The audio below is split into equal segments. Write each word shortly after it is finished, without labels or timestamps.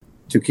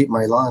to keep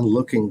my lawn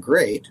looking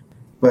great,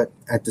 but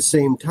at the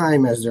same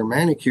time as they're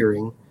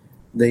manicuring,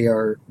 they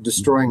are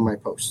destroying my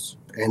posts.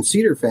 And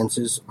cedar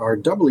fences are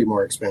doubly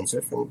more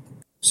expensive. And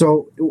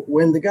so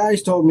when the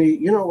guys told me,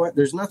 you know what,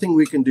 there's nothing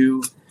we can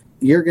do,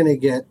 you're going to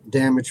get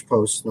damaged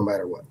posts no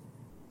matter what.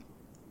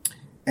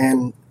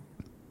 And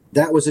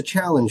that was a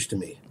challenge to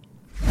me.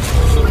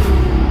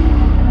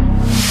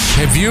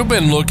 Have you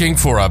been looking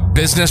for a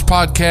business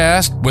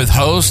podcast with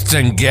hosts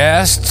and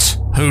guests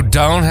who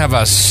don't have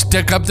a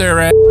stick up their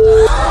ass?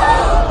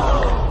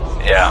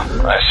 Yeah,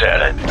 I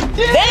said it.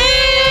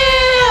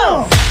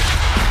 Damn!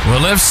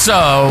 Well, if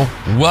so,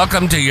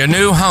 welcome to your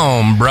new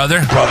home,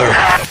 brother.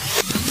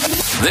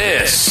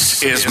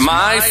 This is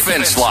My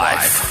Fence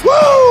Life.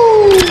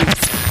 Woo!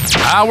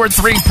 Our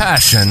three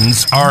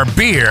passions are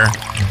beer,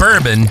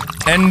 bourbon,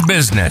 and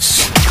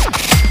business.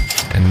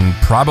 And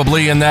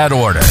probably in that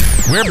order.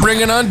 We're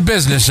bringing on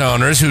business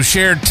owners who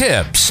share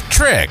tips,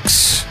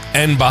 tricks,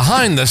 and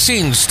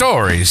behind-the-scenes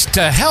stories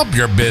to help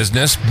your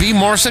business be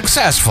more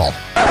successful.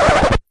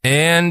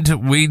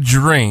 And we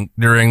drink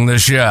during the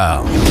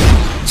show.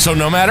 So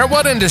no matter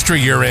what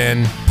industry you're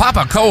in, pop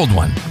a cold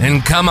one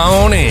and come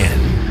on in.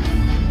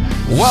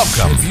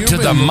 Welcome to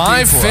the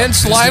My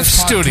Fence Life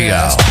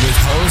Studio with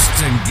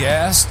hosts and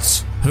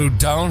guests who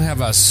don't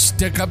have a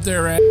stick up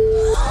their ass.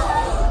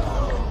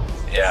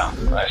 Yeah,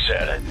 I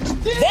said it.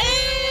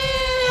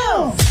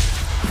 Damn!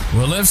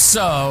 Well, if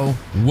so,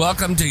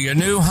 welcome to your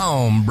new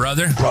home,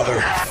 brother.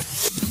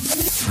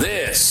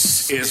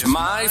 This is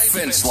My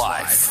Fence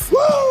Life.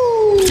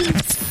 Woo!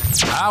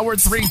 Our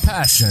three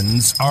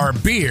passions are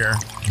beer,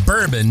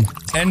 bourbon,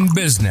 and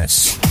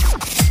business.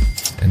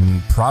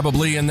 And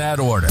probably in that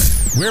order.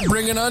 We're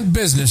bringing on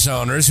business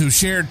owners who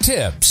share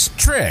tips,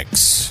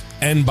 tricks,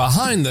 and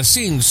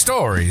behind-the-scenes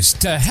stories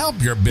to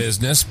help your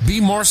business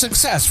be more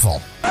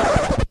successful.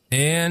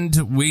 And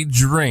we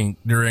drink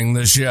during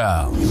the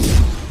show.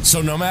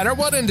 So no matter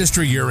what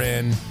industry you're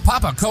in,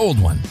 pop a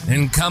cold one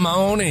and come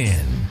on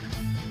in.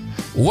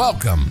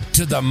 Welcome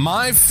to the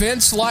My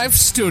Fence Life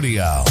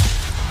Studio.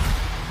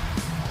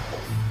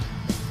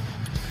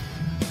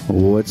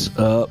 What's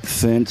up,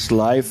 Fence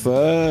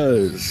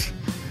Lifers?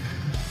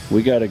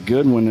 We got a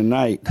good one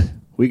tonight.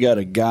 We got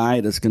a guy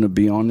that's going to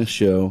be on the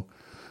show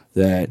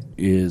that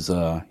is,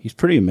 he's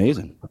pretty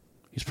amazing.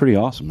 He's pretty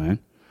awesome, man.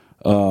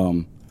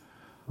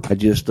 I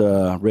just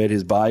read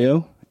his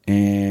bio,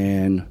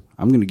 and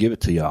I'm going to give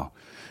it to y'all.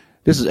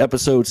 This is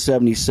episode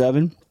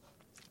 77.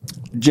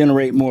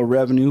 Generate more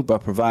revenue by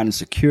providing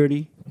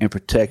security and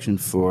protection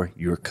for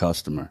your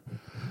customer.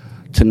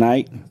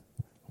 Tonight,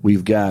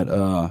 we've got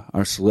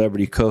our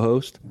celebrity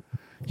co-host.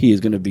 He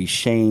is going to be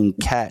Shane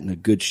Catton, a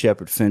Good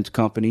Shepherd Fence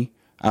Company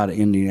out of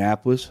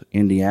Indianapolis,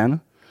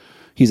 Indiana.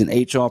 He's an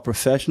HR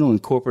professional in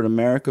corporate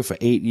America for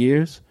 8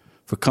 years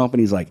for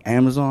companies like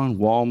Amazon,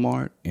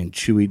 Walmart, and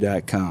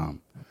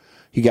Chewy.com.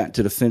 He got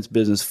into the fence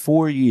business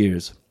 4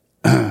 years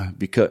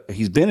because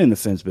he's been in the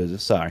fence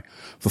business,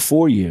 for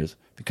 4 years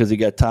because he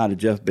got tired of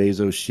Jeff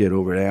Bezos' shit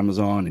over at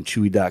Amazon and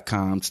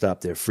Chewy.com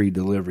stopped their free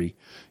delivery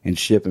and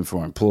shipping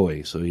for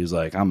employees. So he was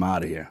like, I'm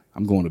out of here.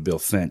 I'm going to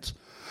build fence.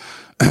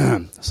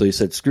 So he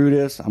said, screw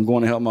this. I'm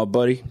going to help my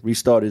buddy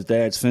restart his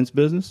dad's fence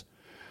business.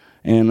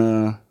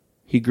 And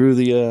he grew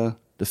the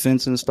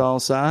fence install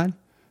side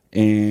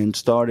and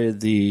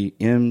started the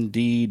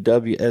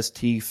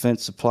MDWST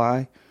Fence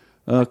Supply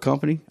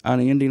company out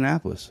of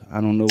Indianapolis. I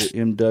don't know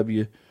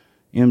MDWST.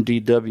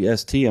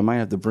 I might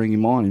have to bring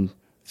him on and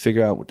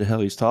figure out what the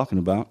hell he's talking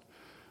about.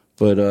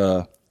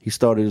 But he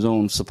started his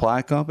own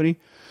supply company,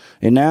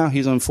 and now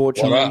he's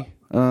unfortunately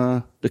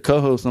the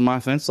co-host on My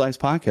Fence Life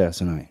podcast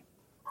tonight.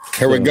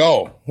 Here we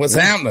go. What's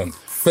happening,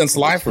 Fence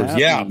Lifers?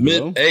 And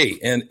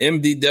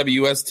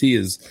MDWST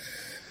is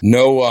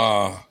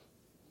no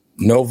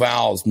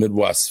vowels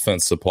Midwest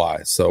Fence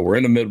Supply. So we're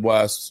in the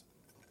Midwest.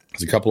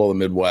 There's a couple of the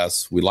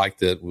Midwest. We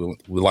liked it. We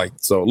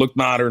liked so it looked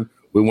modern.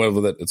 We went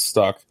with it. It's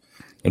stuck,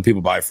 and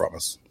people buy from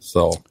us.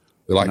 So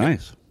we like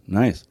it.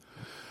 Nice.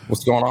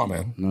 What's going on,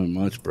 man? Not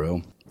much,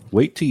 bro.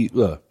 Wait till you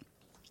look.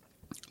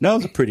 That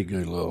was a pretty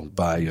good little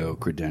bio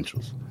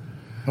credentials.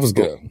 That was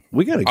good.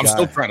 We got a guy. I'm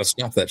still trying to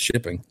stop that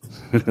shipping.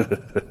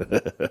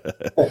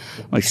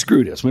 Like,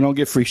 screw this. We don't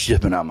get free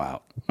shipping. I'm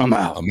out. I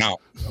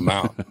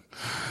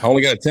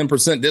only got a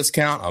 10%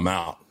 discount. I'm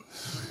out.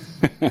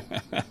 I'm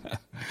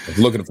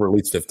looking for at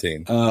least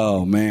 15.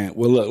 Oh, man.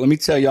 Well, look, let me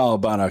tell y'all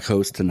about our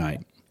host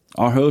tonight.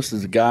 Our host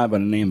is a guy by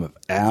the name of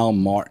Al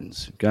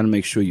Martins. Got to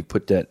make sure you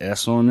put that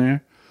S on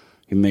there.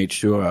 He made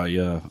sure I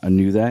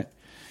knew that.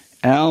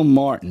 Al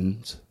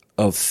Martins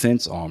of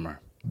Fence Armor.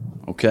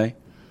 Okay?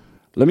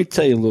 Let me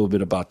tell you a little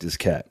bit about this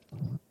cat.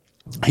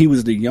 He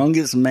was the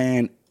youngest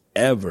man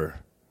ever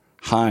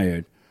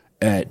hired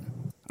at,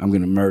 I'm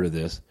going to murder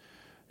this,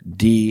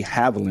 de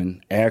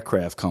Havilland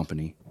Aircraft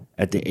Company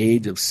at the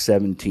age of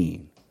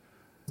 17.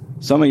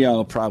 Some of y'all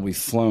have probably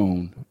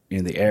flown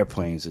in the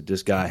airplanes that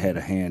this guy had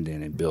a hand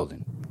in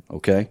building.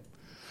 Okay?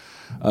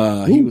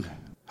 I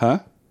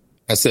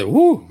said,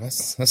 woo,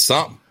 that's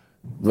something.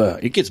 Well,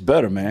 it gets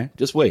better, man.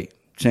 Just wait.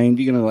 Shane,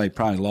 you're going to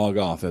probably log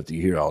off after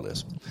you hear all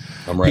this.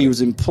 I'm ready. He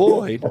was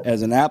employed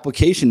as an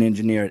application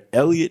engineer at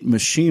Elliott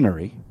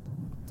Machinery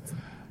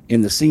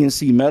in the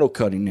CNC metal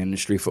cutting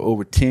industry for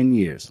over 10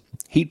 years.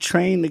 He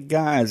trained the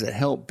guys that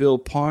helped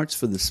build parts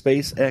for the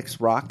SpaceX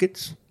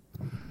rockets.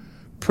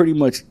 Pretty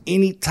much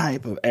any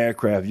type of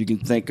aircraft you can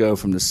think of,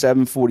 from the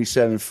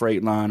 747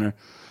 Freightliner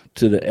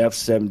to the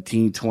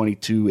F-17,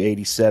 22,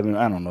 87.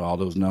 I don't know all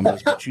those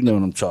numbers, but you know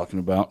what I'm talking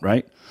about,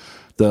 right?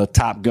 The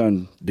Top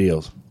Gun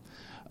deals.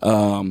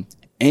 And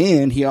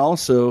he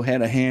also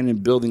had a hand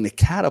in building the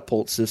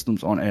catapult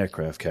systems on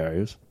aircraft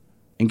carriers.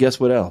 And guess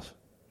what else?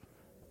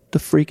 The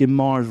freaking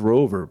Mars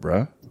rover,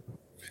 bruh.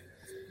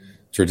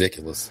 It's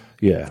ridiculous.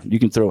 Yeah, you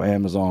can throw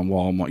Amazon,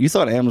 Walmart. You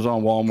thought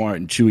Amazon, Walmart,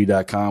 and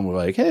Chewy.com were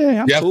like, hey,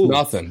 I'm Jeff cool.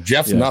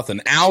 Jeff's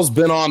nothing. Al's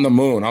been on the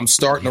moon. I'm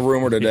starting a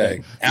rumor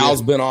today.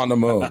 Al's been on the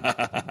moon.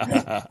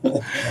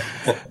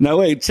 Now,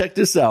 wait, check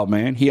this out,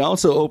 man. He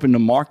also opened the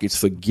markets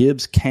for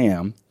Gibbs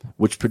Cam,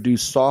 which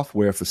produced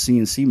software for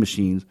CNC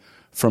machines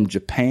from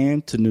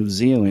Japan to New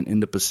Zealand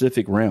in the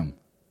Pacific Rim.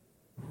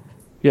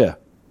 Yeah.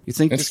 You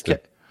think this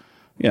cat...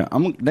 Yeah,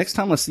 next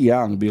time I see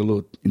Al, I'm going to be a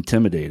little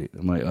intimidated.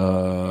 I'm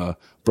like,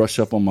 brush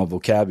up on my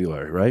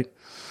vocabulary, right?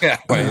 Yeah,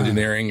 my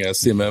engineering,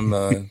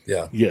 CMM,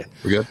 yeah. Yeah.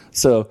 We're good.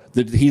 So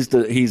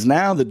he's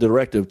now the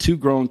director of 2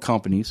 growing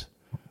companies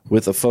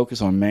with a focus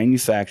on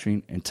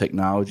manufacturing and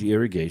technology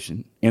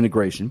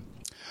integration.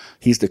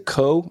 He's the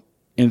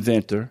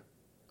co-inventor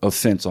of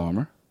Fence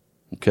Armor,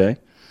 okay?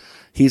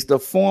 He's the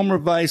former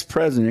vice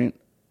president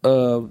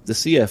of the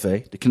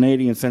CFA, the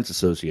Canadian Fence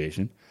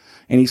Association,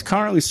 and he's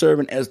currently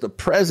serving as the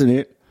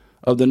president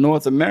of the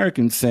North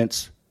American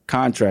Fence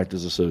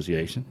Contractors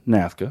Association,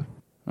 NAFCA.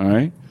 All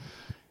right.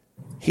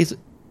 He's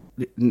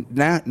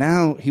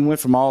now he went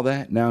from all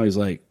that. Now he's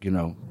like,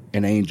 an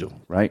angel,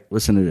 right?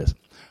 Listen to this.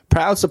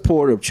 Proud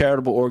supporter of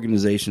charitable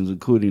organizations,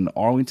 including the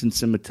Arlington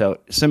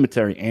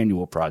Cemetery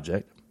Annual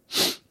Project.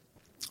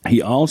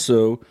 He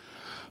also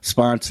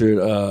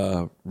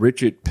sponsored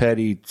Richard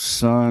Petty's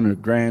son or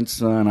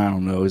grandson, I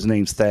don't know. His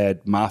name's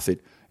Thad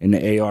Moffitt in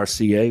the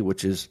ARCA,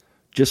 which is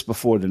just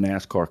before the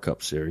NASCAR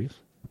Cup Series,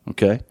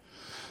 okay?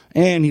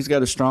 And he's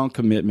got a strong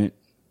commitment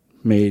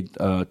made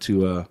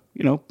to,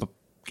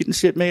 getting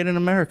shit made in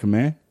America,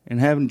 man, and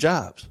having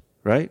jobs,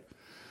 right?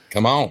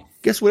 Come on.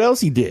 Guess what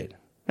else he did?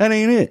 That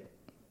ain't it.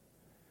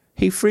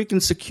 He freaking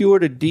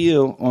secured a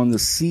deal on the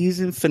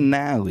season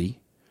finale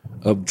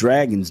of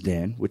Dragon's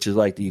Den, which is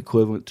like the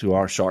equivalent to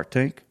our Shark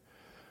Tank.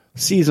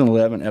 Season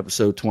 11,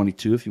 episode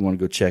 22, if you want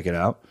to go check it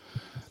out.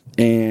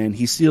 And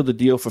he sealed the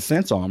deal for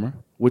Fence Armor,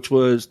 which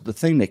was the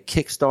thing that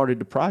kickstarted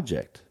the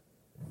project.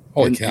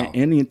 Holy cow.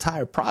 And the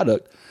entire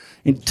product.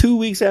 And 2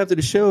 weeks after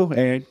the show,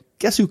 and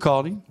guess who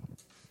called him?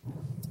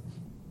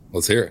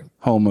 Let's hear it.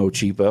 Homo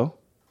Cheapo.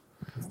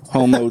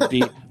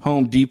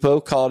 Home Depot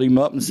called him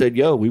up and said,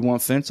 yo, we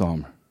want Fence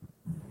Armor.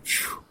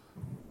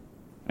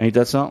 Ain't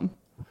that something?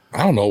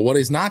 I don't know what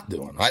he's not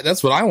doing.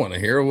 That's what I want to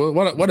hear.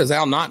 What does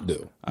Al not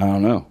do? I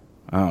don't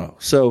know.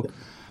 So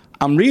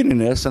I'm reading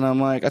this, and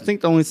I'm like, I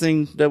think the only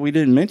thing that we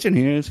didn't mention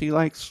here is he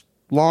likes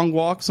long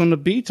walks on the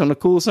beach on a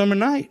cool summer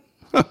night.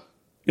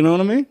 You know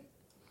what I mean?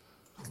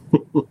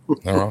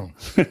 Not wrong.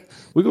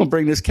 We're going to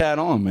bring this cat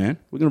on, man.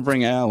 We're going to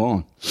bring Al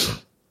on.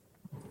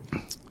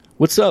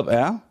 What's up,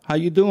 Al? How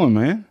you doing,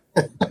 man?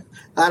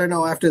 I don't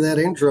know. After that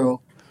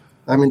intro,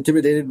 I'm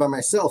intimidated by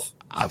myself.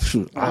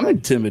 I'm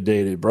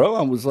intimidated, bro.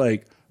 I was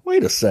like,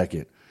 wait a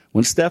second.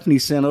 When Stephanie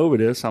sent over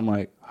this, I'm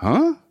like,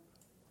 huh?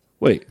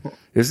 Wait,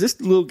 is this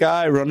the little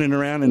guy running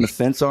around in the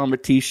Fence Armor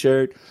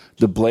T-shirt,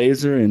 the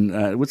blazer,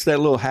 and what's that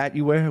little hat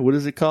you wear? What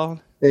is it called?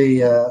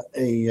 A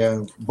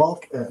ball,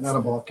 not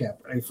a ball cap,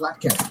 a flat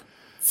cap.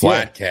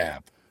 Flat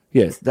cap.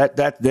 Yes,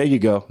 that. There you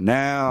go.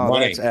 Now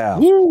Money. That's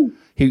Al. Woo.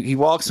 He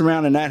walks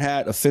around in that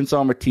hat, a Fence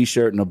Armor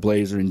T-shirt, and a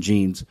blazer and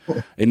jeans,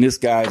 and this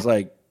guy's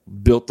like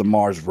built the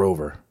Mars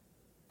rover.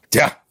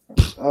 Yeah.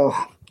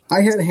 Oh,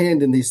 I had a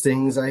hand in these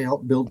things. I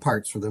helped build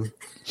parts for them.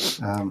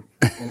 And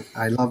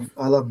I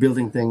love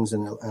building things,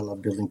 and I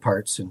love building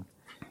parts. And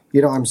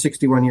I'm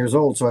 61 years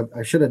old, so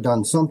I should have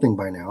done something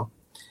by now.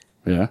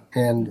 Yeah.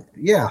 And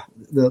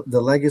the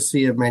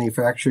legacy of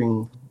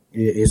manufacturing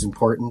is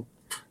important.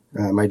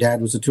 My dad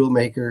was a tool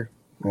maker.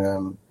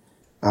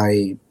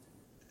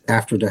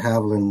 After de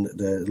Havilland,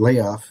 the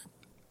layoff,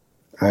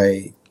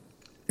 I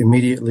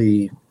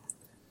immediately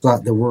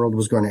thought the world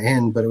was going to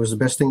end, but it was the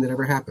best thing that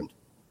ever happened.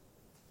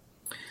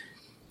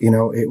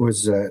 It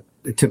was a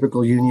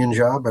typical union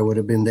job. I would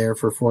have been there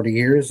for 40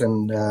 years,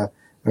 and I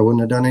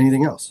wouldn't have done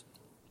anything else.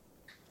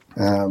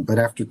 But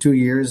after 2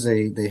 years,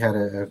 they had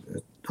a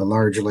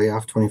large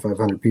layoff.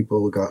 2,500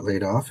 people got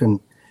laid off,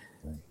 and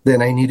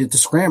then I needed to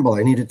scramble.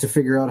 I needed to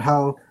figure out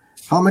how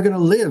am I going to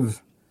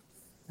live,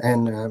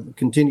 and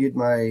continued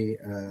my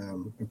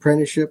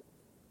apprenticeship.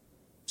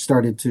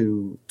 Started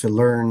to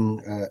learn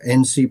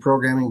NC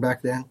programming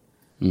back then,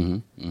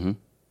 and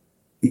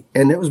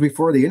it was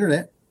before the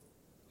internet.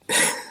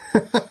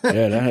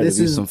 Yeah, that had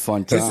to be some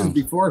fun times. This is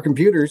before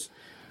computers.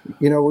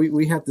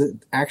 We have to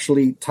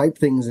actually type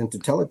things into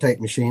teletype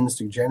machines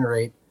to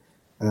generate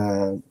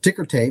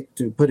ticker tape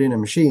to put in a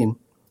machine.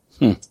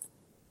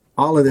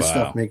 All of this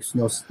stuff makes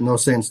no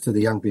sense to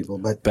the young people.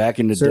 But back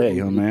in the day,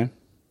 huh, man?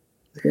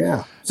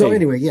 Yeah. So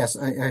anyway, yes,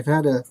 I've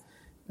had a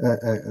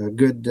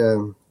good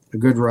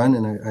run,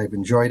 and I've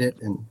enjoyed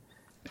it, and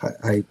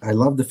I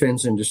love the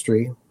fence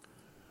industry.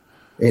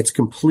 It's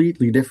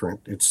completely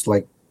different. It's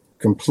like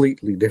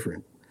completely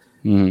different.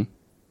 Mm-hmm.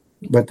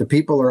 But the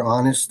people are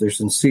honest. They're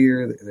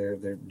sincere.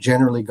 They're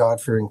generally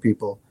God-fearing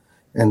people,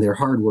 and they're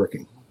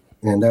hardworking,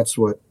 and that's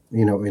what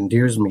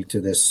endears me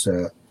to this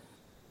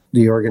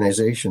the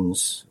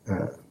organizations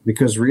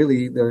because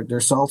really they're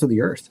salt of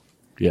the earth.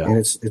 Yeah, and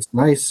it's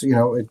nice.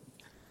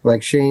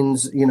 Like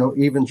Shane's.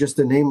 Even just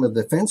the name of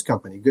the fence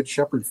company, Good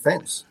Shepherd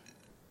Fence.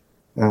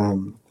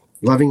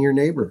 Loving your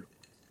neighbor.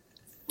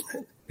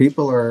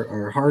 People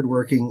are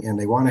hardworking and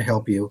they want to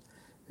help you,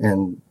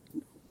 and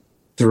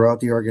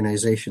throughout the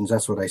organizations,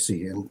 that's what I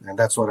see, and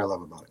that's what I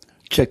love about it.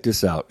 Check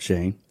this out,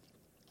 Shane.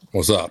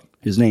 What's up?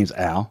 His name's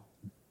Al.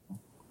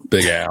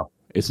 Big Al.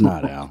 It's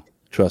not Al.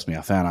 Trust me,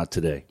 I found out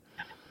today.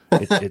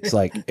 It's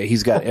like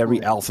he's got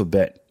every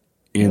alphabet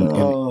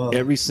in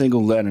every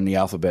single letter in the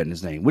alphabet in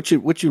his name. What's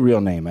your real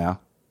name, Al?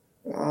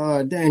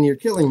 Dan, you're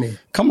killing me.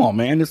 Come on,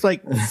 man. It's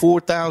like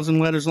 4,000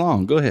 letters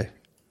long. Go ahead.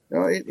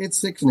 No, it's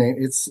 6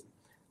 names. It's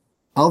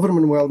Álvaro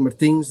Manuel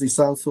Martins de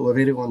Santo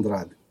Aveiro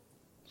Andrade.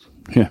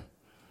 Yeah.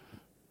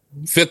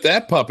 Fit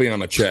that puppy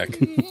on a check.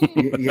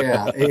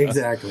 Yeah,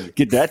 exactly.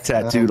 Get that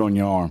tattooed on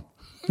your arm.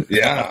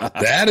 Yeah,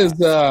 that is.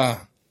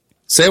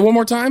 Say it one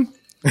more time.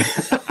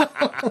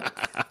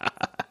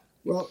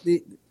 Well,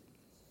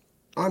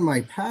 on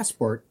my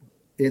passport,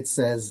 it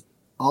says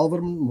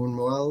Álvaro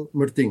Manuel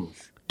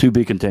Martins. To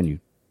be continued.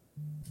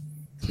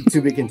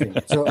 To be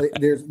continued. So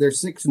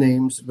there's 6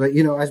 names, but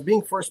as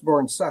being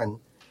firstborn son,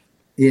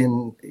 I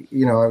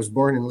was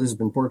born in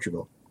Lisbon,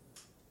 Portugal.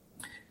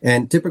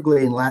 And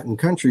typically in Latin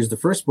countries, the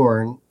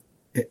firstborn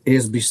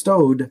is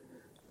bestowed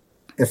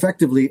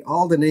effectively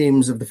all the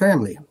names of the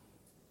family.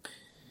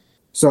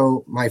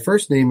 So my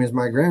first name is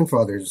my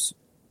grandfather's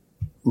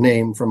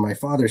name from my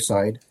father's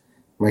side.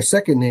 My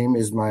second name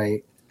is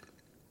my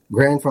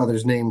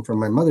grandfather's name from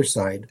my mother's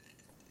side.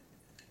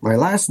 My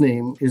last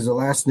name is the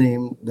last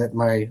name that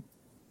my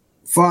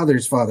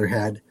father's father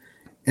had.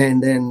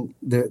 And then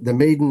the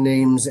maiden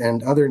names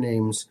and other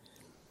names,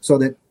 so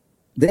that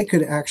they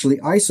could actually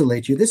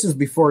isolate you. This is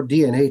before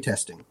DNA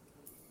testing.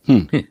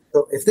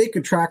 So if they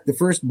could track the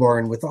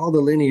firstborn with all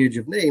the lineage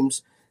of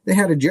names, they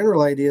had a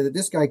general idea that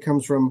this guy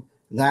comes from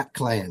that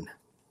clan.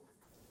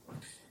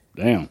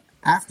 Damn.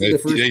 After They the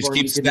firstborn, just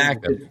keep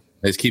stacking.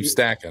 They just keep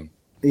stacking.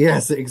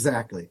 Yes,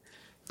 exactly.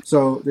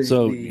 So is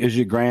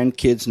your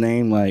grandkid's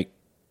name like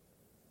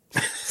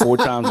 4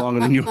 times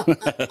longer than you?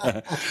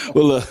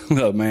 Well,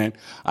 look, man,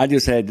 I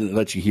just had to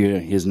let you hear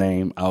his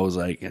name. I was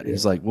like,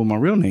 he's like, well, my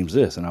real name's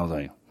this. And I was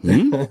like,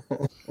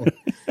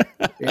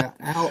 Yeah,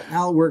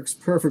 Al works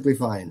perfectly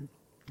fine.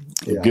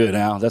 Yeah. Good,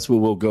 Al. That's what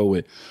we'll go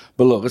with.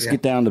 But look, let's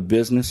get down to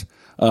business.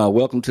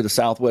 Welcome to the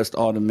Southwest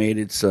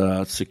Automated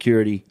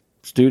Security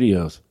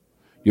Studios,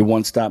 your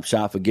one-stop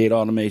shop for gate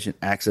automation,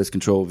 access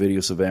control, video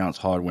surveillance,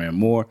 hardware, and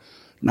more.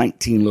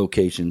 19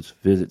 locations.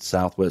 Visit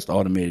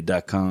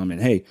southwestautomated.com.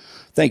 And, hey,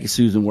 thank you,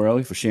 Susan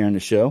Worley, for sharing the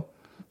show.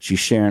 She's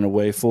sharing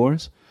away for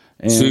us.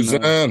 And,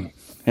 Suzanne.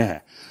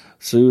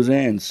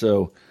 Suzanne.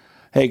 So,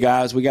 hey,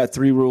 guys, we got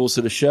 3 rules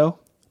to the show: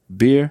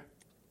 beer,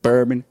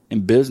 bourbon,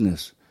 and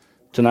business.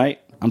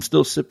 Tonight, I'm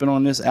still sipping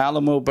on this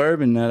Alamo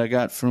bourbon that I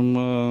got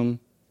from,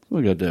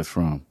 where I got that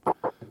from?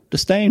 The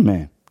Stain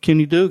Man,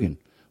 Kenny Dugan.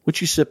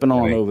 What you sipping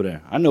on over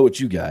there? I know what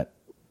you got.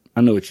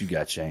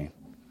 Shane.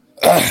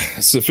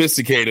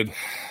 Sophisticated,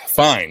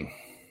 fine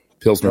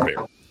Pilsner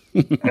beer.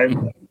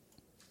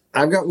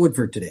 I've got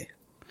Woodford today.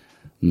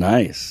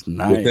 Nice.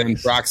 Within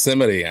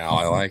proximity, Al.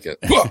 I like it.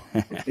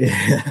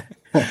 Yeah.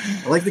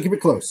 I like to keep it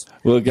close.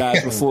 Well,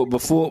 guys,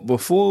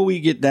 before we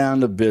get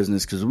down to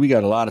business, because we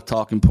got a lot of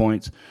talking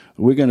points,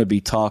 we're going to be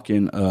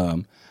talking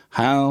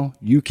how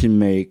you can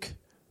make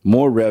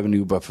more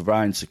revenue by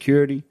providing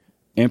security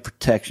and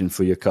protection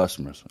for your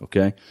customers.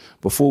 Okay.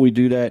 Before we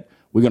do that,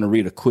 we're going to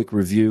read a quick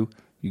review.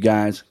 You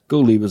guys, go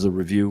leave us a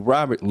review.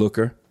 Robert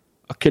Looker,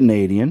 a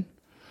Canadian,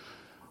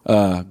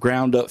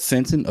 ground up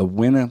fencing of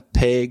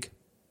Winnipeg,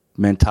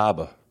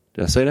 Manitoba.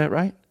 Did I say that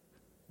right?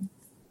 I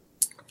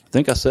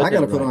think I said that right. I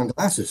got to put on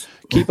glasses.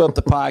 Keep up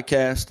the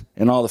podcast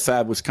and all the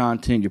fabulous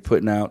content you're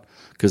putting out,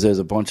 because there's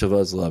a bunch of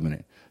us loving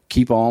it.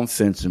 Keep on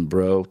fencing,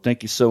 bro.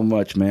 Thank you so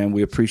much, man.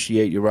 We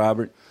appreciate you,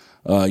 Robert.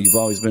 You've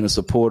always been a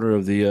supporter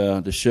of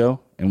the show,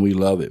 and we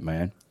love it,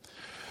 man.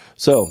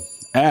 So,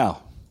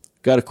 Al,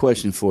 got a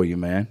question for you,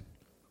 man.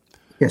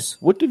 Yes.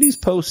 What do these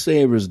post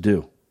savers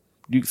do?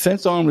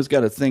 Fence Armor's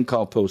got a thing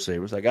called post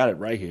savers. I got it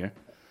right here.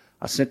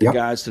 I sent the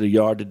guys to the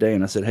yard today,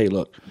 and I said, "Hey,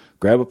 look,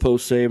 grab a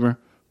post saver,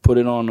 put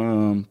it on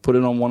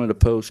one of the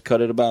posts,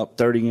 cut it about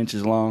 30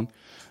 inches long,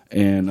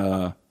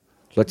 and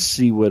let's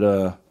see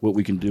what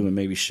we can do and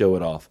maybe show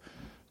it off."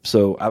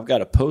 So I've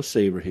got a post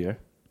saver here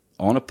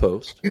on a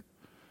post.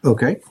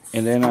 Okay.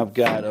 And then I've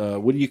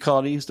got what do you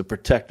call these? The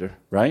protector,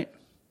 right?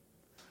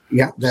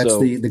 Yeah, that's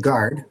the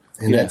guard.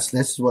 And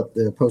that's what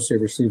the post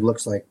saver sleeve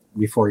looks like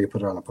before you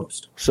put it on a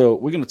post. So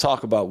we're going to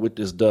talk about what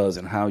this does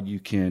and how you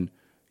can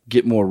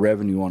get more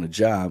revenue on a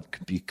job,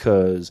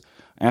 because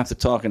after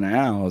talking to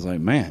Al, I was like,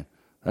 man,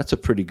 that's a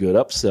pretty good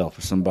upsell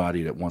for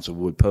somebody that wants a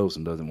wood post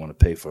and doesn't want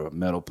to pay for a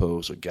metal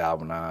post or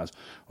galvanized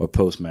or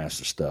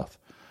Postmaster stuff.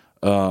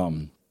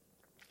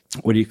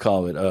 What do you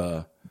call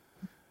it?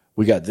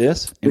 We got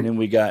this, and then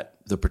we got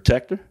the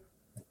protector.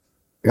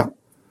 Yeah.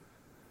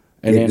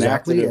 And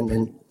exactly.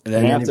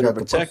 Then after the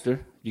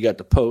protector, you got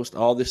the post.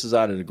 All this is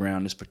out of the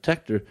ground. This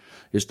protector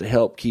is to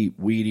help keep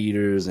weed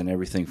eaters and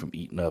everything from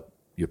eating up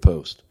your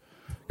post.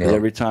 Because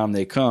every time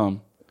they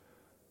come,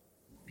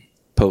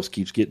 post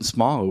keeps getting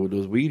smaller with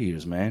those weed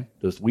eaters, man.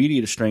 Those weed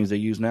eater strings they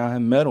use now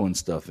have metal and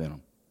stuff in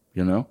them,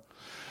 you know?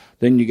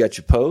 Then you got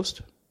your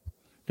post.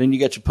 Then you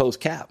got your post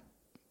cap.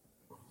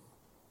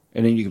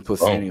 And then you can put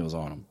finials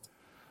on them.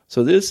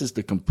 So this is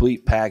the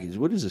complete package.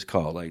 What is this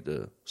called? Like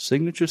the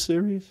Signature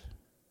Series?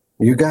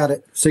 You got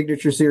it.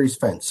 Signature Series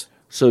fence.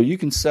 So you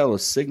can sell a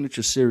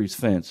Signature Series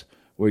fence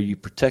where you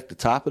protect the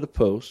top of the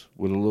post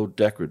with a little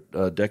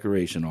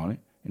decoration on it,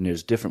 and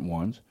there's different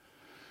ones.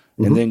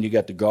 Mm-hmm. And then you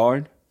got the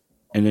guard,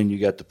 and then you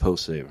got the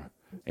post saver.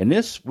 And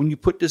this, when you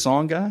put this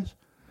on, guys,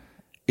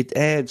 it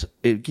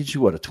gives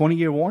you, a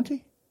 20-year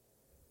warranty?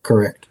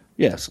 Correct.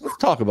 Yes, let's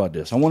talk about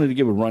this. I wanted to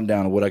give a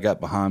rundown of what I got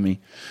behind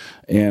me,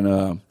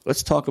 and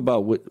let's talk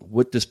about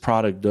what this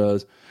product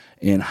does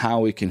and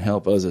how it can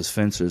help us as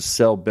fencers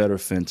sell better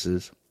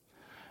fences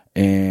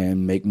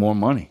and make more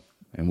money.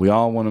 And we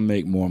all want to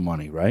make more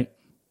money, right?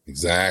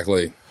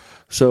 Exactly.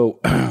 So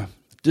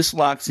this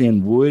locks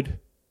in wood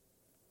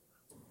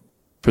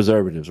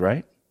preservatives,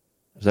 right?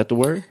 Is that the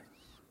word?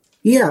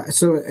 Yeah.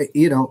 So,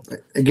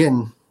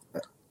 again,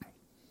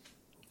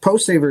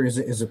 Post Saver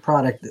is a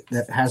product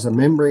that has a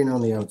membrane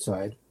on the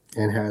outside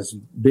and has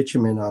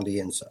bitumen on the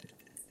inside.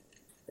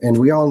 And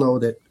we all know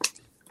that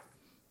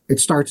it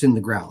starts in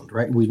the ground,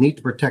 right? We need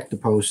to protect the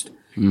post.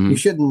 Mm-hmm. You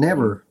should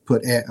never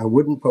put a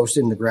wooden post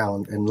in the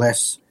ground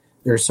unless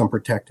there's some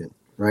protectant,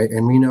 right?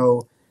 And we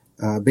know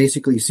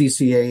basically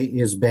CCA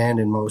is banned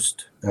in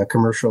most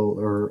commercial,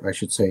 or I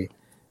should say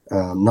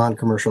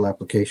non-commercial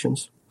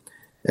applications.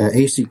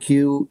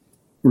 ACQ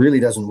really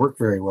doesn't work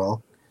very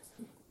well.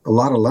 A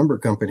lot of lumber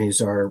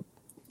companies are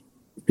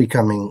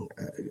becoming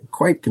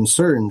quite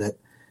concerned that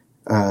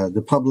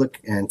the public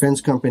and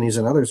fence companies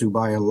and others who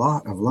buy a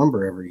lot of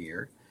lumber every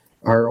year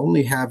are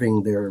only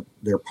having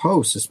their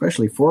posts,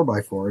 especially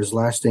 4x4s,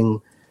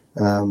 lasting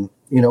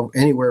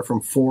anywhere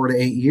from 4 to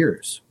 8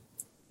 years.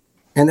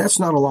 And that's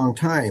not a long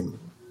time.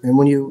 And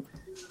when you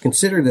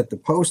consider that the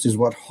post is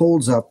what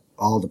holds up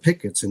all the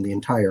pickets in the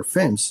entire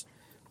fence,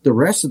 the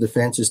rest of the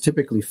fence is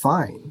typically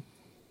fine.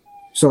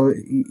 So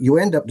you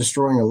end up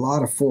destroying a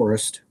lot of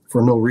forest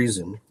for no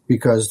reason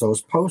because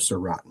those posts are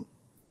rotten.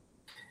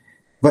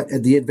 But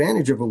the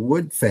advantage of a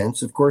wood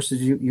fence, of course,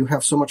 is you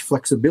have so much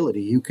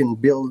flexibility. You can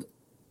build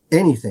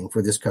anything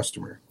for this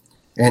customer,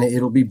 and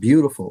it'll be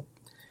beautiful.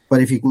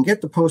 But if you can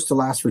get the post to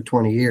last for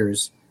 20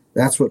 years,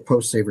 that's what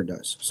Post Saver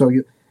does. So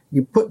you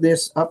put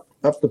this up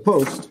the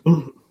post,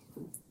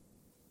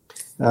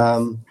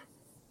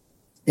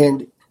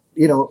 and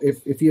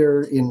if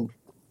you're in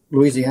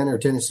Louisiana or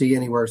Tennessee,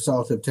 anywhere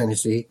south of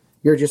Tennessee,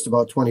 you're just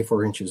about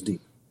 24 inches deep.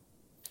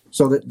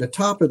 So the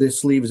top of this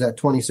sleeve is at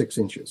 26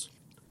 inches.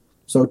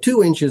 So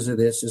 2 inches of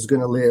this is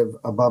going to live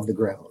above the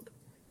ground.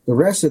 The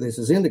rest of this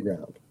is in the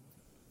ground.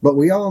 But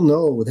we all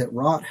know that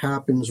rot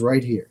happens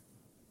right here.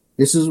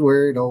 This is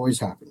where it always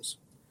happens.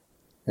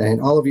 And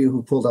all of you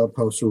who pulled out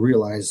posts will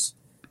realize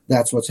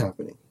that's what's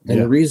happening.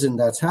 And the reason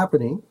that's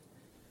happening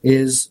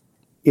is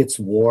it's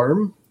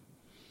warm,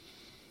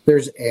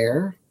 there's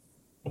air,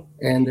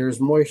 and there's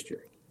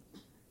moisture.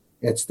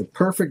 It's the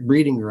perfect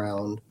breeding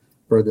ground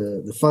for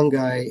the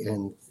fungi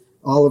and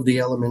all of the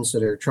elements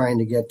that are trying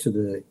to get to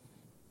the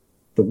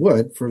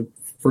wood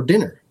for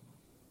dinner.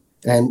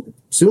 And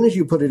as soon as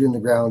you put it in the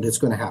ground, it's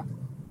going to happen.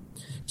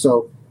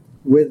 So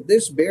with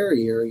this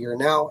barrier, you're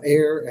now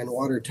air and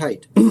water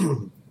tight.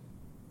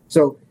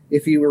 So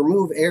if you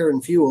remove air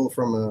and fuel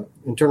from an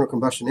internal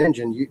combustion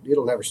engine,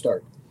 it'll never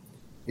start.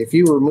 If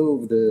you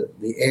remove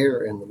the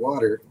air and the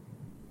water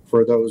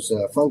for those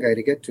fungi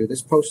to get to,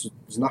 this post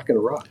is not going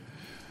to rot.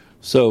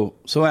 So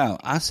Al,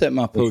 I set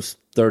my post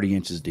 30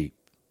 inches deep.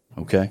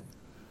 Okay,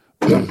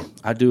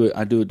 I do it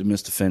the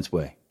Mr. Fence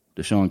way,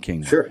 the Sean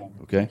King way. Sure.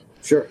 Okay.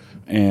 Sure.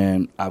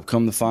 And I've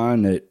come to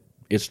find that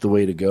it's the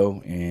way to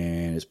go,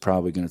 and it's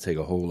probably going to take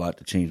a whole lot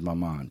to change my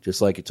mind.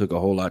 Just like it took a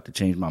whole lot to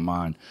change my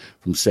mind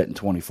from setting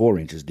 24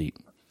 inches deep.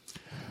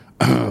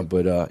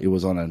 But it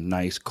was on a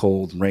nice,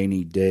 cold,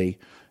 rainy day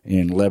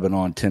in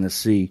Lebanon,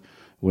 Tennessee.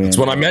 That's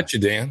when I met you,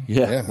 Dan.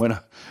 Yeah.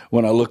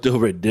 When I looked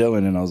over at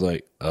Dylan and I was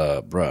like,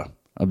 bruh,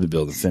 I've been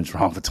building fence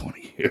wrong for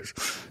 20 years.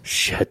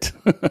 Shit.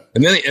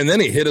 and then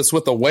he hit us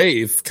with a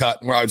wave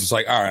cut where I was just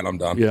like, all right, I'm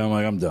done. Yeah,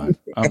 I'm done.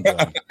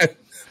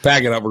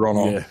 Packing up, we're going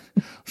home. Yeah.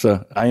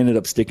 So I ended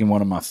up sticking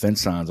one of my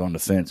fence signs on the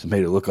fence and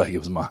made it look like it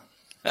was mine.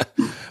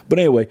 But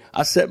anyway,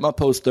 I set my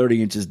post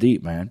 30 inches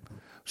deep, man.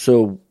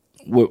 So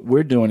what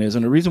we're doing is,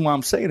 and the reason why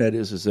I'm saying that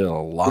is that a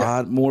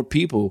lot more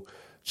people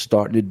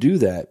starting to do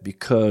that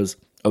because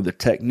of the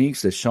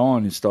techniques that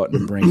Sean is starting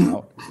to bring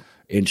out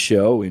and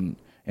show and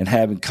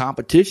having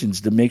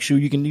competitions to make sure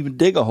you can even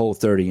dig a hole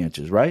 30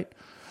 inches, right?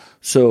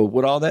 So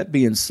with all that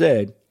being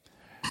said,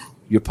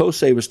 your post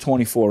saver is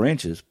 24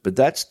 inches, but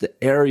that's the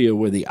area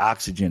where the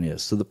oxygen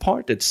is. So the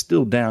part that's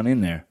still down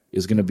in there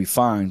is going to be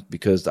fine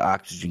because the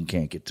oxygen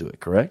can't get to it,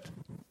 correct?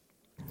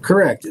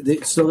 Correct.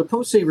 So the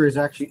post saver is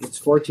actually, it's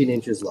 14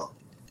 inches long.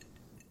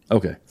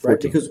 Okay. 14.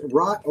 Right, because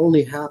rot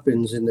only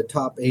happens in the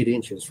top 8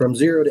 inches. From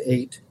 0 to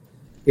 8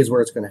 is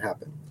where it's going to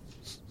happen.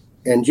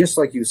 And just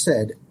like you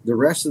said, the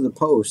rest of the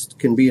post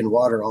can be in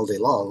water all day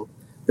long.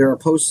 There are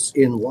posts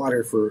in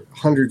water for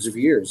hundreds of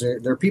years.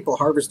 There are people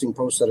harvesting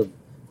posts out of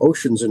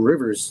oceans and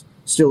rivers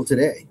still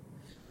today.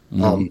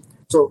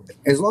 So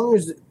as long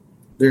as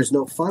there's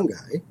no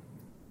fungi,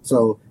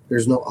 so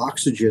there's no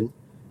oxygen,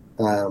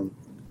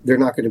 they're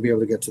not going to be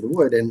able to get to the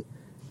wood. And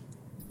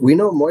we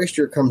know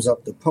moisture comes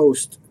up the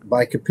post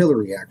by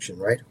capillary action,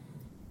 right?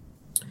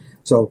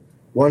 So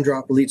one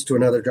drop leads to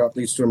another drop,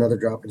 leads to another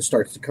drop, and it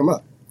starts to come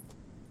up.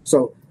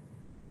 So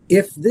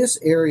if this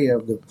area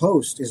of the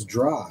post is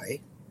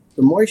dry,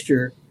 the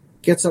moisture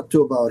gets up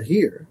to about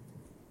here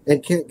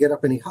and can't get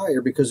up any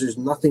higher because there's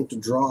nothing to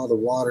draw the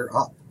water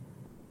up.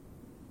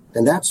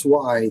 And that's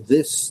why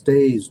this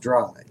stays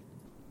dry.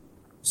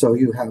 So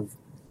you have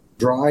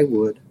dry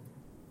wood,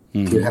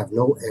 you have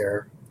no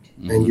air,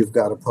 and you've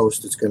got a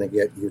post that's going to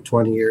get you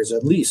 20 years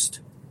at least.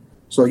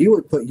 So you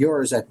would put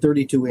yours at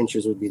 32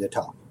 inches would be the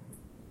top.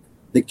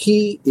 The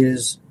key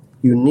is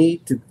you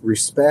need to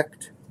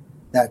respect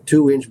that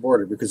 2-inch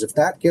border, because if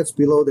that gets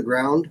below the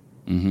ground,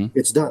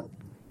 it's done.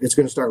 It's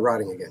going to start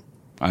rotting again.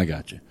 I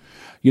got you.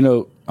 You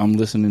know, I'm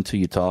listening to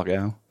you talk,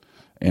 Al,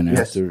 and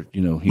after,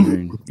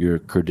 hearing your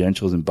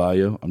credentials and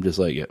bio, I'm just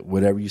like, yeah,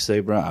 whatever you say,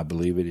 bro, I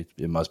believe it.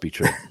 It must be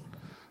true.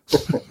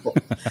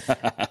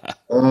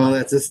 Oh,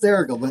 that's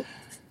hysterical, but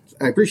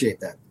I appreciate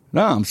that.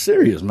 No, I'm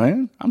serious,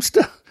 man. I'm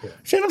still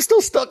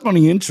stuck on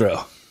the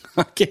intro.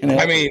 I can't.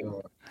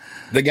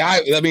 The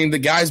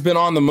guy's been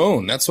on the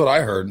moon. That's what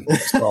I heard.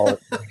 So,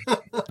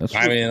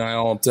 I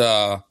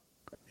don't.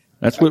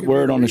 That's what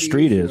word on the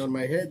street is. On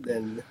my head,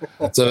 then.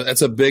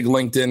 That's a big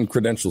LinkedIn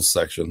credentials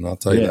section. I'll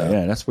tell you that.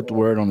 Yeah, that's what the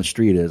word on the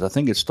street is. I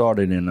think it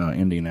started in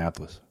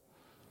Indianapolis,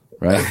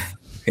 right?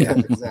 Yeah,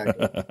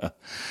 exactly.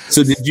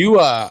 So did you?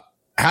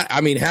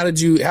 How did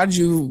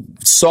you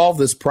solve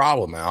this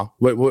problem, Al?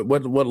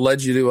 What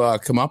led you to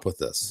come up with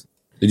this?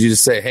 Did you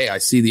just say, "Hey, I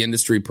see the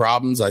industry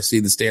problems. I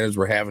see the standards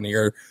we're having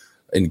here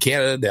in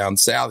Canada, down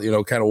south"?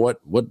 Kind of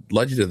what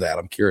led you to that?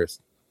 I'm curious.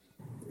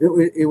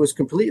 It was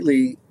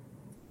completely,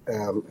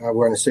 I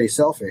want to say,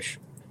 selfish.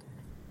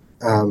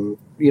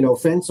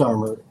 Fence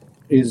armor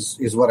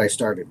is what I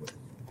started with.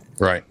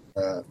 Right.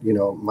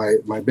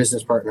 My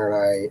business partner and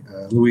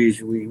I,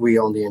 Louise, we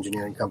own the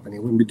engineering company.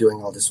 We've been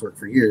doing all this work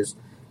for years.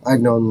 I've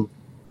known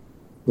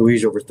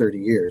Louise over 30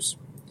 years.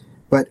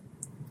 But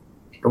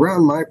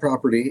around my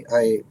property,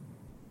 I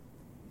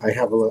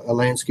have a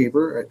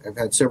landscaper. I've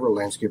had several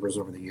landscapers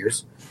over the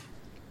years.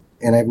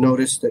 And I've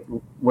noticed that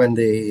when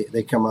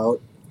they come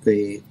out,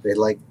 they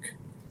like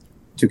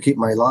to keep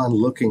my lawn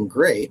looking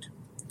great.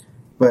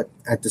 But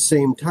at the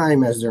same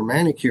time as they're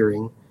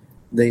manicuring,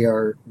 they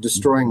are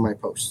destroying my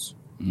posts.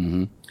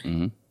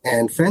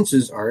 And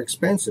fences are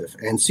expensive,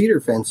 and cedar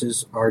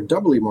fences are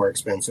doubly more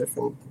expensive,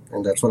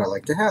 and that's what I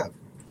like to have.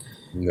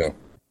 Yeah.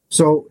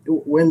 So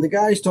when the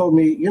guys told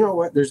me, you know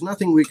what, there's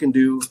nothing we can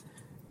do,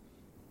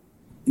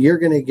 you're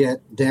going to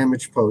get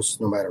damaged posts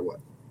no matter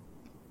what.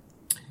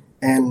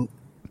 And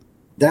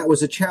that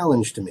was a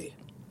challenge to me.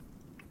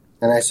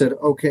 And I said,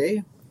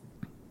 okay,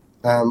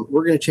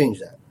 we're going to change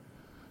that.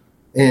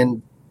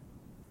 And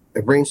I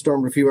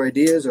brainstormed a few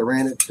ideas. I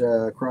ran it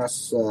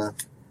across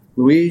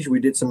Louise. We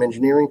did some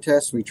engineering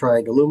tests. We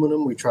tried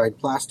aluminum. We tried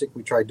plastic.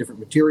 We tried different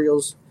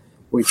materials.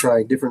 We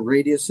tried different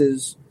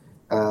radiuses.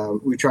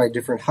 We tried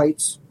different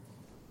heights,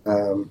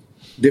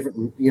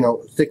 different,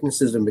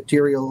 thicknesses of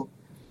material.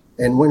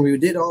 And when we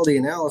did all the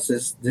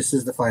analysis, this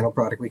is the final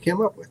product we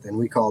came up with, and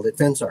we called it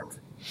fence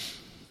armor.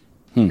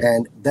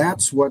 And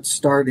that's what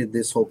started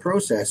this whole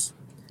process.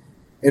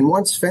 And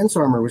once fence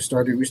armor was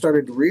started, we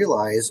started to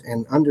realize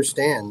and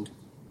understand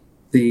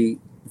the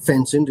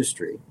fence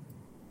industry.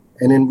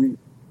 And then we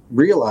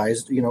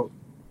realized,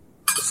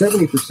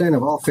 70%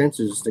 of all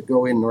fences that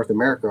go in North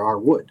America are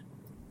wood.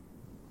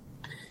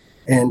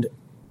 And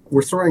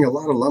we're throwing a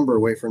lot of lumber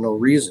away for no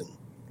reason.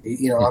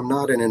 I'm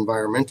not an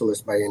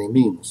environmentalist by any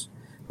means,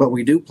 but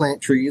we do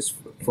plant trees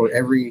for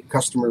every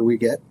customer we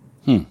get.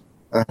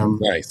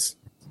 Nice.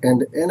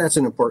 And that's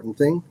an important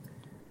thing.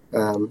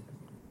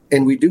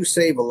 And we do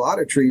save a lot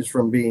of trees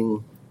from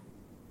being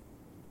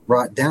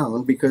brought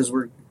down because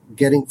we're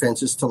getting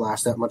fences to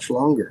last that much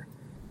longer.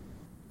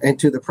 And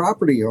to the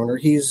property owner,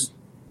 he's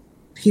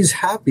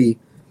happy.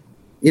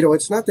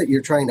 It's not that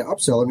you're trying to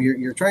upsell him.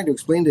 You're trying to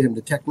explain to him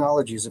the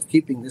technologies of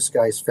keeping this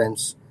guy's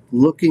fence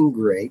looking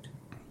great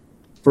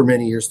for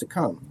many years to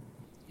come.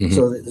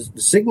 So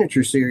the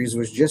Signature Series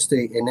was just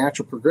a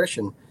natural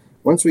progression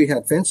Once we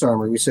had fence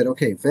armor, we said,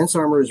 okay, fence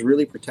armor is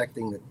really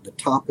protecting the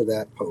top of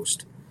that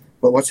post,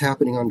 but what's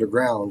happening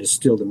underground is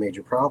still the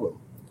major problem.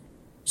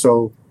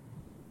 So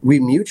we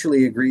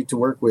mutually agreed to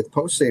work with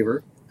Post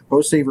Saver.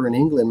 Post Saver in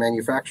England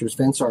manufactures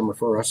fence armor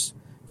for us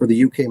for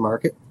the UK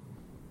market,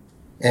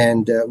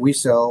 and we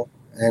sell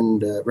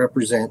and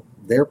represent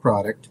their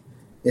product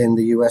in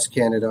the US,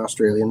 Canada,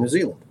 Australia, and New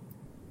Zealand.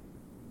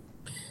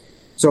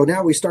 So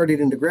now we started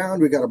in the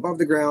ground, we got above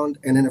the ground,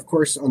 and then of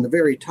course on the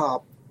very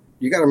top,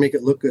 you got to make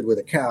it look good with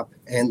a cap,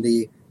 and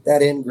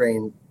that end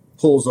grain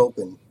pulls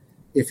open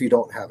if you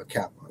don't have a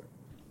cap on it.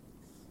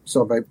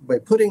 So by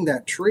putting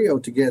that trio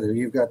together,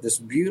 you've got this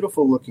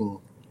beautiful looking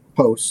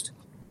post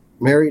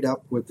married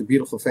up with the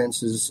beautiful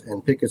fences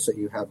and pickets that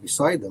you have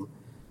beside them,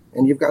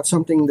 and you've got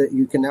something that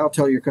you can now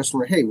tell your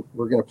customer, hey,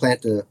 we're going to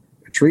plant a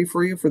tree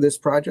for you for this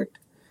project.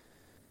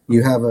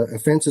 You have a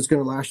fence that's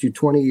going to last you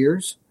 20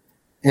 years,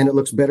 and it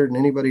looks better than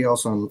anybody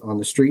else on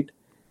the street.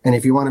 And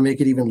if you want to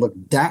make it even look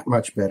that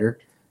much better,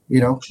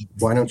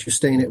 why don't you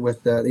stain it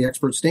with the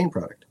Expert Stain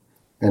product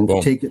and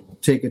take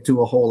it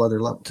to a whole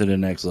other level. To the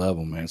next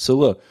level, man. So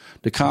look,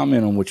 to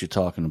comment on what you're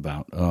talking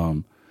about,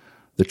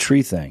 the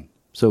tree thing.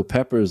 So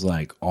Pepper is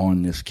like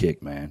on this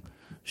kick, man.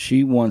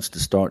 She wants to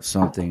start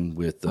something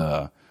with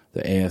the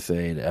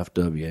AFA, the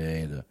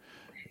FWA,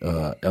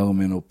 the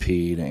Elemental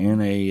P, the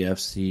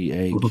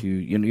NAFCAQ,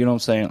 you know what I'm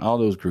saying? All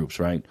those groups,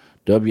 right?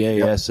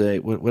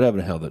 WASA, whatever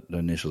the hell the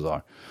initials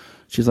are.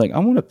 She's like, I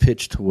want to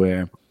pitch to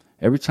where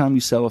every time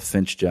you sell a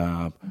fence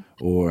job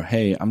or,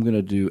 hey, I'm going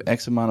to do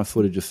X amount of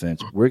footage of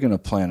fence, we're going to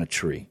plant a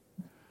tree.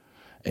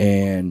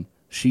 And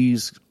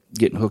she's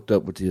getting hooked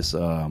up with this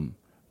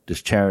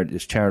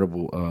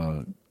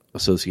charitable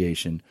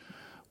association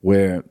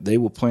where they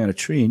will plant a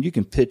tree, and you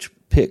can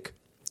pick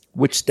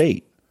which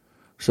state.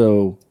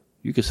 So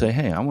you could say,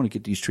 hey, I want to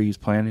get these trees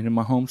planted in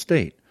my home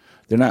state.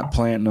 They're not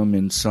planting them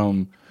in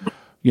some,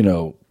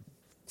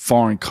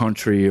 foreign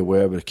country or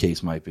wherever the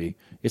case might be.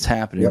 It's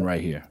happening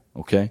right here,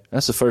 okay?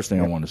 That's the first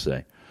thing I want to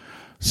say.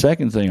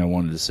 Second thing I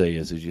wanted to say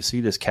is you see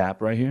this cap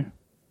right here?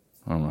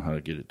 I don't know how to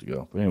get it to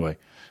go. But anyway,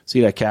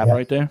 see that cap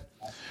right there?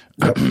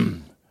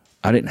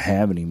 I didn't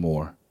have any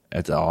more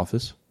at the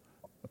office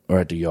or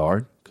at the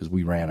yard because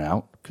we ran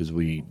out because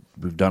we've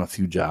done a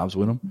few jobs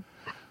with them.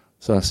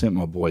 So I sent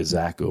my boy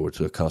Zach over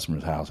to a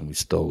customer's house, and we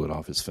stole it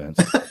off his fence.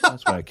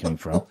 That's where I came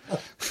from.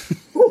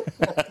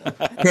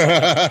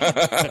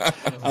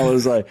 I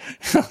was like,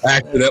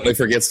 accidentally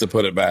forgets to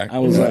put it back. I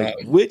was like,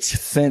 which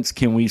fence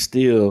can we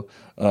steal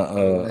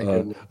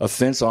a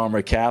fence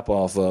armor cap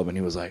off of? And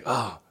he was like,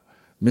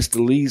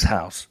 Mr. Lee's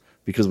house,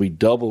 because we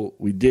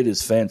did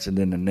his fence, and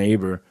then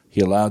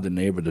he allowed the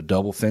neighbor to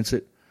double fence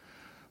it.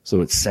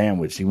 So it's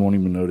sandwiched. He won't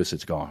even notice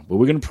it's gone. But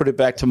we're going to put it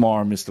back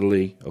tomorrow, Mr.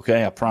 Lee.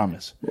 Okay, I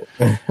promise.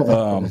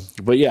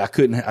 But yeah, I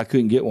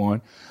couldn't get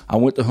one. I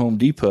went to Home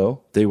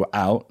Depot. They were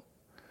out.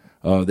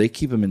 They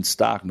keep them in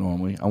stock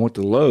normally. I went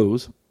to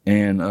Lowe's,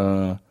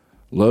 and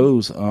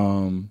Lowe's,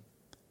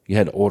 you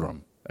had to order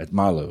them at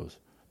my Lowe's.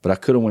 But I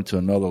could have went to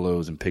another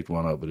Lowe's and picked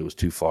one up, but it was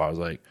too far. I was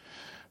like,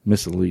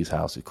 Mr. Lee's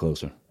house is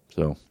closer.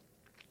 So,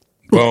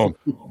 boom.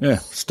 Yeah,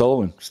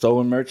 stolen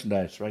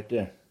merchandise right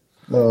there.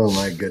 Oh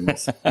my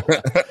goodness.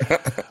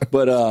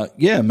 But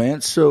yeah,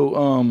 man.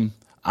 So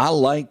I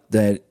like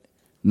that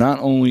not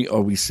only are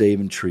we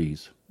saving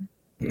trees,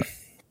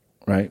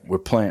 right? We're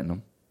planting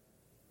them.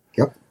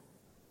 Yep.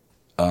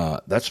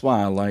 That's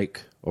why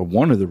or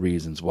one of the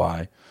reasons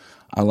why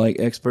I like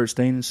Expert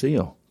Stain and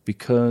Seal,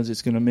 because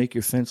it's going to make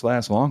your fence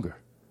last longer.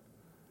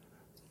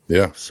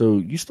 Yeah. So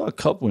you start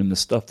coupling this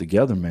stuff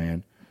together,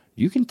 man.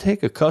 You can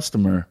take a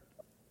customer,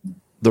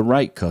 the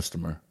right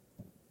customer,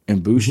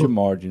 and boost your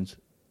margins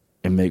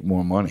and make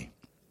more money.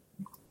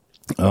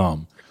 I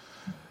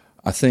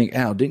think,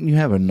 Al, didn't you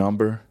have a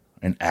number,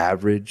 an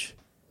average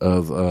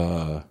of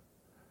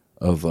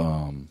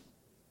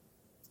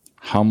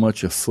how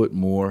much a foot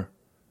more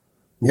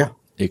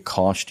it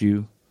cost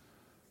you?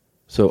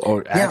 So,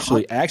 or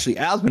actually,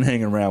 Al's been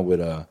hanging around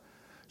with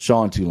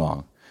Sean too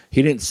long.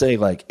 He didn't say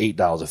like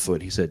 $8 a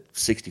foot. He said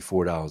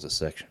 $64 a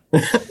section.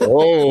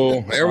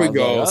 Oh, there we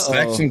go.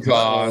 Section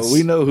costs.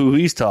 We know who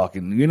he's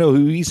talking. You know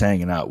who he's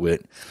hanging out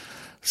with.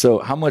 So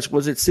how much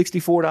was it?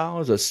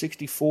 $64 or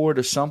 64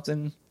 to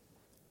something?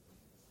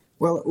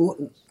 Well,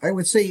 I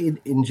would say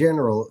in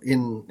general,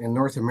 in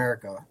North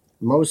America,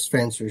 most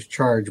fencers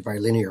charge by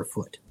linear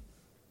foot.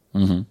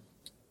 Mm-hmm.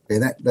 Okay,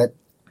 that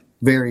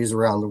varies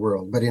around the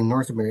world. But in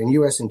North America, in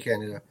US and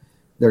Canada,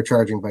 they're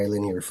charging by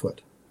linear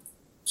foot.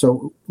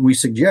 So we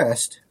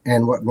suggest,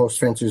 and what most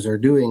fencers are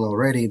doing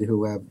already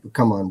who have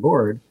come on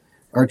board,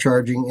 are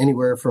charging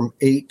anywhere from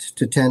 $8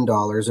 to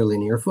 $10 a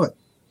linear foot.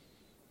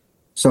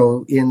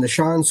 So in the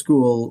Sean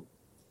School,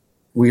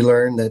 we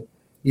learned that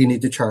you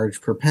need to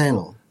charge per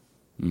panel.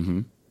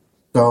 Mm-hmm.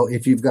 So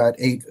if you've got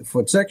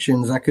 8-foot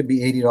sections, that could be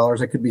 $80,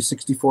 that could be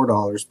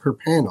 $64 per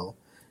panel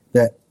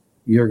that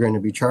you're going to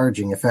be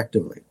charging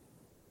effectively.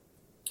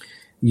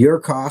 Your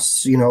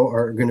costs,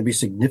 are going to be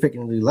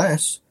significantly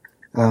less,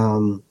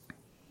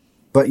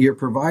 but you're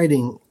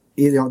providing,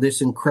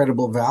 this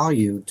incredible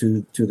value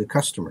to the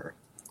customer.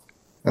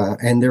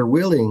 And they're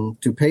willing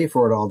to pay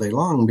for it all day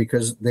long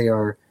because they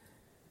are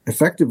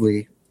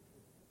effectively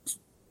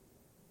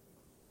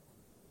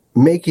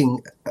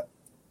making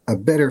a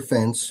better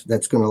fence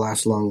that's going to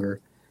last longer.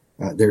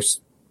 Their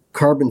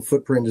carbon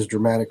footprint is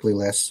dramatically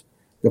less.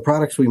 The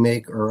products we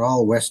make are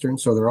all Western,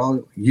 so they're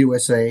all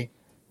USA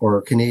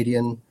or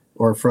Canadian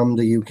or from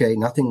the UK.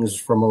 Nothing is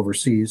from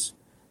overseas,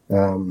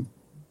 from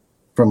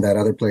that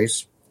other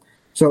place.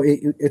 So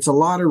it's a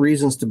lot of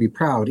reasons to be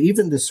proud.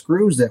 Even the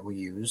screws that we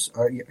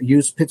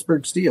use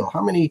Pittsburgh steel.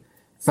 How many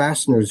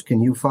fasteners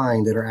can you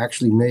find that are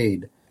actually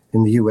made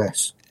in the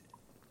U.S.?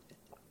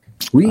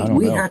 We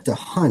had to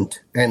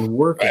hunt and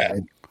work at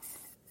it.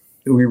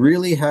 We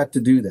really had to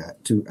do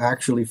that to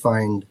actually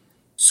find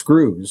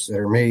screws that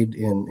are made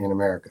in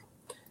America.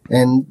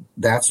 And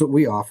that's what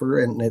we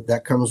offer, and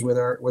that comes with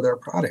our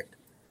product.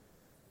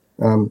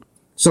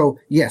 So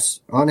yes,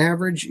 on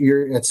average,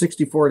 you're at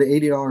 $64 to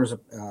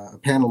 $80 a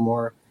panel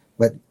more,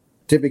 but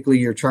typically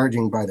you're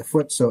charging by the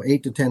foot, so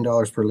 $8 to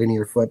 $10 per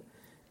linear foot.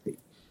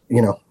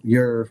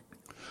 Your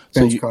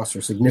fence costs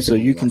are significant. So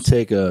you can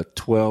take a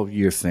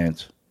 12-year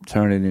fence,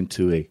 turn it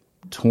into a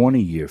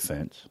 20-year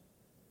fence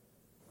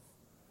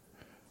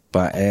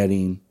by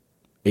adding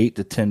 $8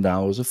 to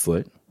 $10 a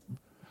foot.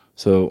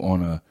 So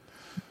on a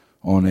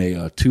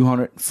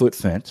 200-foot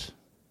fence.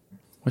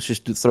 Let's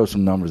just throw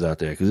some numbers out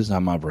there because this is how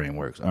my brain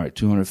works. All right,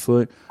 200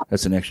 foot,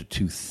 that's an extra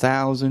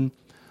 $2,000.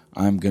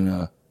 I'm going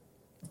to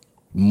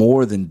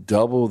more than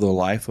double the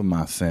life of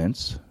my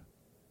fence.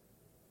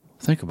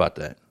 Think about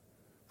that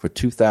for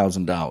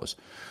 $2,000.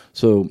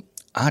 So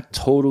I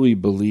totally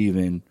believe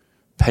in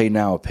pay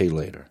now or pay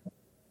later.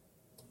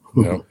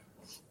 And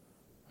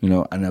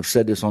I've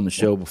said this on the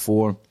show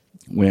before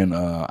when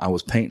I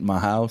was painting my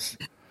house.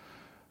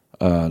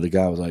 The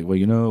guy was like,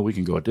 well, we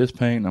can go at this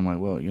paint. And I'm like,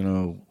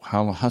 well,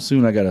 how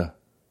soon I got to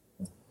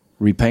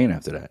repaint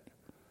after that?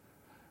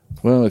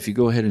 Well, if you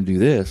go ahead and do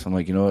this, I'm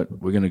like, you know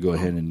what? We're going to go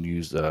ahead and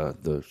use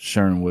the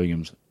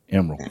Sherwin-Williams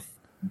Emerald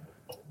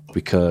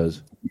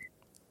because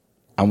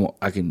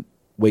I can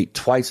wait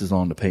twice as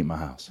long to paint my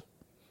house.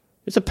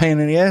 It's a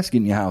pain in the ass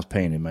getting your house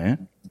painted,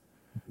 man.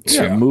 You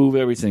got to move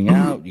everything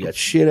out. You got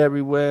shit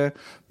everywhere.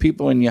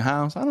 People in your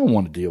house. I don't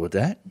want to deal with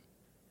that.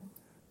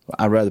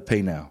 I'd rather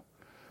pay now.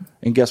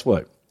 And guess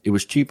what? It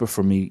was cheaper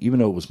for me, even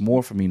though it was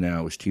more for me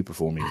now, it was cheaper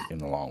for me in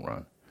the long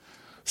run.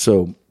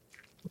 So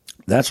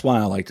that's why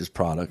I like this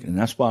product, and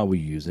that's why we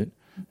use it,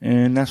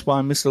 and that's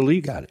why Mr.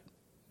 Lee got it.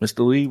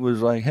 Mr. Lee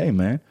was like, hey,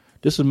 man,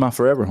 this is my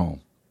forever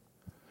home.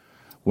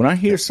 When I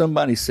hear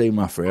somebody say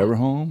my forever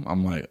home,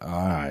 I'm like, all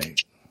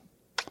right,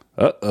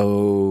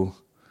 uh-oh.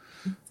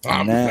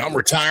 I'm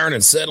retiring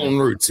and settling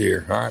roots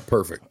here. All right,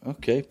 perfect.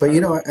 Okay. But,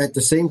 at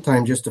the same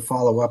time, just to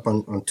follow up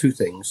on two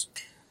things,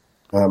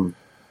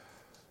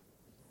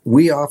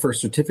 we offer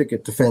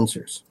certificate to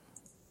fencers,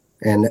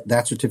 and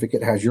that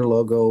certificate has your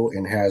logo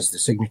and has the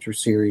signature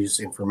series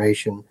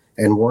information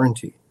and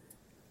warranty.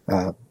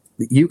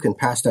 You can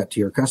pass that to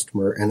your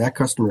customer, and that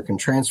customer can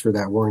transfer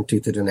that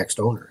warranty to the next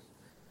owner.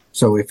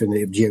 So if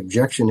the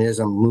objection is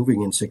I'm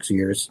moving in 6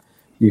 years,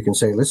 you can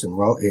say, listen,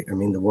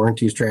 the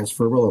warranty is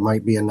transferable. It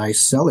might be a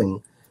nice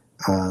selling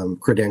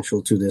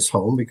credential to this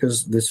home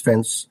because this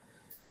fence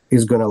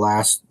is going to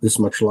last this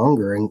much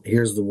longer, and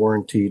here's the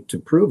warranty to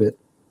prove it.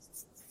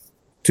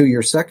 To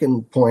your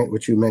second point,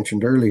 which you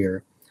mentioned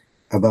earlier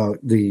about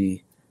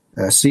the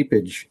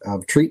seepage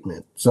of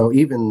treatment. So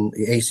even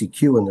the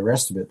ACQ and the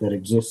rest of it that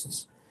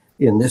exists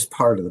in this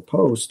part of the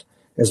post,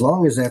 as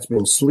long as that's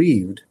been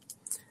sleeved,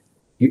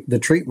 the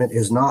treatment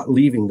is not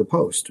leaving the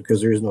post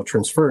because there is no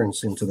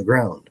transference into the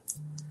ground.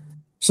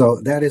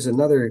 So that is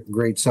another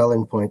great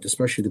selling point,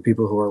 especially the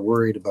people who are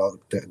worried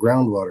about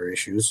groundwater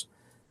issues.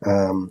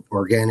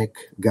 Organic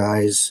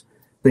guys,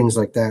 things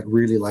like that,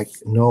 really like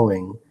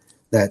knowing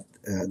that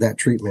that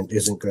treatment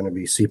isn't going to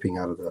be seeping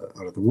out of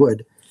the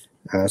wood.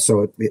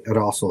 So it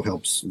also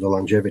helps the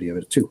longevity of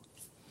it too.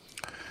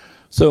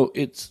 So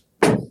it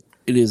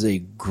is a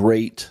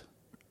great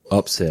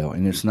upsell,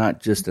 and it's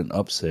not just an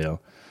upsell.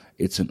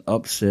 It's an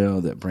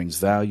upsell that brings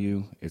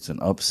value. It's an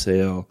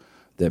upsell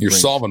that you're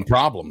solving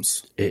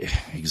problems.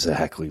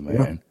 Exactly,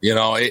 man.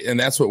 And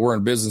that's what we're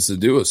in business to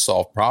do is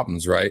solve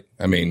problems, right?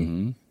 I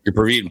mean,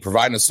 you're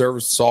providing a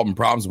service, solving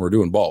problems, and we're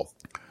doing both.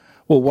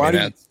 Well,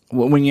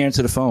 when you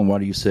answer the phone, why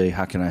do you say,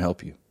 "How can I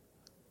help you?"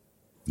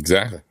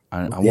 Exactly.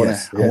 I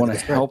want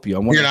to help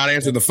you. You're not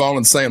answering the phone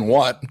and saying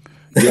what.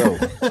 Yo.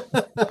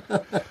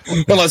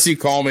 Unless you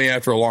call me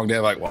after a long day,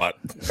 like what?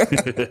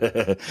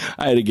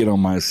 I had to get on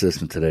my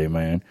assistant today,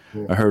 man.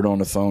 I heard on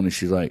the phone, and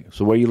she's like,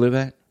 "So where you live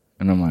at?"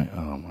 And I'm like,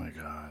 "Oh my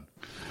God,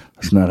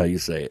 that's not how you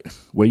say it.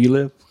 Where you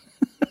live?"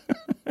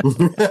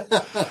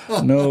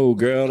 No,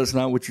 girl, that's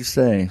not what you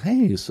say.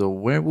 Hey, so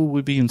where will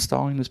we be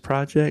installing this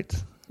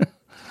project?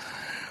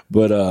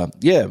 But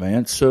yeah,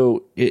 man.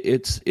 So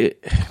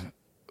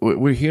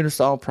we're here to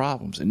solve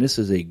problems, and this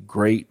is a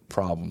great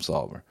problem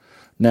solver.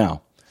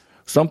 Now,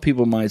 some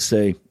people might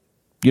say,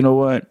 you know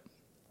what?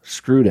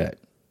 Screw that.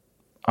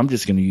 I'm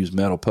just going to use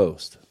metal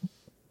post.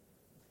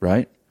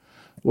 Right?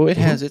 Well, it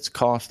has its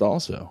cost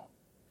also.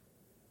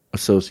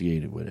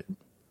 associated with it.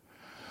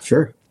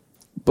 Sure.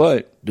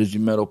 But does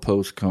your metal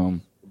post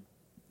come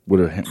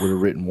with a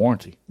written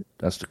warranty?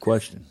 That's the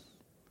question.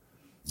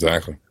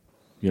 Exactly.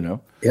 You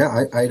know?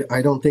 Yeah,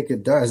 I don't think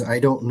it does. I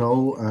don't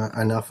know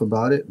enough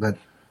about it, but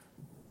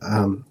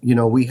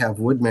we have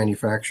wood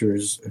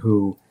manufacturers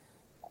who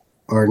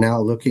are now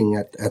looking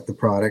at the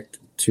product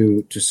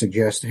to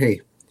suggest,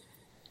 hey,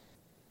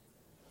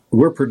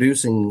 we're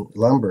producing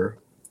lumber,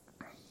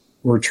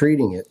 we're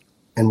treating it,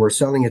 and we're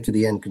selling it to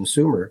the end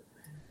consumer,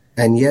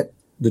 and yet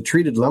the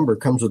treated lumber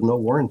comes with no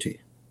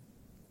warranty.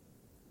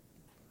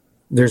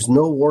 There's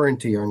no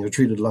warranty on your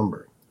treated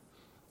lumber.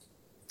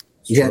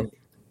 Yet,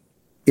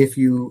 if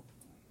you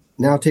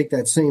now take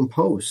that same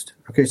post,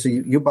 okay, so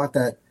you bought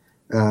that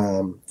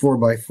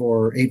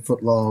 4x4, 8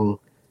 foot long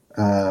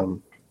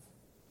for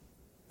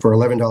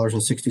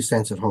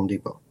 $11.60 at Home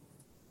Depot.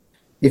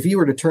 If you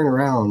were to turn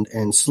around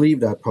and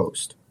sleeve that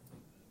post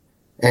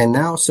and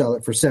now sell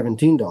it for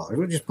 $17,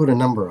 we'll just put a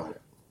number on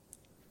it,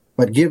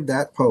 but give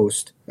that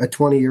post a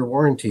 20-year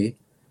warranty,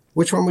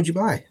 which one would you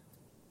buy?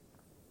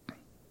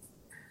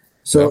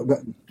 So,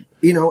 and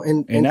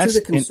to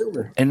the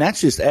consumer. And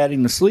that's just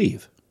adding the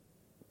sleeve.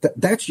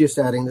 That's just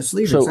adding the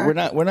sleeve. So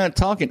exactly. we're not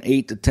talking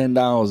 $8 to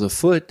 $10 a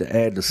foot to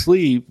add the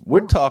sleeve.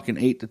 We're talking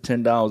 $8 to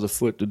 $10 a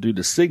foot to do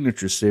the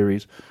signature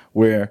series,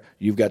 where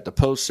you've got the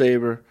post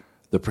saver,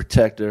 the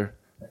protector,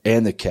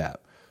 and the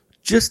cap,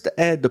 just to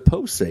add the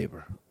post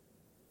saver.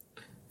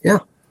 Yeah.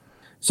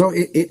 So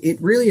it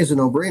really is a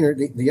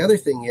no-brainer. The other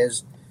thing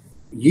is,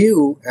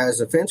 you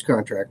as a fence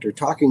contractor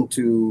talking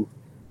to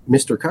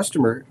Mr.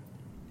 Customer,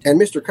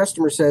 and Mr.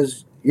 Customer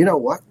says, you know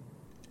what?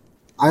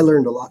 I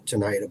learned a lot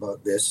tonight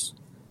about this,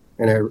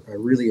 and I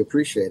really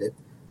appreciate it,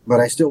 but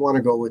I still want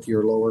to go with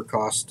your lower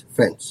cost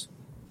fence.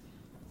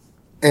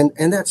 And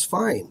that's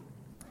fine.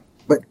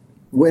 But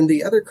when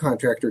the other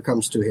contractor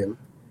comes to him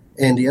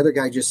and the other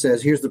guy just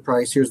says, here's the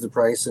price,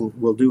 and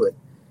we'll do it,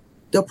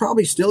 they'll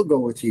probably still go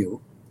with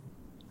you,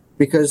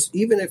 because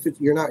even if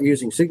you're not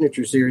using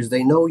Signature Series,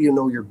 they know you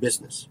know your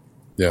business.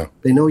 Yeah.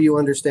 They know you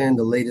understand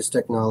the latest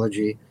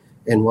technology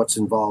and what's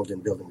involved in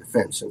building a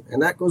fence.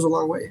 And that goes a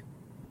long way.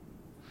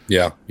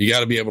 Yeah, you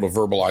got to be able to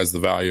verbalize the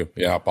value,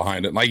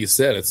 behind it. And like you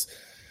said, it's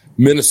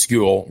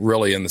minuscule,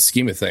 really, in the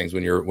scheme of things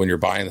when you're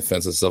buying the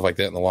fence and stuff like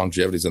that, and the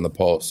longevity's in the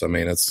posts. I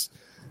mean, it's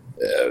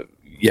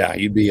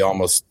you'd be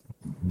almost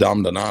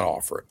dumb to not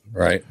offer it,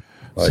 right?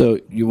 So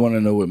you want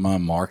to know what my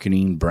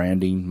marketing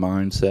branding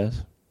mind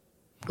says?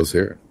 Let's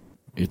hear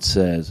it. It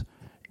says,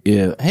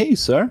 "Hey,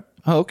 sir.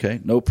 Oh, okay,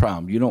 no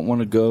problem. You don't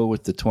want to go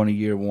with the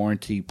 20-year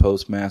warranty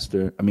post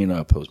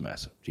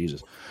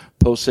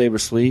saver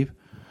sleeve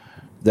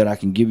that I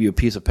can give you a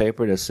piece of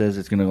paper that says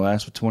it's going to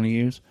last for 20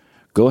 years?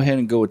 Go ahead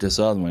and go with this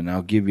other one, and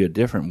I'll give you a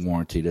different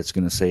warranty that's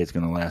going to say it's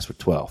going to last for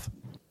 12.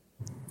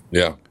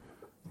 Yeah.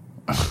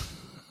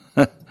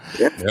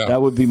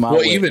 That would be my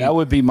way. That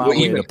would be my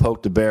way to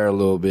poke the bear a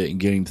little bit and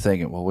get him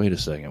thinking, well, wait a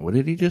second. What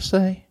did he just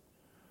say?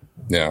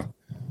 Yeah.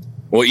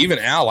 Well, even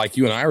Al, like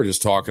you and I were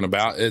just talking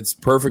about, it's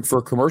perfect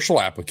for commercial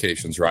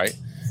applications, right?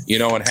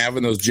 And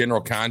having those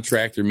general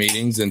contractor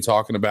meetings and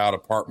talking about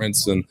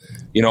apartments and,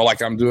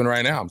 like I'm doing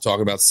right now, I'm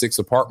talking about 6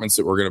 apartments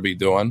that we're going to be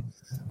doing,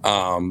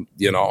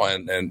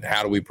 and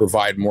how do we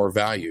provide more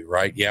value,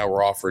 right? Yeah,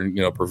 we're offering,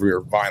 Premier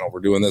vinyl,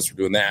 we're doing this, we're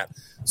doing that,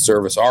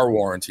 service our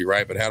warranty,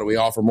 right? But how do we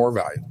offer more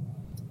value,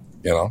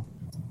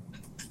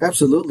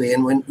 Absolutely.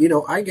 And when,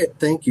 I get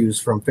thank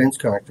yous from fence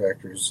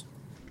contractors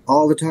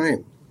all the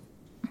time.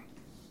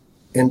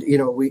 And,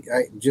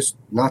 just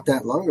not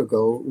that long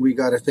ago, we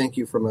got a thank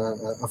you from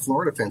a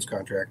Florida fence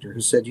contractor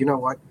who said, you know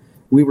what,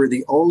 we were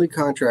the only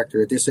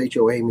contractor at this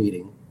HOA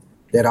meeting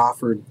that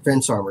offered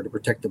fence armor to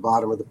protect the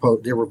bottom of the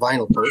post. There were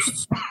vinyl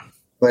posts,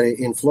 but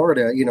in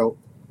Florida,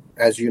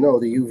 as you know,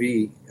 the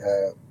UV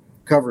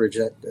coverage,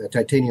 that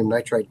titanium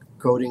nitride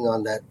coating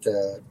on that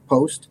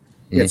post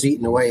gets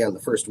eaten away on the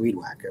first weed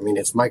whack. I mean,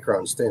 it's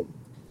microns thin.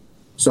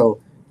 So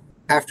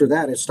after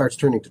that, it starts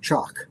turning to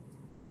chalk.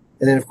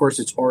 And then, of course,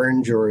 it's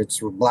orange or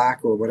it's black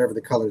or whatever the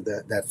color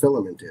that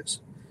filament is.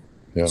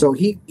 Yeah. So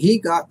he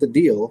got the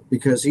deal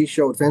because he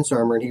showed fence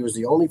armor, and he was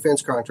the only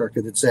fence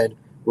contractor that said,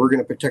 we're going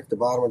to protect the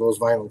bottom of those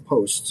vinyl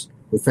posts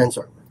with fence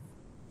armor.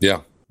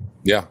 Yeah.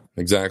 Yeah,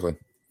 exactly.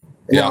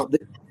 Now,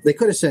 they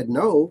could have said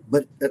no,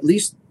 but at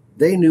least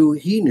he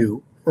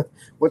knew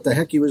what the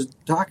heck he was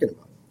talking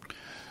about.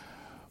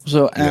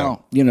 So,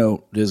 Al,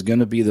 there's going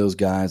to be those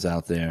guys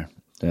out there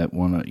that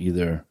want to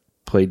either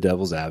play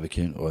devil's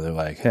advocate or they're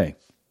like, hey,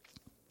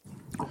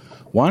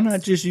 why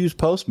not just use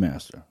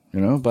Postmaster?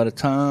 By the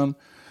time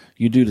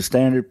you do the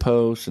standard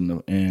post and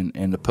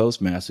the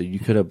Postmaster, you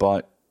could have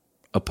bought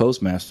a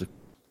Postmaster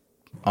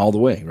all the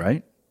way,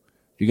 right?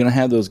 You're going to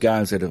have those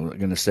guys that are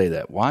going to say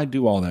that. Why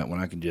do all that when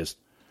I can just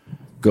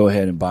go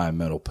ahead and buy a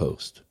metal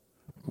post?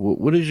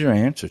 What is your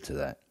answer to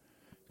that?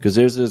 Because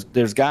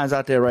there's guys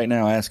out there right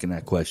now asking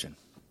that question.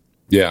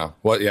 Yeah.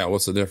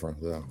 What's the difference?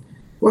 Yeah.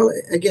 Well,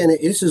 again,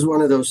 this is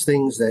one of those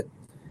things that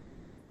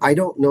I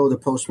don't know the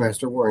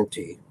Postmaster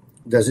warranty.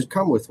 Does it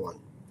come with one?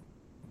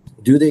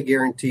 Do they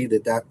guarantee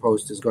that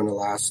post is going to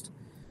last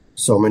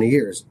so many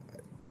years?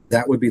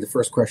 That would be the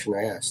first question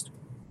I asked.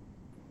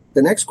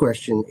 The next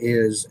question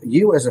is,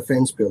 you as a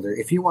fence builder,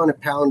 if you want to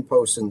pound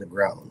posts in the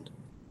ground,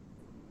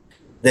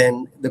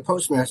 then the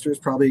postmaster is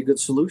probably a good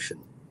solution.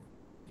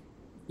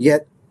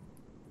 Yet,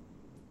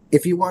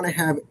 if you want to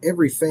have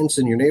every fence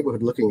in your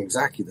neighborhood looking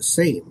exactly the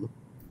same,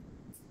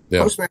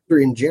 postmaster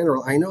in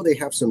general, I know they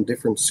have some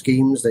different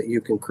schemes that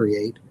you can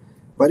create,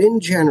 but in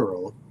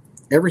general,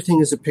 everything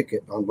is a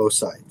picket on both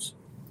sides.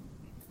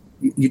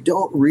 You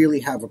don't really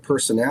have a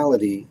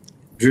personality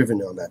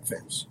driven on that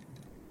fence.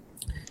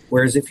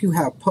 Whereas if you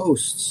have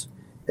posts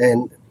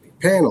and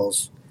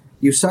panels,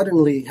 you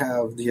suddenly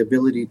have the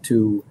ability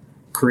to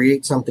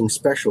create something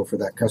special for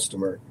that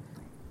customer,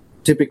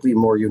 typically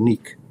more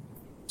unique.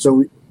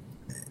 So,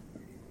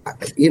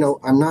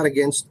 I'm not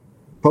against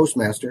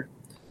postmaster,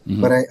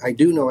 but I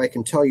do know I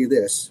can tell you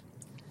this,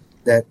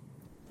 that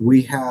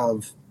we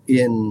have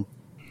in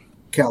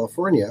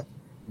California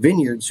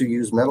vineyards who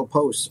use metal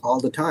posts all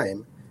the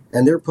time,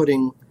 and they're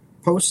putting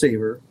post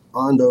saver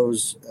on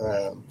those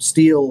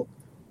steel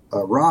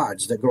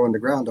rods that go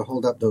underground to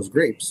hold up those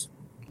grapes.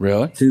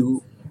 Really?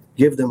 To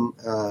give them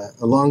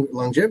a long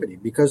longevity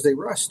because they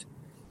rust.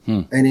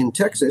 And in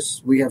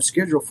Texas, we have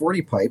Schedule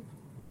 40 pipe,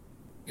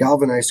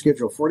 galvanized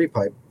Schedule 40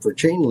 pipe for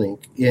chain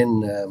link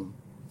in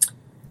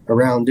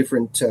around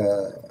different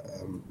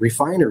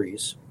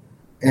refineries.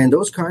 And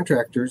those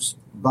contractors,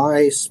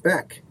 by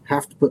spec,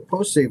 have to put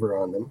post saver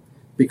on them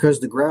because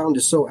the ground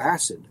is so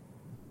acid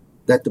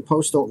that the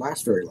posts don't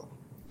last very long.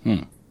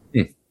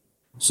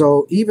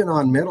 So even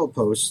on metal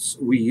posts,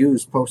 we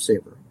use post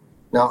saver.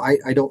 Now,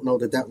 I don't know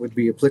that would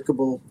be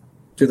applicable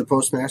to the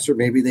postmaster.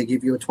 Maybe they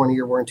give you a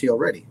 20-year warranty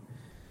already.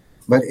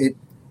 But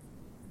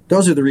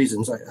those are the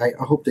reasons. I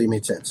hope they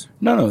made sense.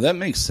 No, that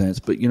makes sense.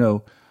 But,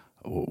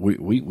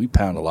 we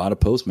pound a lot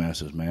of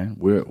postmasters, man.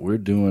 We're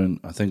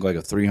doing, I think, like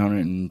a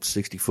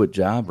 360-foot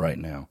job right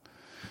now.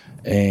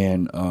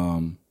 And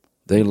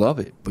they love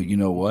it. But you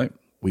know what?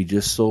 We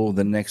just sold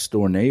the next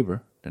door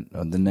neighbor.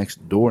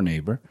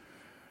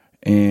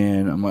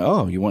 And I'm like,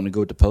 oh, you want to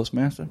go with the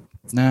postmaster?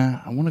 Nah,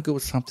 I want to go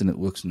with something that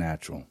looks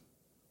natural.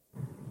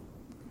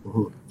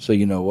 So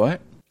you know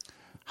what?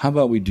 How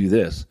about we do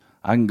this?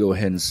 I can go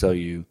ahead and sell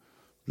you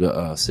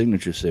the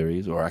Signature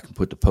Series, or I can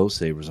put the post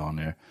savers on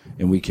there,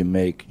 and you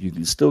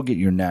can still get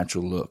your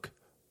natural look,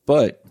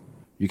 but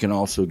you can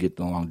also get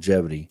the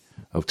longevity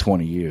of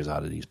 20 years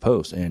out of these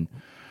posts. And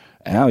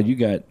Al, you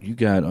got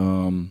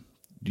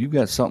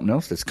something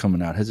else that's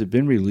coming out. Has it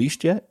been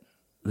released yet?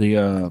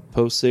 The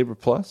Post Saver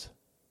Plus?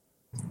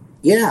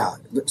 Yeah.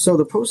 So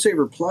the Post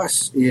Saver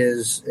Plus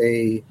is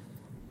a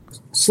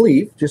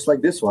sleeve, just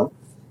like this one,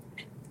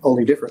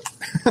 only different.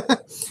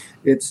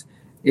 It's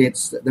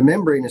the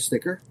membrane is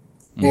thicker,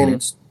 and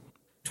it's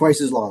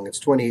twice as long. It's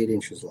 28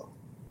 inches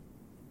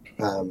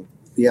long.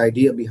 The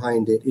idea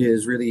behind it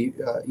is really,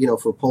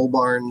 for pole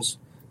barns,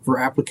 for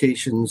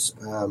applications,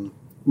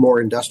 more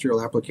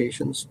industrial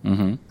applications.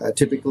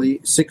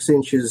 Typically, 6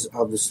 inches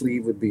of the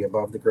sleeve would be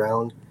above the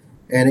ground,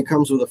 and it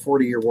comes with a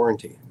 40-year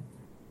warranty.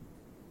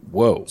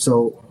 Whoa.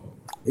 So,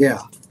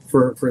 yeah,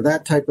 for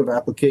that type of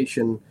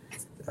application,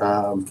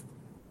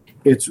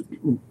 it's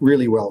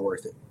really well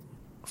worth it.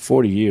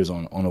 40 years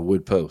on a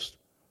wood post.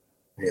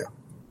 Yeah.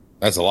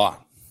 That's a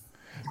lot.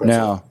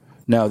 Now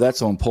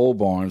that's on pole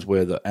barns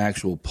where the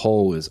actual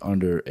pole is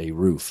under a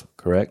roof,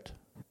 correct?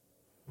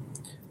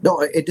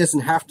 No, it doesn't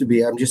have to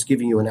be. I'm just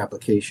giving you an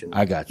application.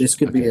 I got you. This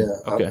could be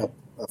a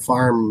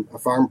farm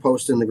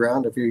post in the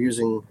ground. If you're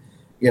using,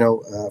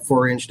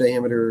 4-inch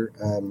diameter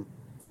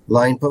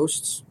line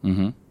posts,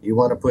 you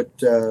want to put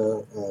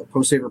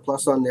Post Saver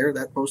Plus on there.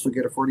 That post will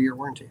get a 40-year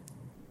warranty.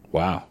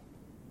 Wow.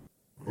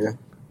 Yeah.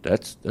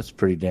 That's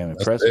pretty damn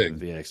impressive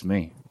if you ask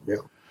me.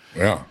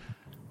 Yeah.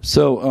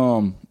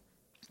 So,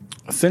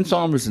 Fence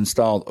Armor's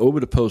installed over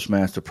the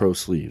Postmaster Pro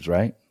sleeves,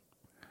 right?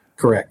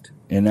 Correct.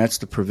 And that's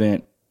to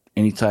prevent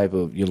any type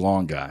of your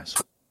lawn guys.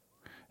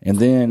 And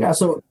then... Yeah,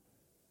 so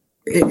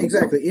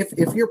exactly.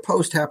 If your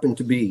post happened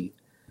to be,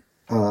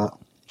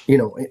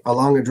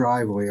 along a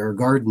driveway or a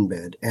garden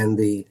bed and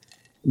the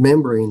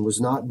membrane was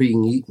not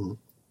being eaten,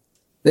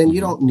 then you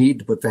don't need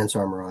to put fence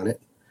armor on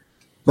it.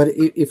 But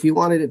if you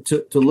wanted it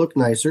to look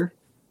nicer,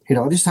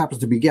 this happens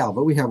to be gal,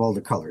 but we have all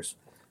the colors.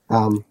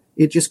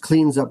 It just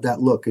cleans up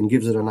that look and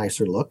gives it a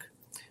nicer look.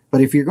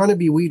 But if you're going to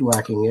be weed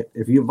whacking it,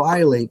 if you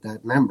violate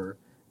that member,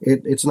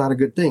 it's not a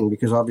good thing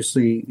because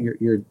obviously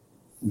you're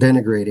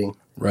denigrating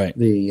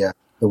the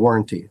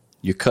warranty.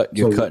 You're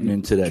cutting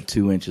into that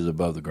 2 inches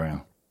above the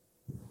ground.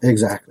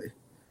 Exactly.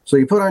 So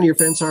you put on your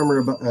fence armor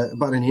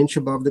about an inch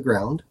above the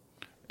ground.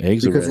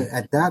 Because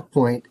at that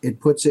point, it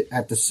puts it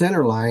at the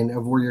center line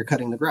of where you're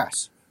cutting the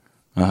grass.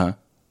 Yeah.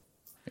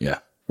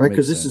 Right?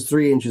 Because this is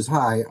 3 inches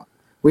high.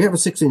 We have a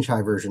 6-inch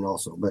high version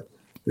also, but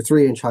the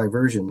 3-inch high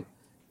version,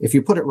 if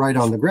you put it right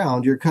on the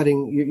ground, you'll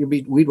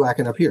be weed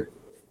whacking up here.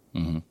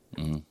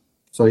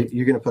 So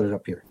you're going to put it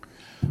up here.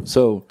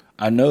 So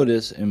I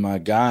noticed, and my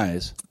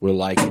guys were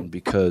liking,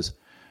 because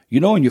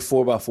in your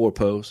 4x4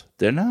 posts,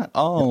 they're not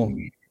all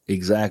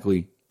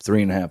exactly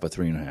 3.5 by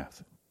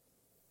 3.5.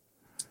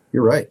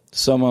 You're right.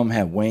 Some of them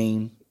have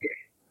wane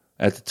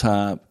at the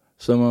top.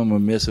 Some of them are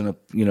missing a,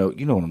 you know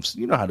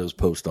how those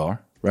posts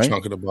are, right?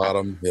 Chunk at the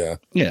bottom, yeah.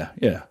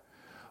 Yeah.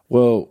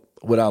 Well,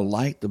 what I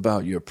liked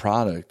about your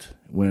product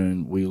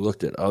when we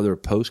looked at other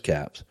post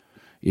caps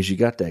is you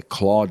got that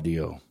claw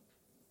deal.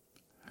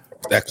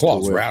 That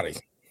claw's rowdy.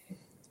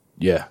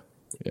 Yeah.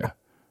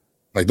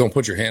 Like, don't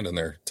put your hand in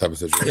there type of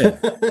situation.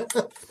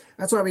 Yeah.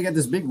 That's why we got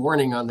this big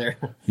warning on there.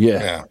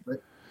 Yeah.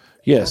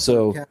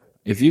 So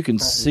if you can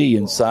see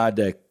inside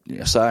there,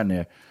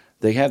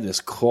 they have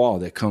this claw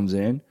that comes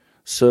in.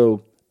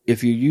 So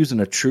if you're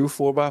using a true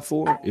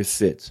 4x4, it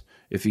fits.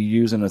 If you're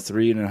using a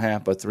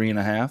 3.5 by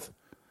 3.5,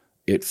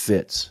 it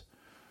fits.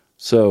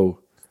 So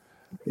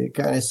you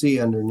kind of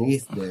see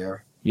underneath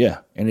there. Yeah,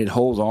 and it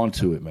holds on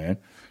to it, man.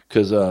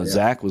 Because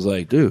Zach was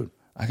like, dude,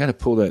 I got to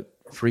pull that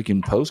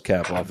freaking post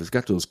cap off. It's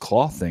got those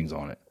cloth things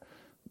on it.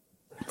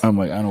 I'm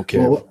like, I don't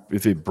care.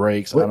 If it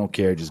breaks, I don't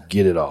care. Just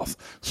get it off.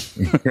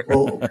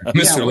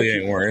 Mr. Lee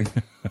ain't worrying.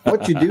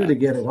 What you do to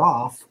get it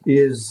off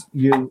is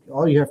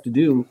all you have to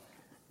do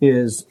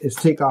is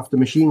take off the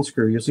machine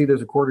screw. You'll see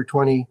there's a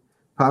 1/4-20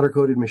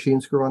 powder-coated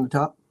machine screw on the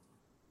top.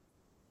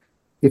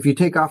 If you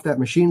take off that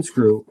machine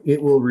screw,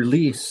 it will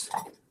release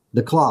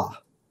the claw.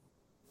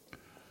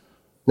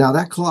 Now,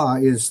 that claw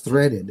is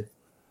threaded.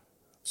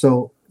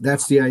 So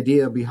that's the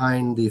idea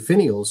behind the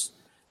finials.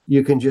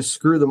 You can just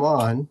screw them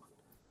on.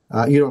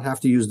 You don't have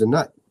to use the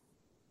nut.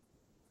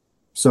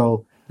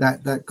 So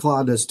that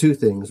claw does two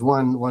things.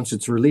 One, once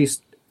it's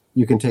released,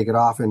 you can take it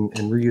off and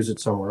reuse it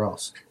somewhere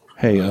else.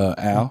 Hey,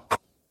 Al.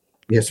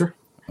 Yes, sir.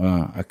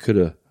 I could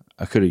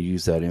have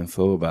used that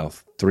info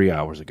about 3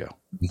 hours ago.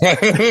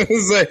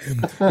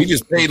 You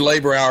just paid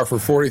labor hour for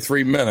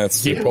 43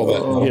 minutes to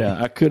pull that.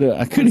 Yeah, I could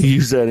have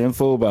used that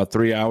info about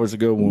 3 hours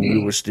ago when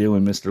we were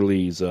stealing Mr.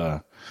 Lee's.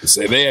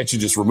 They actually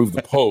just removed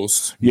the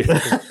post.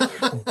 Yeah,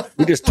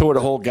 we just tore the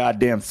whole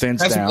goddamn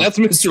fence down. That's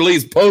Mr.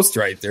 Lee's post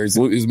right there.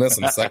 He's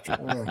missing a section.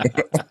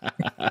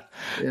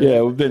 Yeah,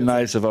 it would have been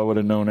nice if I would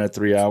have known that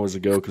 3 hours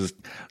ago, because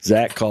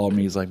Zach called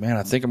me. He's like, man,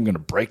 I think I'm going to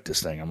break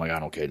this thing. I'm like, I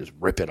don't care. Just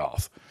rip it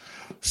off.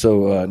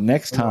 So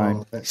next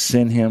time,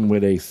 send him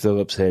with a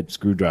Phillips head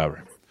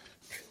screwdriver.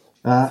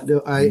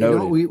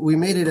 We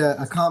made it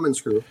a common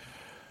screw,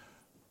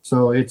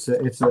 so it's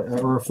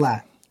a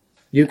flat.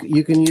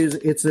 You can use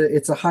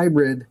it's a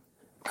hybrid,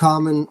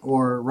 common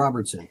or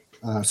Robertson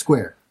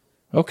square.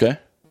 Okay.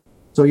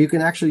 So you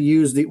can actually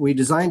use we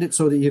designed it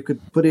so that you could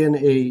put in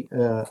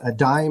a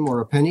dime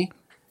or a penny,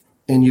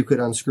 and you could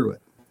unscrew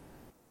it.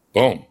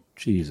 Boom!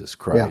 Jesus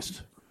Christ.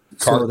 Yeah.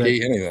 Car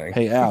key, anything.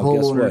 Hey, Al,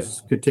 guess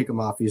what? Could take them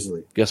off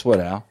easily. Guess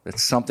what, Al?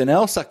 That's something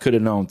else I could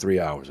have known 3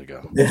 hours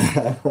ago.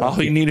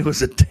 All you needed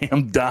was a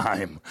damn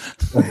dime.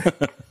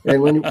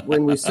 And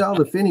when we sell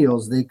the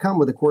finials, they come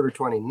with a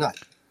 1/4-20 nut.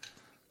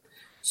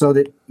 So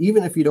that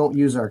even if you don't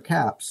use our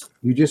caps,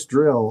 you just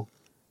drill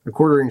a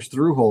 1/4-inch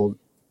through hole,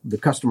 the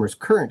customer's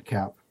current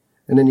cap,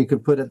 and then you can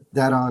put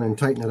that on and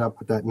tighten it up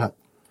with that nut.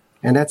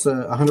 And that's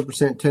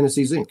 100%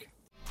 Tennessee zinc.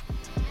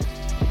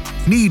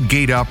 Need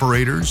gate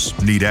operators?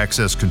 Need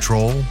access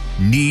control?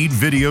 Need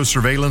video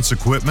surveillance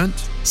equipment?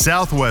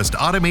 Southwest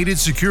Automated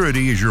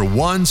Security is your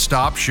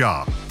one-stop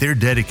shop. They're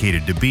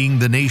dedicated to being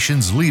the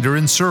nation's leader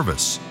in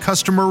service,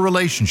 customer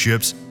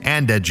relationships,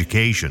 and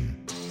education.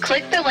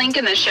 Click the link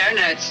in the show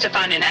notes to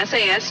find an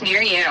SAS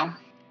near you.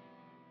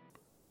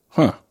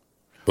 Huh.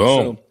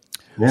 Boom.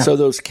 So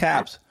those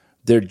caps,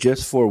 they're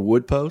just for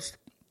wood post?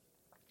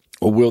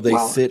 Or will they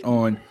fit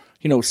on,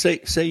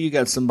 say you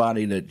got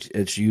somebody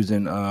that's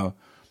using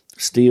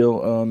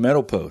steel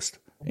metal post,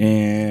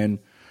 and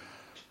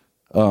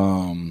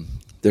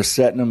they're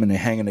setting them and they're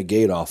hanging a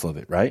gate off of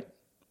it, right?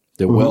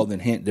 They're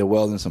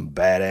welding some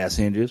badass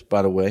hinges,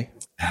 by the way.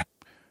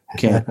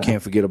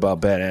 Can't forget about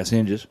badass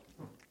hinges.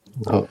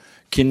 Oh.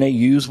 Can they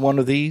use one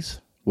of these?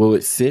 Will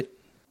it fit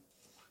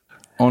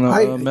on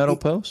a metal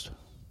post?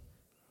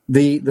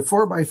 The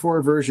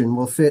 4x4 version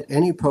will fit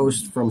any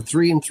post from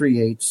 3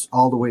 3/8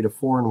 all the way to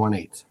 4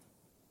 1/8.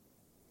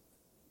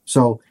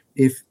 So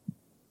if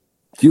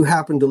you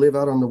happen to live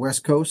out on the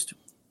West Coast,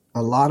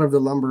 a lot of the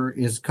lumber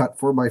is cut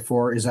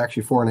 4x4 is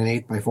actually 4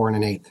 1/8 by 4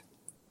 1/8.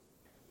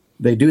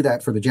 They do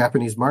that for the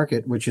Japanese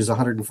market, which is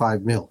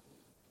 105 mil.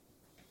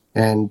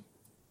 And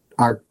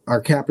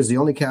our cap is the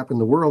only cap in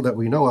the world that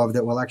we know of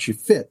that will actually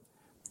fit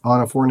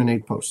on a 4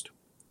 1/8 post.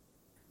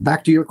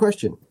 Back to your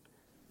question.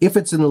 If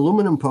it's an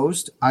aluminum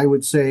post, I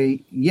would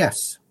say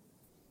yes.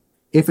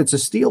 If it's a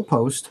steel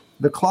post,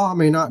 the claw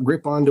may not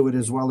grip onto it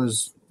as well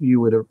as you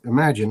would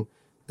imagine.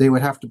 They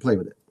would have to play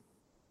with it.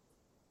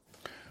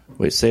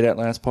 Wait, say that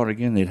last part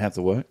again. They'd have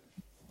to what?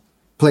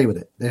 Play with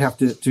it. They'd have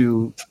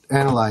to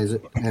analyze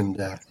it. And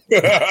Damn.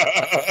 did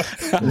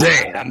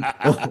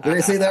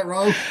I say that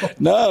wrong?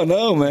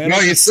 No, man. No,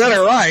 you said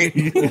it right.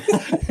 You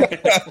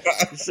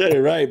said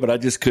it right, but I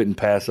just couldn't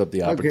pass up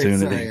the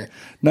opportunity. Okay, sorry.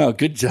 No,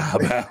 good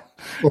job, Al.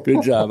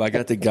 Good job. I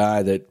got the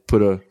guy that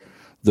put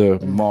the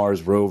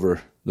Mars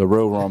rover The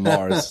rover on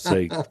Mars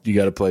say you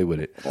got to play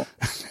with it.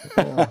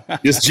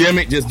 Just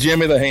Jimmy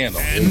the handle.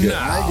 And now,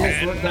 I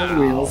just worked on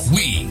the wheels.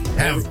 we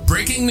have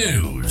breaking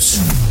news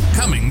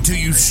coming to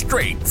you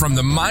straight from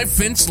the My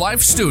Fence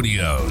Life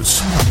studios.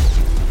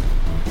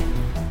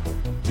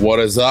 What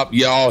is up,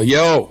 y'all?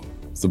 Yo,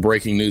 it's the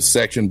breaking news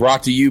section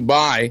brought to you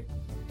by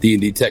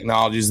D&D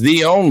Technologies,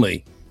 the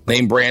only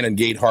name brand and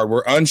gate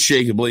hardware,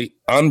 unshakably,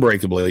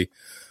 unbreakably,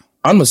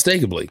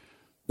 unmistakably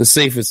the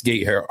safest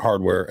gate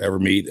hardware ever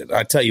made. And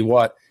I tell you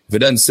what, if it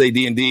doesn't say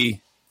D&D,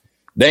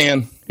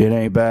 Dan, It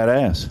ain't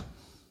badass.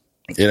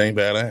 it ain't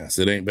badass.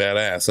 It ain't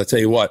badass. I tell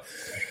you what,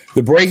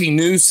 the breaking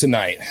news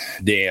tonight,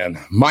 Dan,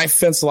 My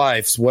Fence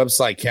Life's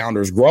website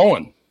calendar is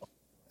growing.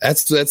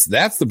 That's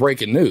the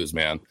breaking news,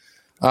 man.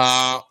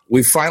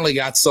 We finally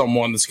got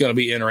someone that's going to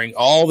be entering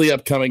all the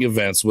upcoming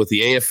events with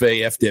the AFA,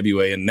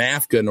 FWA, and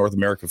NAFCA, North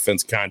American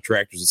Fence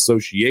Contractors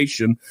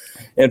Association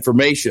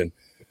information.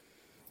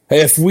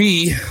 If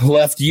we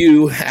left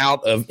you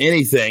out of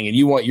anything and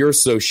you want your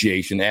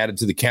association added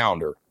to the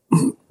calendar,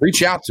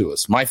 reach out to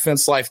us,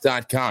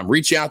 myfencelife.com.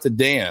 Reach out to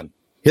Dan.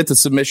 Hit the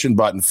submission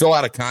button. Fill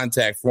out a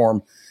contact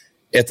form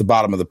at the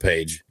bottom of the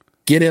page.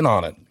 Get in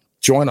on it.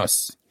 Join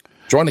us.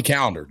 Join the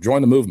calendar.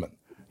 Join the movement.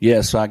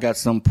 Yeah, so I got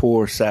some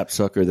poor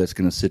sapsucker that's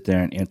going to sit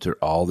there and enter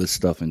all this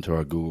stuff into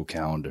our Google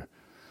Calendar.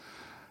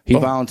 He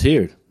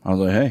volunteered. I was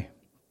like, hey,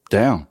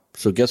 down.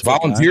 So guess what?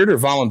 Volunteered or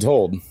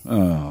voluntold?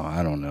 Oh,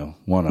 I don't know.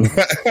 One of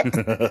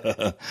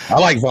them. I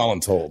like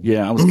voluntold.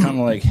 Yeah, I was kind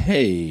of like,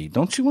 hey,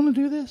 don't you want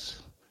to do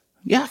this?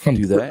 Yeah, I can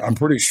do that. I'm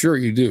pretty sure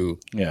you do.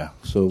 Yeah,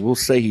 so we'll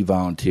say he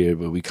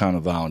volunteered, but we kind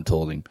of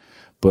voluntold him.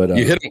 But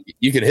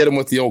You could hit him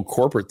with the old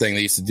corporate thing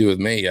they used to do with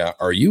me.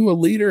 Are you a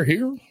leader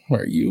here?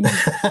 Are you?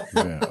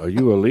 yeah, are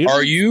you a leader?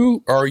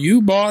 Are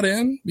you bought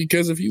in?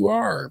 Because if you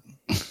are,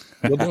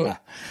 we'll do it.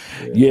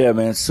 Yeah,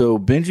 man. So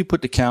Benji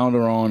put the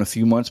calendar on a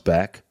few months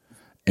back,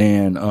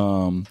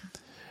 and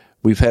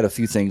we've had a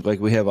few things. Like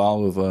we have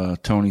all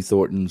of Tony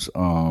Thornton's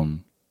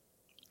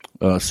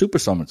Super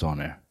Summits on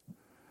there.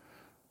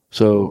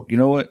 So you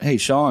know what? Hey,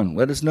 Sean,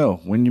 let us know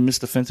when your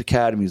Mr. Fence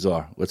Academies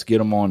are. Let's get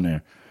them on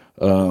there.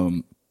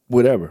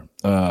 Whatever.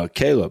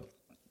 Caleb,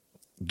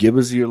 give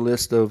us your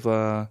list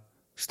of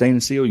Stain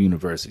and Seal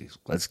universities.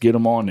 Let's get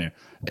them on there.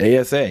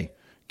 AFA,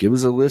 give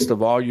us a list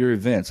of all your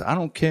events. I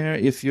don't care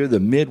if you're the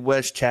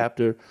Midwest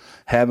chapter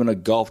having a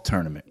golf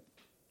tournament.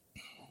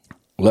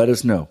 Let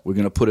us know. We're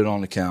going to put it on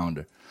the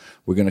calendar.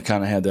 We're going to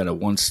kind of have that a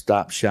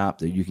one-stop shop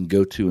that you can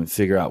go to and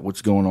figure out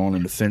what's going on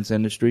in the fence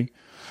industry.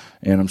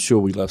 And I'm sure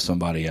we left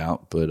somebody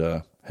out,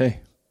 but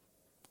hey,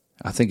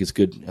 I think it's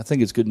good. I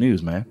think it's good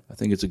news, man. I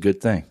think it's a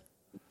good thing.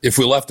 If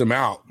we left them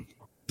out,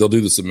 they'll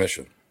do the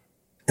submission.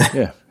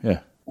 Yeah.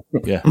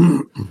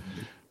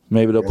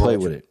 Maybe they'll play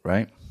with it,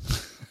 right?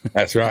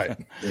 That's right.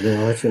 They're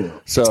gonna let you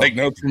know. So Take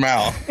notes from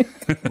Al.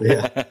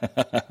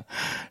 Yeah.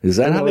 is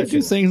that how they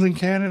do things in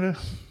Canada?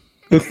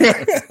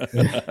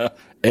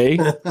 A?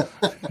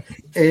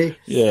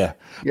 Yeah.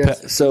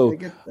 Yes. So I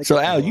get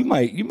Al, you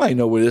might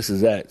know where this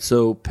is at.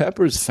 So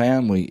Pepper's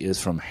family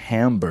is from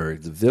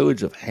Hamburg, the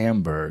village of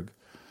Hamburg,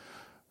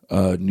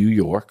 New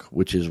York,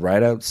 which is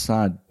right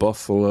outside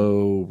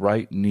Buffalo,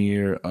 right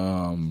near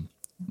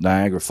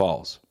Niagara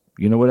Falls.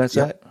 You know where that's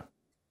at?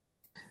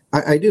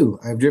 I do.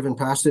 I've driven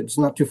past it. It's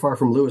not too far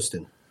from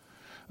Lewiston.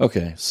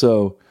 Okay,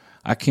 so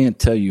I can't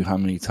tell you how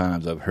many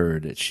times I've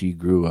heard that she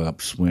grew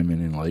up swimming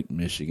in Lake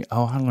Michigan.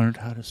 Oh, I learned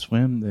how to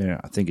swim there.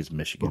 I think it's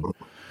Michigan.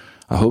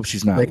 I hope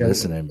she's not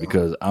listening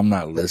because I'm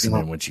not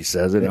listening when she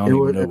says it. I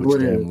don't even know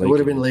which damn lake. It would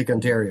have been Lake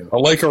Ontario. A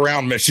lake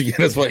around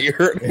Michigan is what you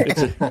heard.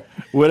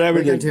 Whatever.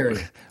 Lake Ontario.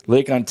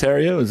 Lake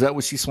Ontario? Is that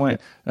what she swam?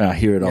 I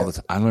hear it all the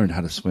time. I learned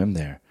how to swim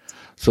there.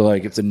 So,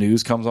 like, if the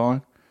news comes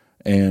on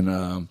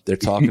and they're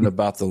talking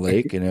about the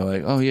lake and they're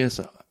like, oh, yes,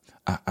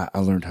 I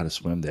learned how to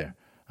swim there.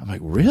 I'm like,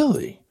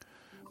 really?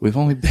 We've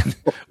only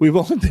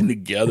been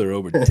together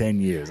over 10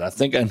 years. I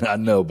think I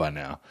know by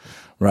now,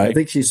 right? I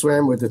think she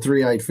swam with the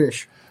three-eyed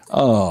fish.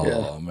 Oh,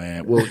 yeah.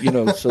 Man.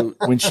 Well, so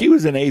when she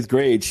was in 8th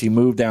grade, she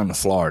moved down to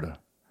Florida.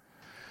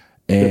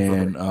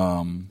 And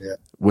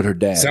with her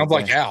dad. Sounds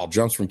like Al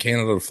jumps from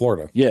Canada to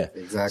Florida. Yeah.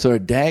 Exactly. So her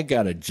dad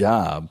got a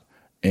job.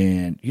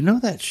 And you know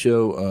that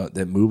show,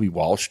 that movie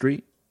Wall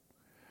Street?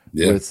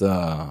 Yeah. With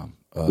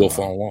Wolf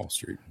on Wall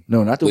Street.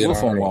 No, not the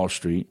Leonardo. Wolf on Wall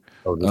Street.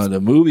 Oh, The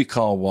movie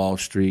called Wall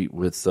Street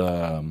with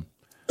yeah.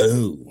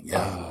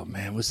 oh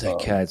man, what's that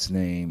cat's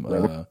name?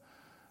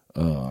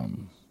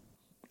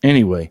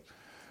 Anyway,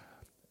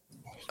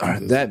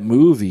 that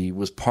movie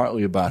was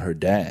partly about her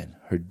dad.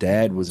 Her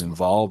dad was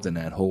involved in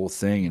that whole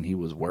thing, and he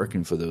was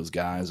working for those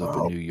guys up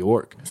in New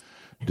York,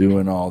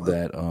 doing all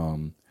that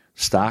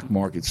stock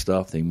market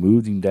stuff. They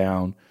moved him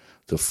down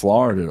to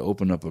Florida to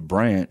open up a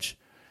branch,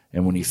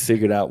 and when he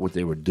figured out what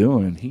they were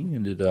doing, he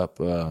ended up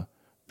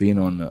being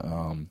on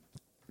the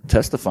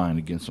testifying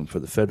against them for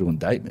the federal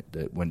indictment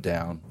that went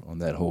down on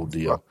that whole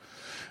deal.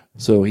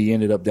 So he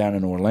ended up down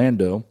in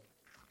Orlando,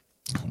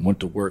 went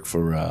to work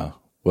for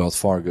Wells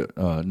Fargo.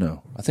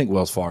 No, I think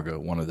Wells Fargo,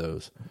 one of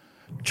those.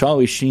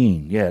 Charlie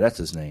Sheen. Yeah, that's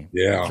his name.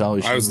 Yeah.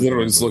 Charlie Sheen I was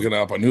literally just looking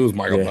up. I knew it was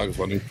Michael Douglas.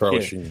 I knew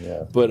Charlie Sheen.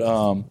 Yeah. But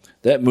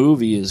that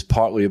movie is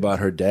partly about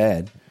her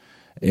dad.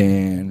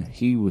 And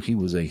he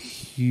was a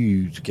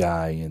huge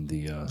guy in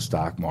the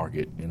stock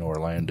market in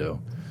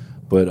Orlando.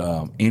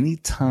 But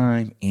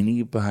anytime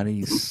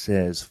anybody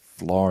says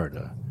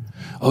Florida,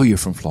 oh, you're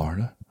from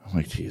Florida? I'm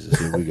like, Jesus,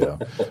 here we go.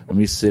 Let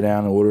me sit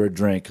down and order a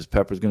drink because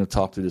Pepper's going to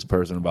talk to this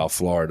person about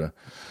Florida.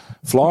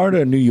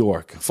 Florida, New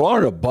York.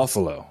 Florida,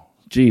 Buffalo.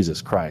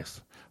 Jesus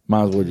Christ.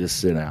 Might as well just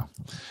sit down.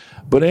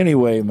 But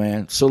anyway,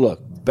 man, so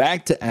look,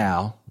 back to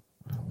Al,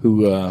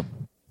 who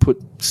put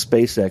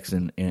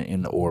SpaceX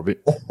in the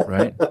orbit,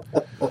 right?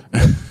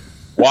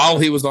 While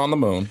he was on the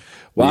moon.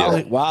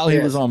 While he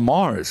was on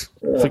Mars.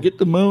 Forget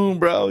the moon,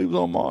 bro. He was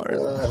on Mars.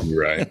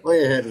 Right.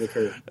 Way ahead of the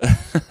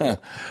curve.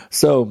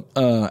 So,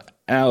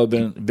 Al,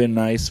 been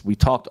nice. We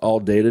talked all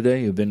day today.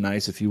 It would have been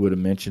nice if you would have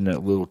mentioned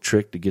that little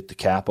trick to get the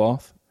cap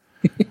off.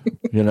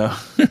 You know?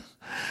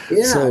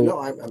 Yeah, So- no,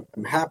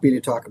 I'm happy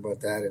to talk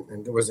about that.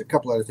 And there was a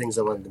couple other things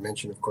I wanted to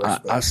mention, of course.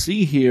 I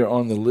see here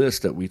on the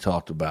list that we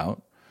talked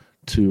about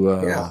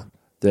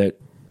that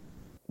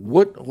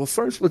well,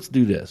 first let's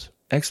do this.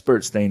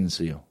 Expert stain and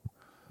seal.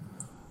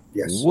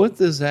 Yes. What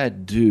does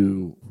that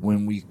do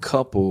when we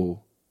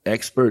couple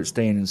expert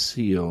stain and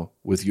seal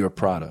with your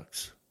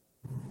products?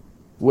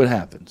 What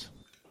happens?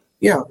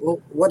 Yeah,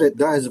 well, what it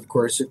does, of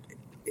course,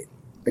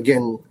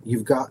 again,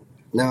 you've got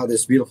now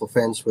this beautiful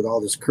fence with all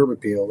this curb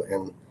appeal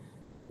and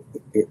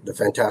the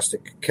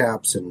fantastic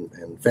caps and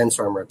fence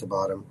armor at the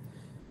bottom.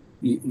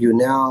 You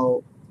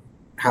now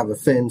have a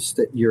fence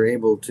that you're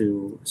able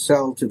to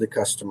sell to the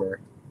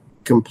customer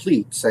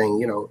complete,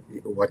 saying,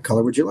 what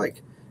color would you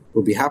like?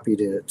 We'll be happy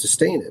to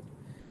stain it.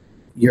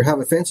 You have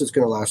a fence that's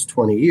going to last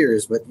 20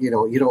 years, but, you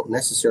don't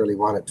necessarily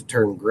want it to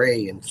turn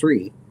gray in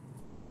 3.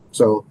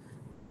 So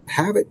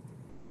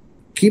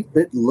keep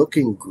it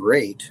looking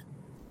great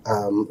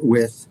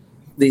with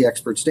the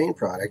Expert Stain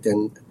product.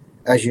 And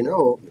as you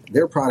know,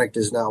 their product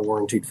is now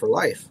warranted for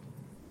life.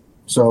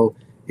 So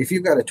if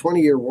you've got a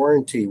 20-year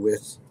warranty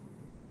with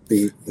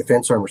the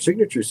Fence Armor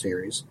Signature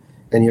Series,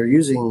 and you're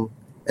using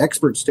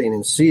Expert Stain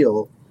and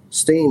Seal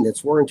stain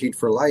that's warranted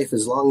for life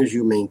as long as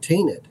you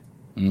maintain it.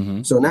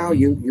 Mm-hmm. So now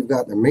you've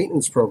got a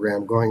maintenance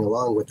program going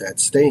along with that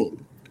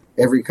stain.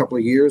 Every couple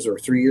of years or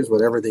 3 years,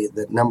 whatever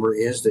the number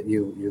is that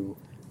you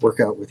work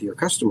out with your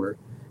customer,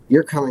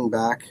 you're coming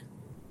back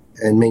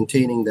and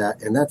maintaining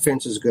that, and that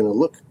fence is going to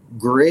look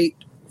great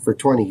for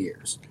 20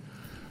 years,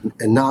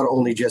 and not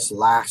only just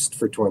last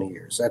for 20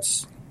 years.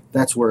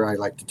 That's where I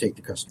like to take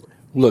the customer.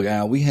 Look,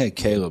 Al, we had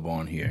Caleb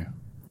on here,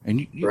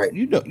 and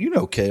you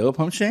know Caleb,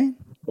 huh, Shane?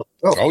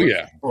 Oh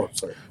yeah. Oh,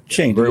 sorry.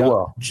 Shane, Very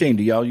well. Shane,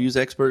 do y'all use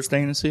Expert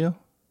Stain and Seal?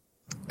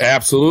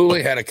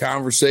 Absolutely. Had a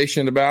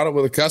conversation about it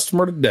with a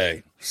customer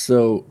today.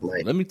 So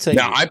Right. let me tell you.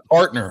 Now I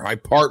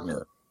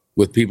partner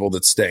with people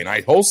that stain.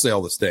 I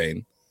wholesale the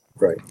stain,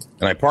 Right.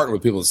 and I partner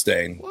with people that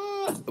stain.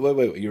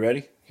 Wait, you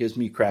ready? Here's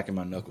me cracking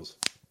my knuckles.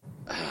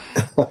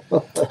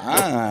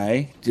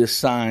 I just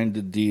signed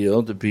the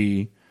deal to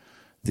be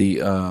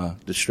the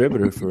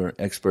distributor for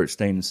Expert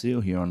Stain and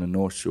Seal here on the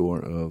North Shore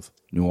of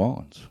New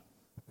Orleans.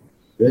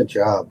 Good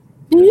job.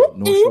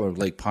 North Shore of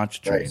Lake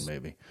Pontchartrain, Nice.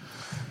 maybe.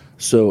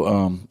 So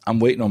I'm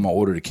waiting on my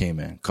order to come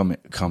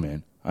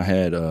in. I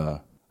had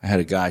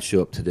a guy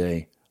show up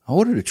today. I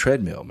ordered a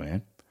treadmill,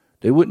 man.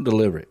 They wouldn't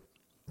deliver it.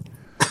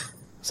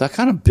 So I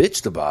kind of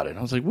bitched about it.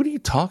 I was like, what are you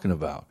talking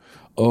about?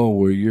 Oh,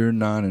 well, you're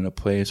not in a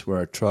place where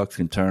our trucks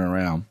can turn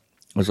around.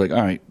 I was like,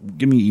 all right,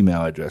 give me your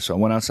email address. So I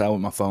went outside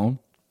with my phone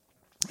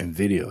and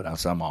videoed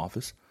outside my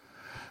office.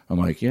 I'm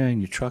like, yeah,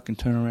 and your truck can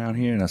turn around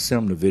here. And I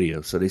sent them the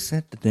video. So they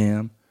sent the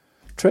damn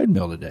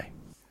treadmill today.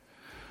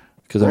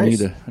 Because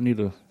Nice. I need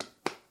to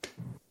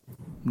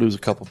lose a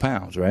couple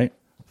pounds, right?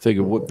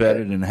 Figure what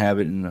better than have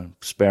it in the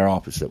spare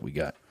office that we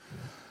got.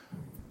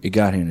 It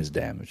got here and is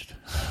damaged.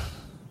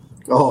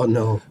 Oh,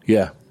 no.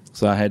 Yeah.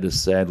 So I had to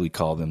sadly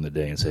call them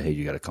today and say, hey,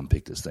 you got to come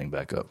pick this thing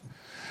back up.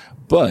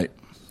 But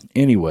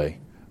anyway,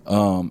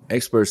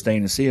 Expert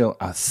Stain and Seal,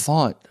 I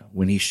thought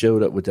when he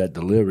showed up with that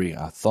delivery,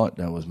 I thought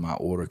that was my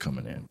order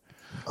coming in.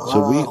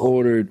 So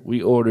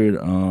we ordered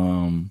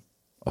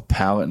a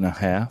pallet and a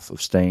half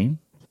of stain.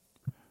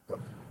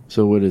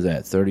 So what is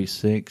that?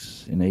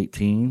 36 and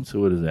 18.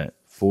 So what is that?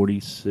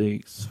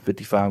 46,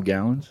 55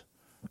 gallons,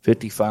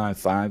 55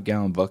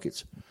 5-gallon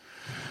buckets.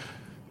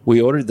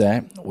 We ordered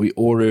that. We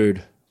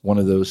ordered one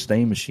of those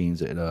stain machines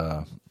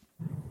that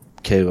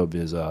Caleb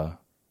is that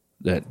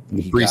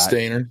he got.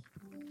 Pre-stainer.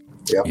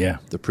 Yep. Yeah,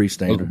 the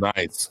pre-stainer. Those are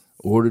nice.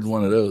 Ordered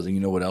one of those, and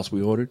you know what else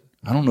we ordered?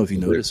 I don't know if you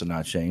know this or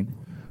not, Shane.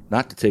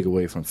 Not to take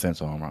away from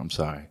Fence Armor. I'm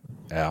sorry,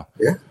 Al.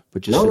 Yeah.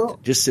 But No.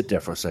 just sit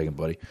there for a second,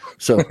 buddy.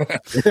 So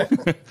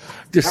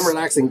I'm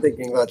relaxing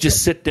thinking about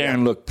just sit there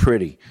and look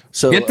pretty.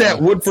 So Get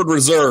that Woodford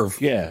Reserve.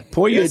 Yeah,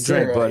 pour you Yes, a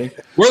drink, sir. buddy.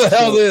 Where the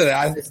hell is it?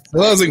 I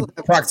was in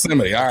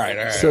proximity. All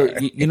right. So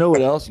you know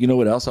what else? You know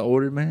what else I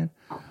ordered, man?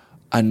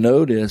 I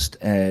noticed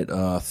at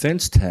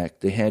Fence Tech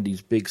they had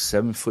these big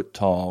 7-foot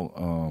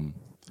tall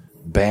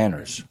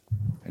banners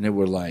and they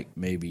were like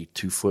maybe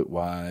 2 foot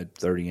wide,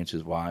 30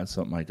 inches wide,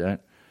 something like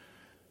that.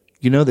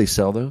 You know they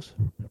sell those?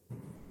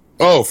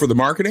 Oh, for the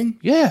marketing?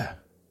 Yeah.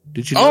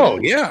 Did you know Oh,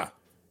 that? yeah.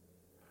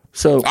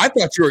 So I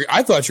thought you were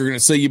going to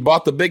say you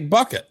bought the big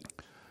bucket.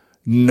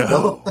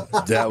 no,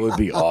 that would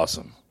be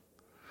awesome.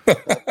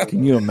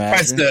 Can you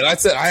imagine?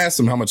 I asked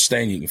them how much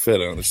stain you can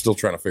fit in. They're still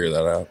trying to figure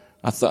that out.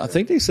 I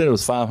think they said it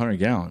was 500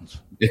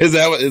 gallons. Is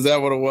that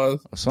what it was?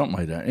 Or something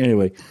like that.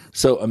 Anyway,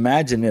 so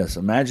imagine this.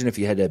 Imagine if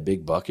you had that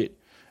big bucket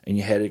and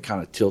you had it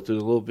kind of tilted a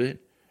little bit,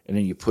 and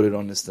then you put it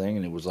on this thing,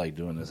 and it was like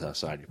doing this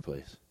outside your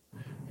place,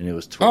 and it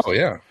was twisted. Oh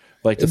yeah,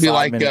 like it'd be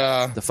like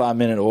the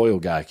 5-minute oil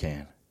guy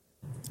can.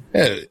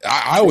 Yeah,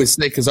 I always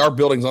say, because our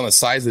building's on the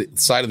side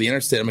of the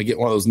interstate, I'm gonna get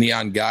one of those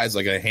neon guys,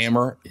 like a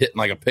hammer hitting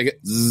like a picket.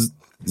 Zzz,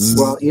 zzz.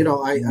 Well,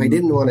 I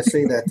didn't want to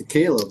say that to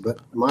Caleb, but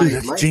my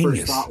genius.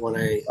 first thought when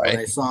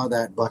I saw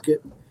that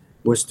bucket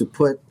was to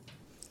put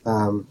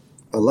a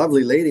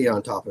lovely lady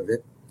on top of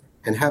it,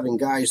 and having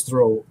guys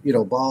throw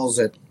balls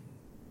at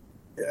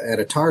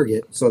a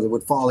target so that it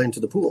would fall into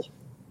the pool.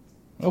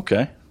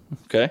 Okay.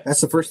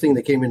 That's the first thing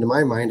that came into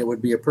my mind. It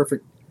would be a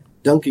perfect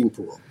dunking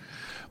pool.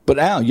 But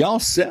Al, y'all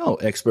sell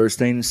Expert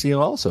Stain and Seal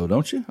also,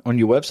 don't you, on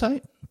your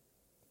website?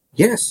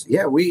 Yes,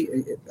 yeah.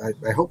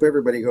 I hope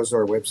everybody goes to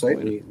our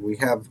website. We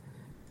have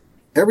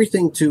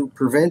everything to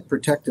prevent,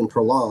 protect, and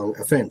prolong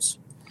a fence.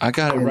 I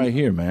got it right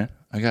here, man.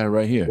 I got it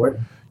right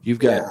here. You've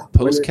got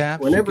post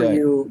caps. Whenever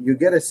you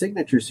get a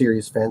Signature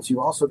Series fence,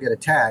 you also get a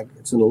tag.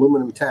 It's an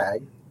aluminum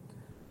tag,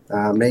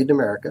 made in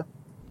America,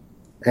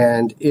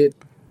 and it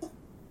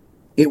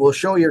will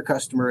show your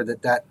customer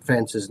that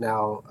fence is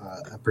now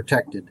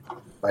protected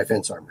by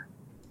Fence Armor.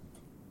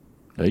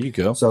 There you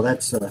go. So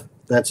that's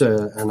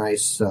a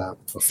nice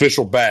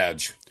Official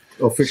badge.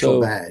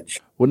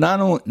 badge. Well,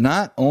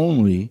 not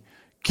only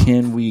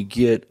can we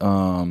get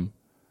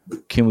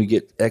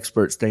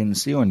Expert Stain and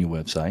Seal on your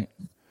website,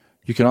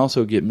 you can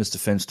also get Mr.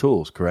 Fence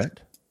tools,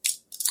 correct?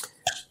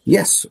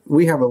 Yes,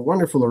 we have a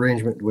wonderful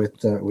arrangement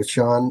with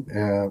Sean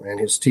and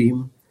his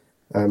team.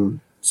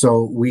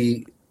 So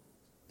we,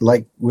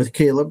 like with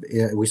Caleb,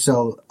 we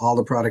sell all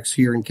the products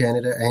here in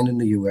Canada and in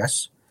the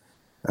U.S.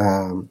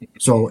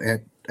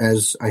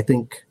 As I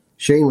think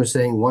Shane was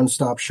saying,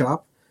 one-stop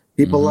shop,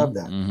 people love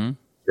that. Mm-hmm.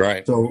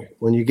 Right. So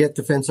when you get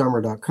to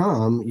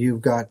fencearmor.com,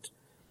 you've got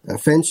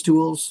fence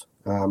tools.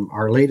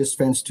 Our latest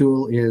fence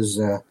tool is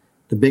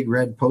the big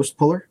red post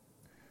puller.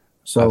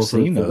 So for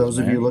those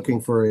of you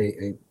looking for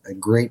a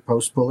great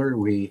post puller,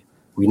 we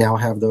now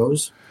have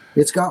those.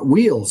 It's got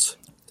wheels.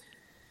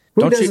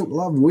 Who doesn't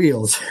love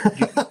wheels?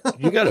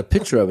 You got a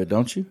picture of it,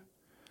 don't you?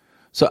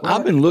 So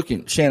I've been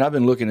looking, Shane,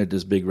 at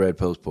this big red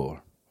post puller.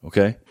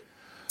 Okay.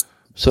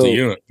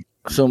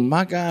 So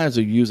my guys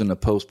are using a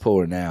post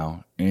puller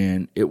now,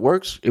 and it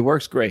works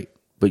great.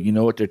 But you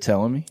know what they're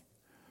telling me?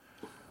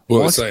 What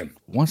are they saying?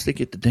 Once they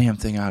get the damn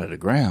thing out of the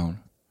ground,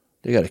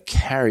 they got to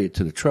carry it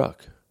to the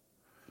truck.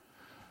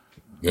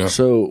 Yeah.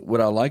 So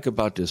what I like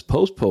about this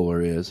post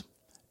puller is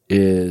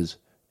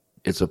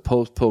it's a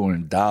post puller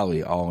and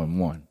dolly all in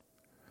one.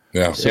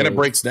 Yeah, So, and it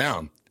breaks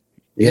down.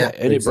 Yeah,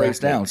 and it breaks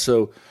down.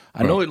 So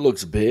I know it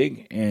looks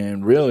big,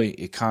 and really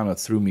it kind of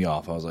threw me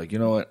off. I was like, you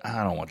know what?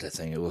 I don't want that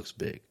thing. It looks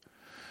big.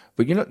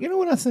 But you know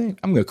what I think?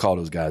 I'm going to call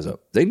those guys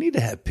up. They need to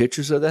have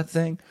pictures of that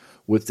thing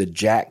with the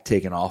jack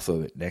taken off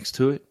of it next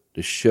to it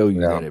to show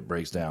you that it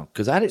breaks down.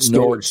 Because I didn't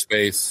know storage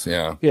space.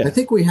 Yeah. I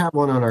think we have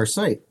one on our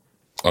site.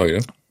 Oh yeah.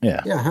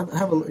 Yeah. Yeah,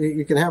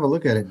 you can have a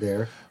look at it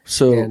there.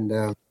 So,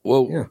 And,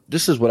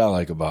 this is what I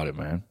like about it,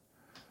 man.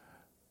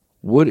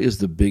 What is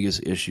the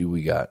biggest issue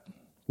we got?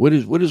 What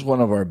is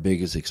one of our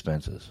biggest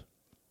expenses?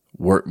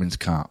 Workman's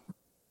comp.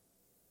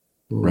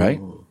 Right?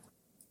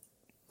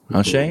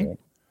 Huh, Shane?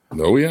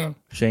 Oh yeah.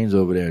 Shane's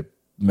over there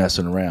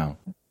messing around.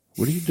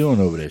 What are you doing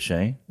over there,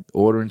 Shane?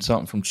 Ordering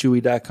something from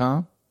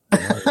Chewy.com?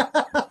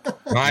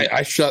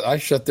 I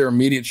shut their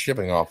immediate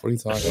shipping off. What are you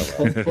talking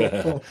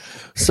about?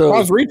 So I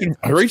was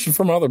reaching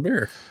for my other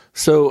beer.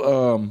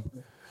 So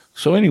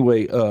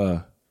anyway,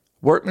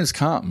 workman's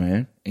comp,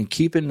 man, and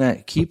keeping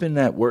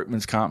that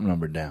workman's comp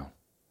number down.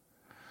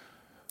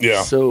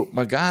 Yeah. So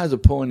my guys are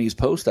pulling these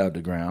posts out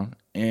the ground,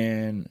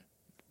 and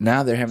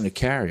now they're having to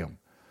carry them.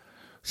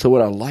 So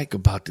what I like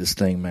about this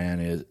thing, man,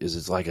 is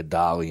it's like a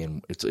dolly,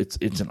 and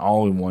it's an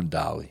all-in-one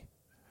dolly.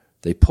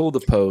 They pull the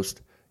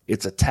post,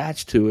 it's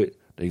attached to it,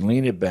 they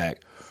lean it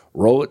back,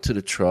 roll it to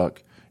the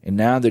truck, and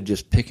now they're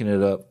just picking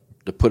it up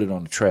to put it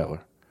on the trailer.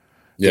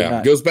 Yeah,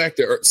 it goes back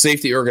to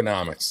safety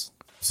ergonomics.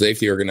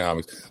 Safety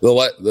ergonomics.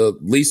 The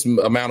least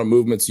amount of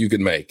movements you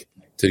can make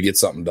to get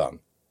something done.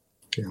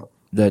 Yeah.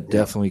 That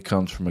definitely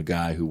comes from a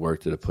guy who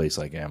worked at a place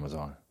like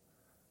Amazon.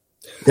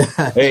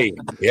 Hey,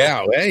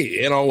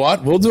 you know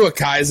what? We'll do a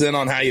Kaizen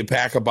on how you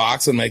pack a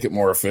box and make it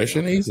more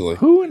efficient easily.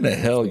 Who in the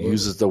hell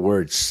uses the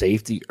word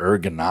safety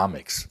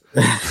ergonomics?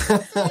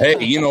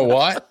 Hey, you know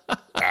what?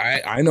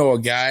 I know a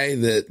guy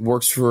that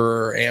works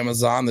for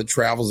Amazon that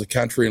travels the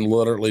country and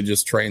literally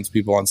just trains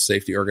people on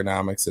safety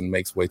ergonomics and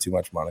makes way too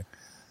much money.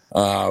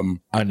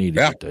 I need to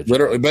get that.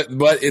 Literally,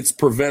 but it's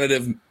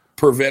preventative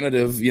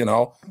preventative,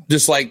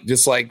 just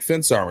like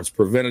fence armor. It's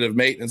preventative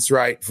maintenance,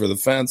 right, for the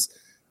fence.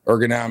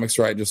 Ergonomics,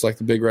 right, just like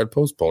the big red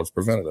post pole. It's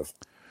preventative.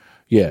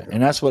 Yeah,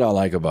 and that's what I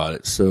like about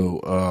it.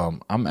 So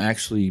I'm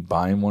actually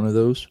buying one of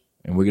those,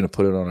 and we're going to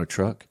put it on a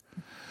truck,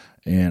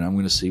 and I'm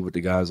going to see what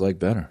the guys like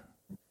better.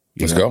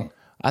 Let's go.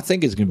 I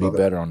think it's going to be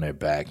better on their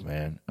back,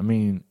 man. I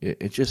mean,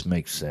 it just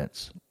makes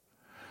sense.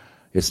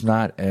 It's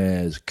not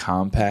as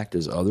compact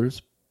as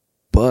others,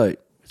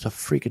 but it's a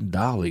freaking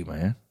dolly,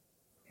 man.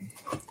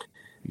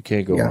 You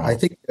can't go wrong. I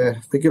think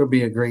it'll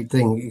be a great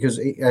thing because,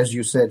 as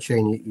you said,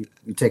 Shane,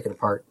 you take it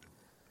apart.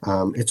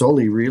 It's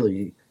only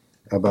really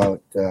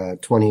about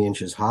 20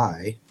 inches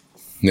high.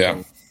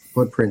 Yeah.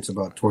 Footprint's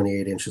about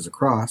 28 inches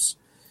across.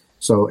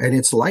 So, and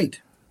it's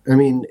light. I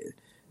mean,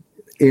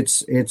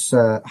 it's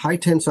high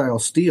tensile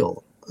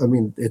steel. I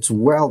mean, it's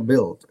well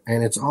built,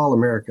 and it's all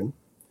American.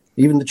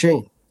 Even the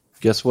chain.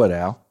 Guess what,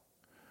 Al?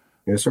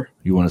 Yes, sir.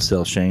 You want to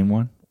sell Shane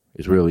one?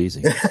 It's real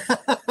easy.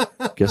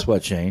 Guess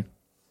what, Shane?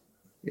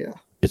 Yeah.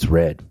 It's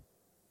red.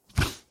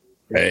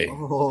 Hey.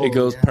 It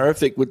goes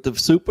perfect with the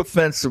super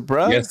fencer,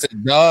 bro. Yes,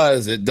 it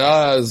does. It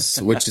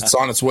does. Which it's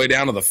on its way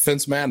down to the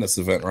Fence Madness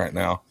event right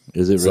now.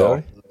 Is it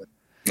really?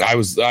 I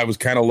was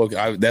kind of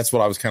looking. That's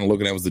what I was kind of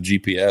looking at was the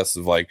GPS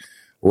of like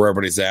where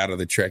everybody's at. Are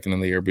they checking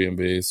in the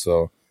Airbnb?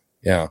 So,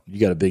 yeah. You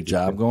got a big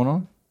job going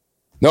on?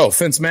 No,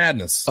 Fence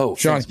Madness. Oh,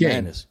 Sean Fence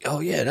Madness.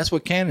 Oh, yeah. That's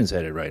what Cannon's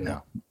headed right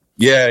now.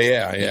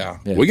 Yeah.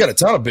 We got a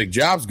ton of big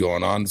jobs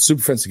going on.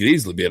 Super Fence could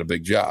easily be at a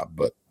big job,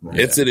 but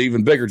it's an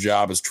even bigger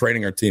job is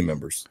training our team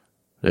members.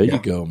 There you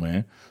go,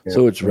 man. Yeah,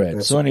 so it's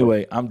red. So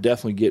anyway, I'm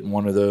definitely getting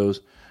one of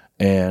those,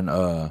 and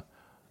I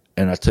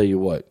tell you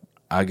what,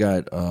 I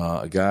got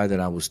a guy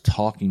that I was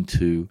talking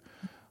to.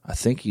 I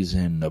think he's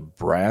in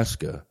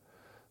Nebraska.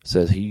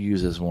 Says he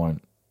uses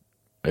one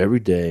every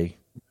day,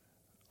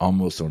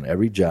 almost on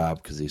every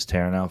job because he's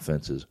tearing out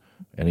fences,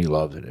 and he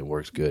loves it. It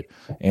works good,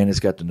 and it's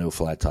got the no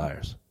flat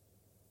tires.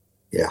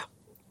 Yeah.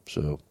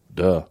 So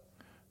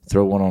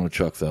throw one on the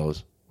truck,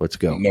 fellas. Let's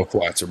go. No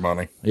flats or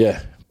money.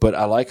 Yeah. But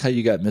I like how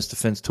you got Mr.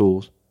 Fence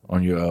Tools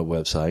on your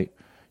website.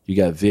 You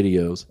got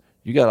videos.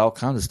 You got all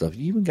kinds of stuff.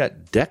 You even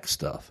got deck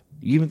stuff.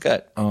 You even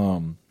got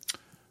what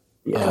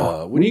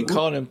do you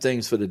call them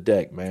things for the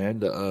deck, man?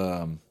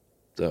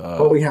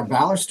 Well, we have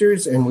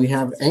balusters and we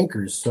have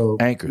anchors. So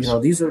anchors.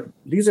 These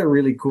are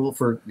really cool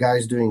for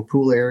guys doing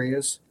pool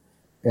areas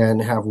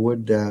and have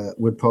wood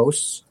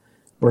posts,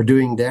 or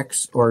doing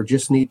decks, or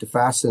just need to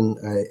fasten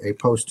a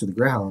post to the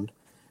ground.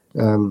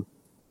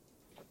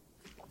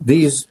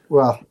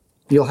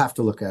 You'll have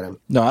to look at them.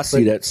 No, I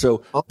see that.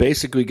 So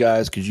basically,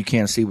 guys, because you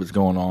can't see what's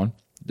going on,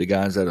 the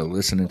guys that are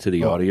listening to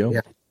the audio. Yeah,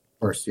 of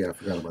course. Yeah, I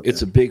forgot about that.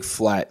 It's a big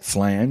flat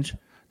flange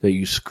that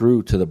you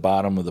screw to the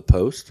bottom of the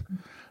post.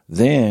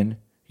 Then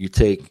you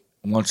take,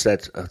 once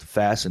that's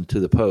fastened to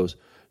the post,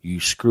 you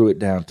screw it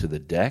down to the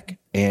deck.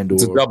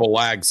 It's a double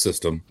lag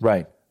system.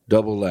 Right,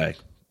 double lag.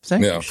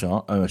 Thank you,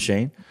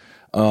 Shane.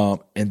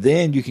 And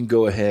then you can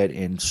go ahead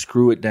and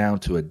screw it down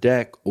to a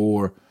deck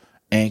or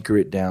anchor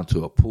it down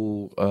to a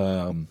pool.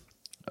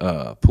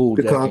 Pool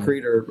the decking.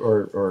 Concrete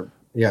or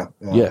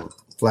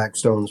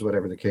flagstones,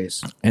 whatever the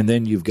case. And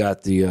then you've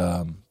got the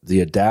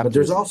adapter. But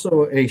there's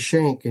also a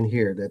shank in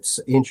here that's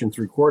 1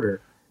 3/4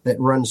 that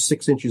runs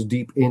 6 inches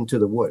deep into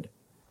the wood.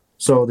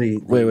 So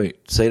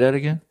wait, say that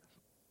again.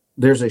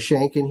 There's a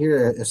shank in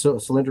here, a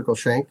cylindrical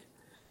shank,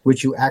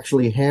 which you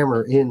actually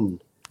hammer in,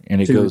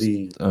 and it to goes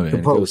the and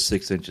it post, goes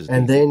 6 inches deep.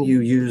 and then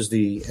you use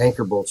the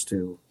anchor bolts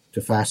to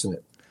fasten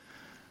it.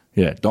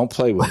 Yeah, don't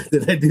play with it.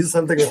 Did I do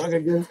something wrong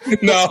again?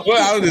 No,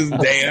 I was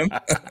just Dan.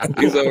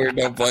 He's over here,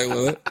 don't play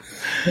with it.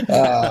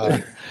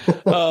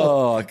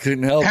 I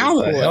couldn't help it.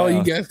 How the hell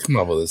you guys come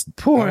up with this?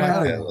 Poor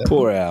Al.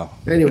 Poor Al.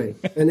 Anyway,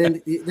 and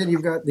then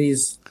you've got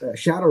these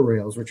shadow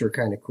rails, which are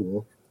kind of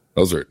cool.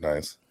 Those are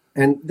nice.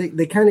 And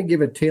they kind of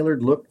give a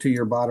tailored look to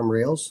your bottom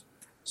rails.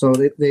 So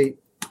they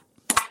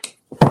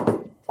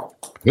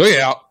Look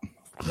out.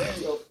 There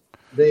you go.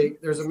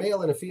 There's a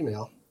male and a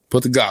female.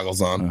 Put the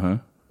goggles on. Uh-huh.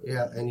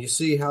 Yeah, and you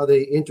see how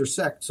they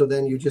intersect. So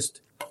then you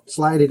just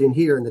slide it in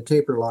here, and the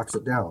taper locks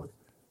it down.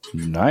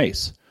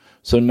 Nice.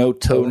 So no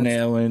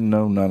toenailing,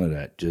 no none of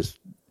that. Just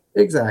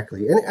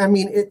exactly. And I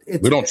mean,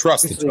 we don't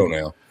trust the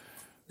toenail.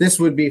 This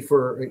would be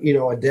for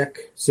a deck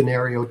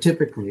scenario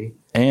typically,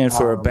 and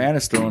for a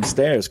banister on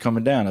stairs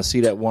coming down. I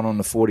see that one on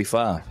the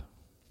 45.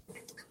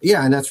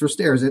 Yeah, and that's for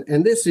stairs.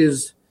 And this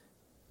is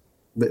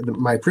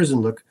my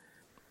prison look,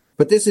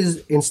 but this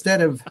is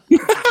instead of.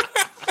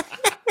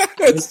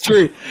 That's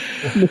true.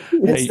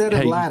 Instead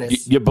of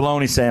lattice. Your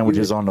bologna sandwich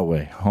is on the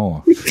way. Hold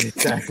on.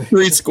 Exactly.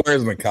 3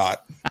 squares in the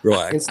cot.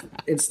 Relax.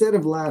 Instead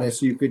of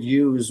lattice, you could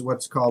use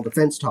what's called the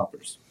fence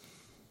toppers.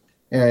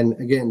 And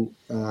again,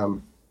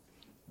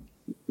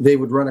 they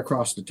would run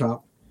across the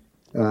top.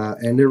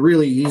 And they're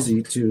really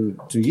easy to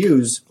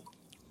use.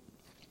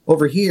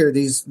 Over here,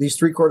 these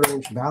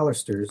 3/4-inch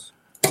balusters,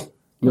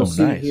 you'll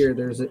see nice. here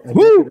there's a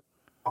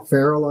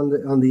ferrule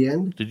on the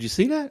end. Did you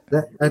see that?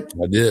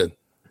 I did.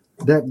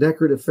 That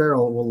decorative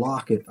ferrule will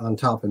lock it on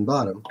top and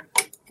bottom.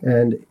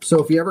 And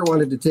so if you ever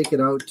wanted to take it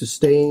out to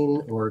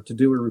stain or to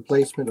do a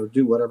replacement or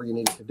do whatever you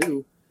needed to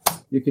do,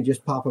 you could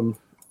just pop them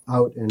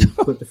out and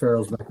put the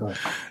ferrules back on.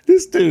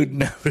 This dude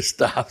never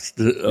stops.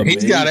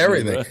 He's got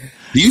everything.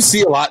 Do you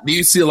see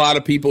a lot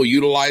of people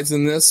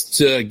utilizing this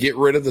to get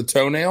rid of the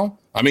toenail?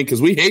 I mean,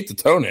 because we hate the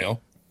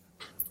toenail.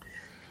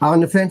 On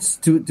the fence,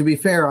 to be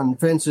fair, on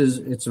fences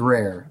it's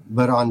rare,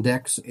 but on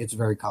decks it's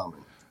very common.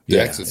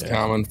 Decks, it's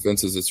common.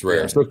 Fences, it's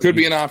rare. So it could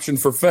be an option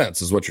for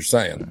fence, is what you're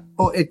saying.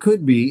 Oh, it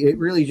could be. It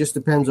really just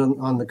depends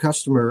on the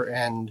customer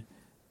and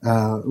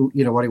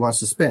what he wants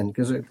to spend,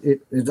 because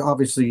it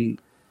obviously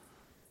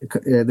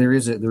there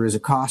is a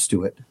cost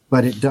to it,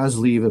 but it does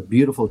leave a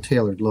beautiful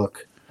tailored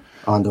look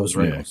on those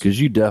rails. Yeah,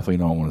 because you definitely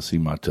don't want to see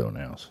my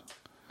toenails.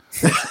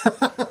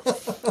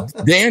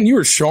 Dan, you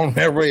were showing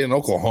everybody in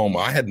Oklahoma.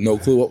 I had no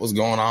clue what was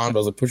going on, but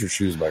I was like, put your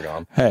shoes back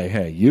on.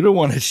 Hey, you're the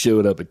one that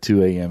showed up at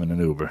 2 a.m. in an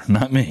Uber,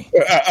 not me.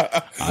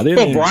 I didn't.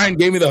 Well, Brian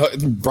gave me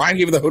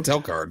the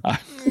hotel card.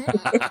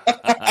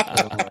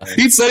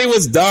 He said he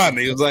was done.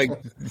 He was like,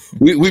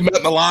 we met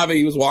in the lobby.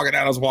 He was walking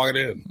out. I was walking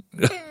in.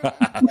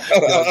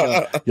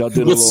 Y'all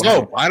did with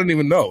soap. I don't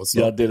even know.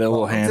 So. Y'all did a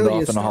little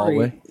handoff in the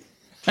hallway.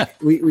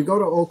 we go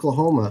to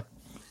Oklahoma,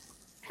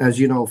 as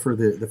you know, for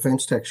the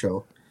Fence Tech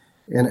show.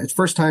 And it's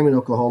first time in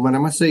Oklahoma, and I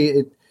must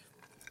say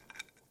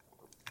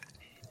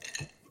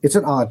it's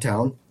an odd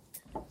town.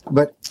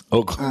 But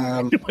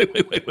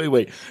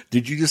wait.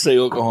 Did you just say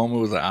Oklahoma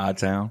was an odd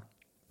town?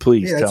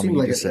 Please tell me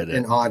you just said it.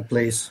 An odd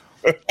place.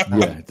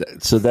 Yeah,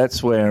 so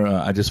that's where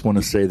I just want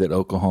to say that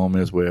Oklahoma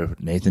is where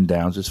Nathan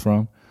Downs is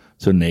from.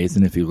 So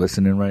Nathan, if you're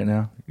listening right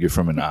now, you're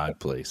from an odd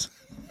place.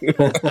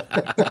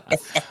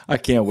 I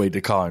can't wait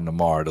to call him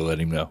tomorrow to let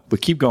him know. But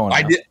keep going.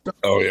 I did.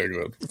 Oh yeah,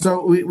 good.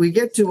 So we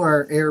get to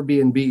our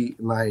Airbnb.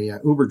 My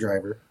Uber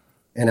driver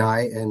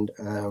and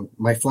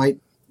my flight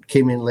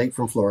came in late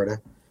from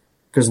Florida,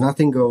 because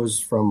nothing goes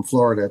from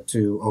Florida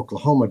to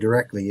Oklahoma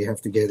directly. You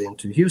have to get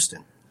into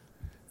Houston.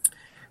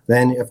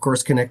 Then, of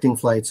course, connecting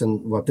flights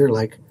and what they're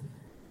like.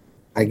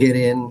 I get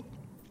in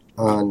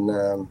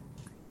on,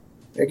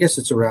 I guess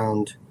it's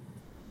around,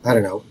 I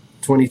don't know,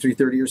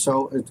 23:30 or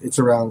so. It's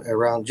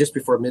around just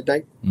before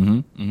midnight,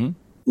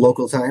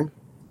 local time.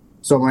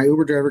 So my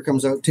Uber driver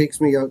comes out, takes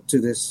me out to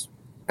this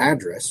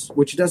address,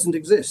 which doesn't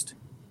exist.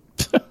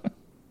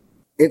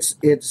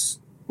 It's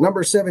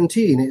number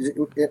 17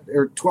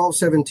 or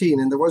 1217,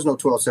 and there was no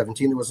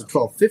 1217. There was a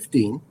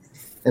 1215,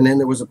 and then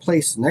there was a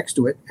place next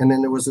to it, and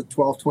then there was a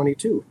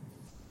 1222.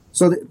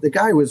 So the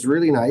guy was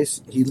really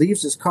nice. He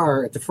leaves his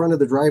car at the front of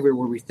the driveway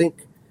where we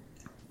think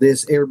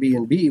this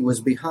Airbnb was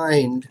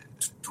behind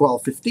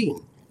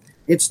 1215.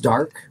 It's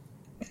dark.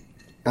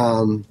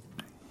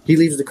 He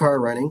leaves the car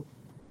running.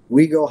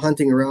 We go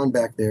hunting around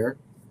back there,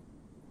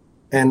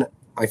 and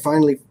I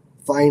finally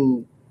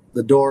find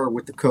the door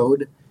with the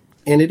code,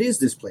 and it is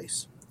this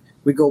place.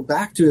 We go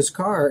back to his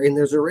car, and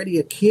there's already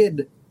a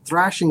kid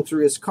thrashing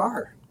through his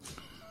car.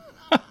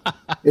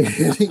 And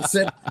he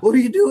said, "What are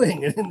you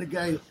doing?" And the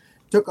guy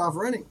took off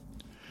running.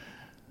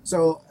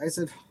 So I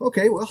said,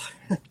 "Okay, well,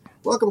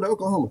 welcome to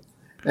Oklahoma."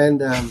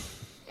 And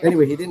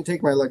anyway, he didn't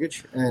take my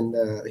luggage, and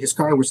his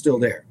car was still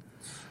there.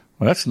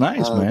 Well, that's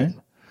nice,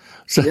 man.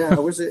 So, yeah,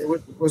 it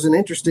was an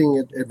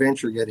interesting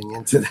adventure getting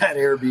into that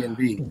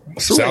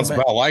Airbnb. Sounds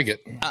about like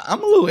it.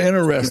 I'm a little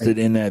interested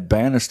in that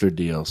banister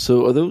deal.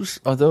 So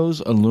are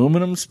those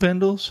aluminum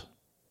spindles?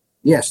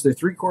 Yes, they're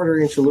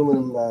 3/4-inch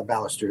aluminum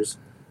balusters,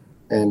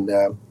 and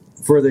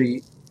for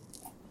the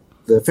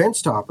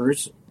fence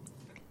toppers,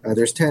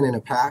 there's 10 in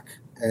a pack,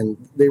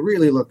 and they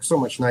really look so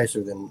much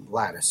nicer than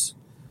lattice.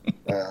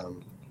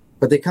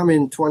 But they come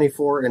in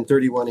 24 and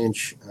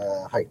 31-inch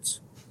heights.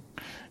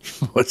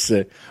 What's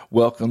that?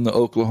 Welcome to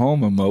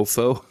Oklahoma,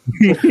 mofo.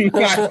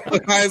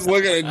 I was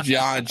looking at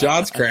John.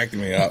 John's cracking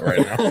me up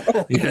right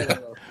now. Yeah.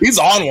 He's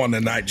on one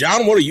tonight.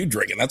 John, what are you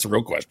drinking? That's a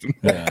real question.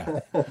 Yeah.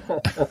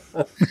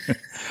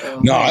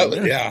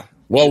 Yeah.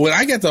 Well, when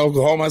I get to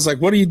Oklahoma, I was like,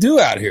 what do you do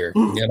out here?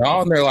 You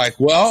know, and they're like,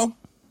 well,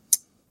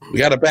 we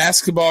got a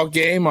basketball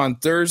game on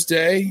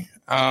Thursday.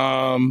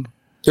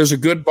 There's a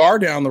good bar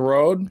down the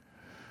road.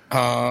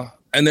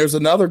 And there's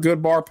another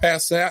good bar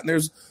past that. And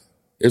there's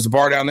a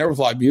bar down there with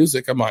live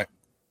music. I'm like,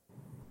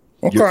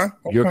 okay.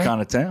 Your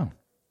kind of town.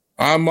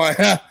 I'm like,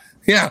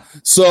 yeah.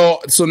 So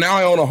now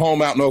I own a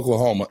home out in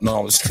Oklahoma. No,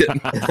 I'm just kidding.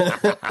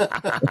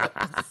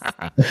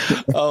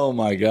 Oh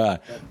my God,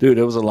 dude,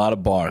 there was a lot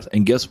of bars,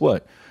 and guess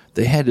what?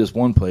 They had this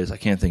one place, I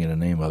can't think of the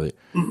name of it,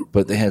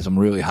 but they had some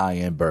really high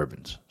end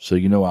bourbons. So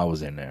I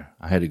was in there.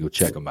 I had to go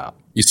check them out.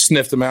 You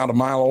sniffed them out a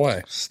mile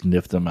away.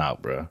 Sniffed them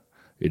out, bro.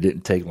 It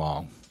didn't take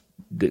long.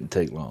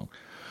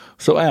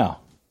 So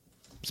Al,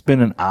 it's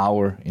been an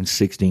hour and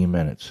 16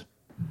 minutes.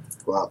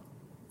 Wow,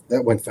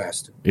 that went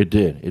fast. It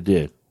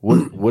did.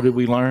 What did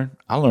we learn?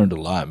 I learned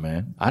a lot,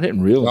 man. I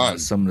didn't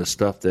realize some of the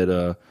stuff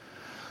that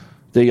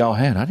y'all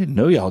had. I didn't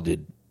know y'all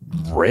did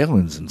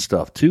railings and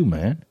stuff too,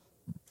 man.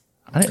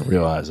 I didn't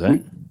realize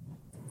that.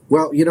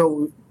 Well,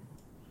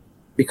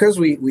 because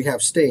we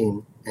have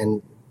stain,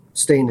 and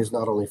stain is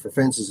not only for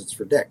fences, it's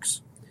for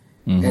decks.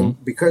 Mm-hmm.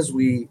 And because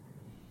we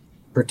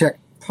protect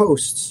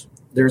posts,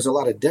 there's a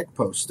lot of deck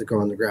posts that go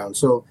on the ground.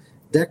 So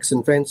decks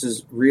and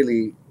fences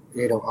really,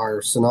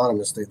 are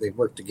synonymous. They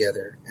work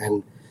together,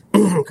 and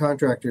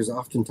contractors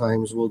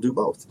oftentimes will do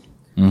both.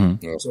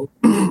 Mm-hmm. So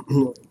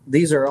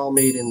these are all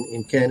made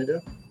in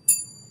Canada.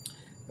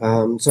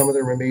 Some of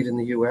them are made in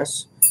the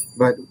U.S.,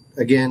 but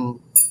again,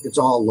 it's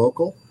all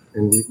local,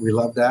 and we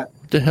love that.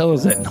 What the hell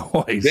is that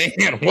noise?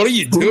 Dan, what are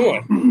you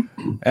doing?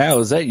 Al,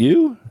 is that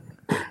you?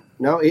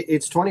 No,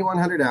 it's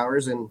 2,100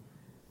 hours, and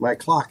my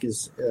clock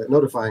is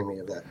notifying me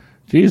of that.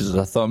 Jesus,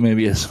 I thought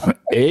maybe it's some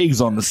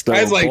eggs on the stove.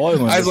 I was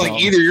like,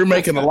 either you're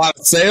making a lot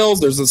of sales,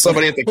 there's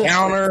somebody at the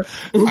counter.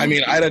 I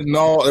mean, I didn't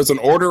know there's an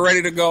order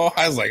ready to go.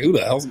 I was like, who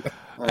the hell's?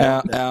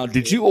 Al,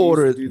 did you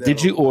order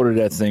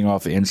that thing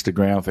off of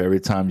Instagram for every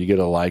time you get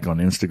a like on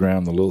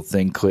Instagram, the little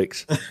thing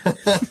clicks?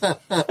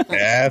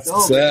 That's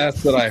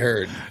what I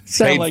heard.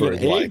 Sound like an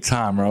egg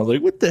timer. I was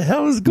like, what the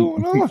hell is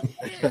going on?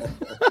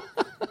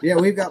 Yeah,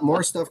 we've got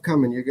more stuff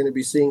coming. You're going to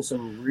be seeing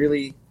some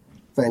really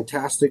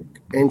fantastic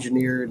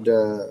engineered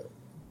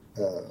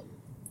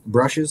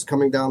brushes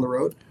coming down the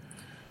road.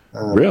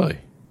 Really?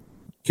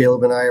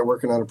 Caleb and I are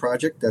working on a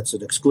project that's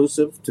an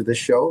exclusive to this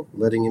show,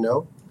 letting you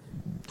know.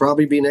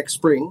 Probably be next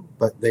spring,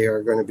 but they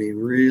are going to be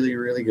really,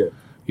 really good.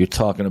 You're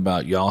talking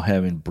about y'all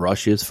having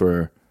brushes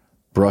for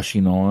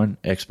brushing on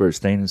Expert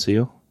Stain and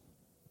Seal?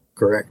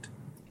 Correct.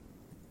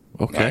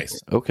 Okay.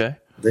 Nice. Okay.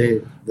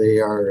 They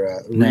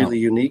are really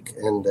unique.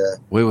 And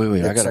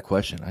wait. I got a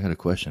question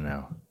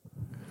now.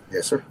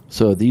 Yes, sir.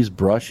 So are these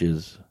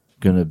brushes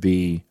going to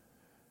be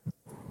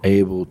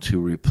able to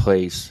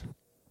replace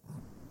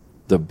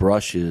the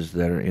brushes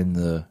that are in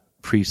the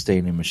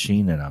pre-staining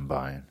machine that I'm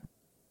buying?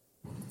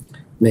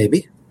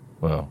 Maybe.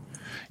 Well,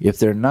 if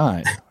they're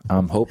not,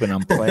 I'm hoping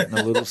I'm planting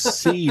a little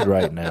seed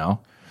right now,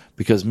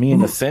 because me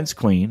and the fence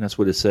queen, that's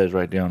what it says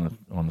right down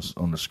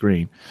on the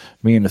screen,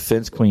 me and the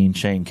fence queen,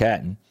 Shane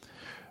Catton,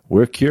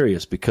 we're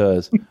curious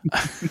because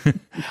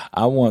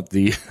I want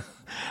to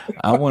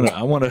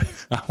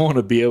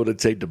be able to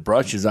take the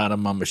brushes out of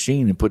my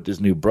machine and put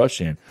this new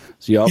brush in.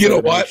 So y'all, you know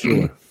what?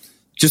 Sure.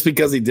 Just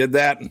because he did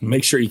that,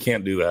 make sure you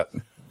can't do that.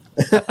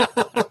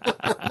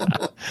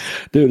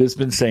 Dude, it's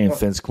been saying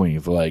fence queen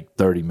for like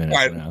 30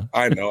 minutes now.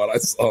 I know it. I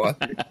saw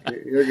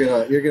it. You're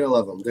gonna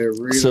love them. They're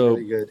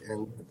really good,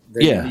 and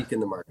they're unique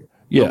in the market.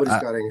 Yeah,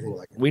 nobody's got anything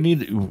like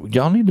it.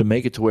 Y'all need to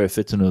make it to where it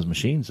fits in those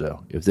machines,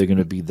 though. If they're going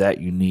to be that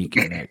unique,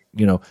 and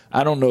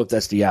I don't know if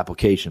that's the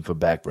application for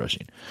back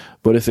brushing,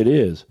 but if it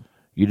is,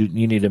 you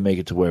need to make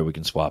it to where we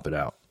can swap it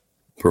out.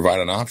 Provide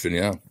an option,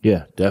 yeah.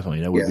 Yeah, definitely.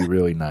 That would be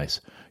really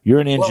nice. You're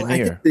an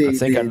engineer. Well, I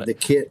think the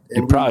kit.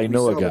 You probably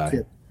know a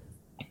guy.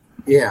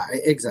 Yeah,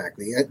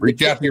 exactly.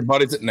 Reach out to your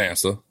buddies at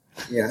NASA.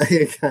 Yeah,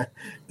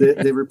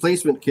 the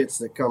replacement kits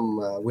that come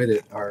with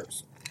it are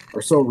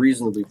so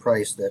reasonably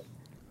priced that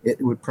it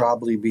would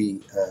probably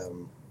be,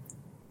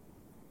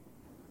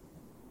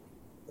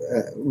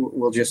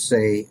 we'll just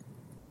say,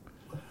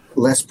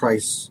 less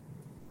price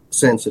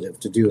sensitive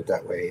to do it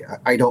that way.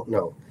 I don't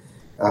know.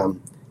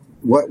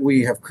 What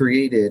we have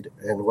created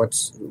and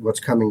what's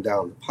coming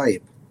down the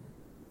pipe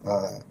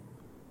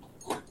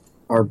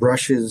are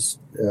brushes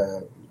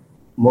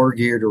more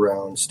geared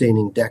around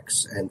staining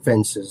decks and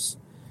fences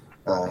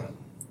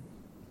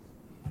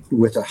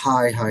with a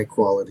high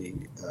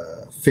quality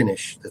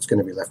finish that's going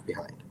to be left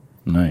behind.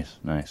 Nice.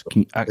 I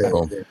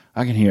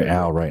can hear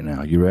Al right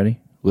now. You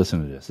ready?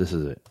 Listen to this. This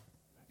is it.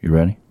 You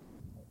ready?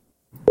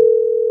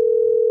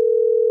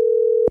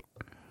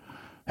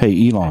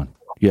 Hey, Elon.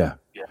 Yeah.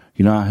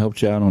 You know I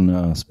helped you out on the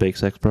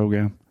SpaceX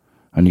program?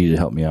 I need you to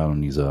help me out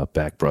on these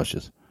back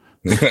brushes.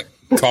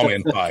 Call me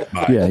in 5.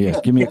 Bye. Yeah.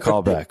 Give me a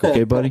call back.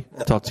 Okay, buddy?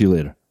 Talk to you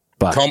later.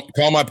 Bye.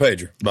 Call my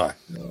pager. Bye.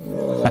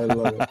 I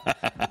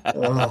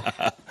love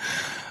it.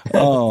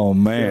 Oh,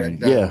 man.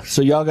 Yeah.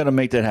 So y'all got to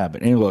make that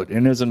happen. And look,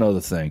 and there's another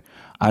thing.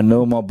 I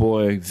know my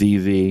boy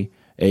VV,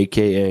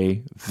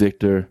 a.k.a.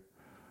 Victor,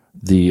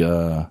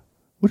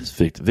 what is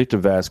Victor? Victor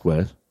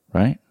Vasquez,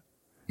 right?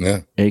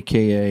 Yeah.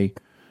 A.k.a.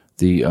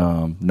 the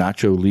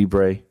Nacho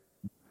Libre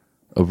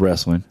of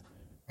wrestling.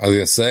 I was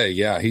going to say,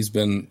 yeah, he's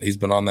been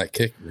on that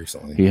kick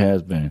recently. He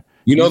has been.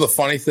 You know, the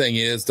funny thing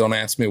is, don't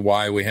ask me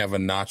why we have a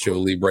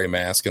Nacho Libre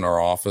mask in our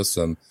office,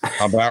 and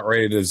I'm about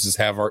ready to just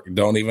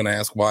don't even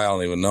ask why. I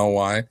don't even know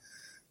why.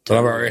 But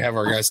I'm already have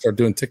our guys start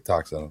doing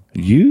TikToks on it.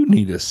 You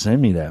need to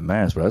send me that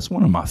mask, bro. That's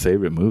one of my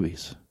favorite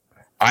movies.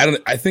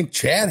 I think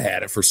Chad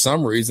had it for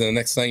some reason. The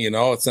next thing you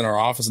know, it's in our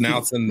office. Now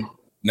it's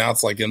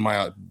like in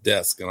my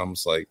desk, and I'm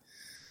just like,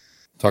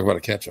 talk about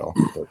a catch-all.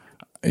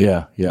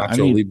 Yeah.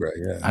 Nacho Libre,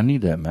 yeah. I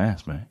need that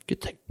mask, man. Get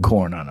that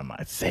corn out of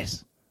my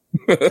face.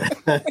 That's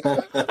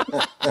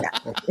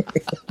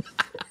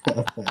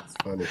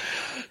funny.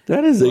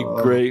 That is a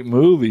great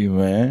movie,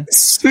 man.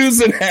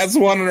 Susan has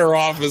one in her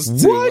office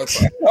too.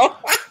 What?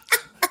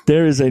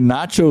 There is a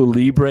Nacho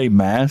Libre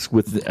mask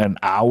with an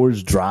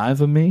hour's drive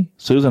of me.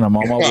 Susan, I'm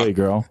on my way,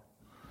 girl.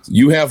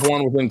 You have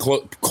one within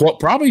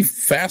probably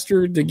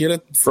faster to get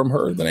it from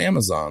her than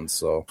Amazon.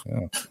 So,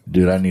 yeah.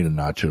 Dude, I need a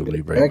Nacho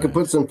Libre. I could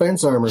put some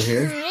fence armor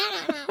here.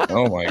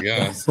 Oh my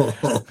God!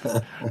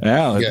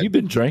 Al, have you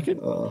been drinking?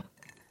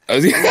 I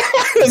was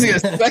gonna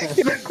say,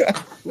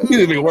 he's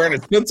gonna be wearing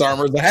his fence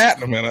armor as a hat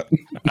in a minute.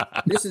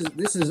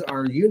 This is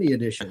our uni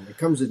edition. It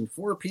comes in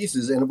 4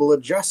 pieces and it will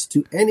adjust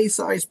to any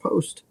size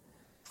post.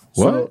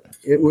 What? So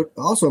it would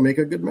also make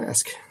a good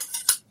mask.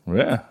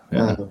 Yeah.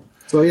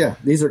 So yeah,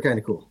 these are kind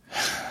of cool.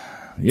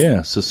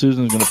 Yeah, so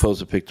Susan's going to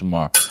post a pic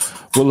tomorrow.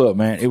 Well, look,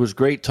 man, it was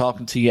great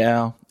talking to you,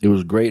 Al. It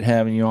was great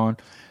having you on.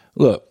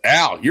 Look,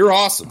 Al, you're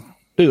awesome,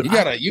 dude. You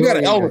got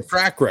a hell of a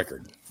track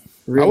record.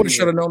 Really I would have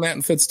should have known that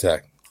in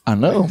FitzTech. I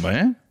know,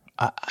 man.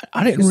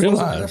 I didn't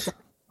realize.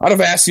 I'd have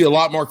asked you a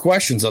lot more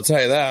questions. I'll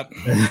tell you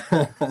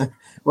that.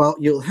 Well,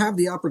 you'll have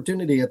the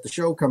opportunity at the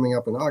show coming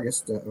up in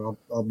August.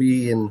 I'll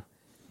be in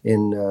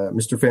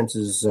Mr.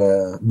 Fence's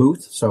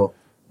booth. So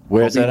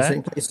where's that at?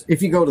 Same place.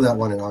 If you go to that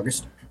one in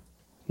August.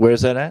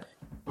 Where's that at?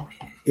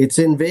 It's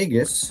in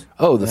Vegas.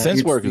 Oh, the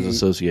Fence Workers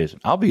Association.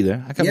 I'll be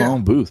there. I got my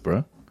own booth,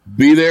 bro.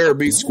 Be there or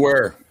be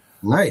square.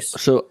 Nice.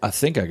 So I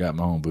think I got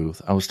my own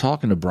booth. I was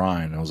talking to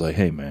Brian. I was like,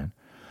 hey, man,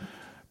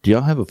 do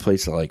y'all have a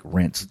place that like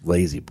rents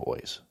lazy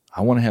boys?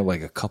 I want to have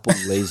like a couple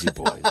lazy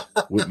boys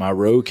with my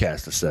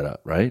roadcaster set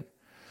up, right?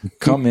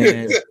 Come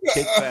in,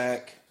 kick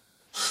back,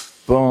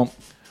 boom.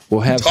 We'll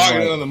have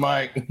talking on the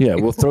mic. Yeah,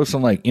 we'll throw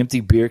some like empty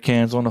beer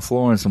cans on the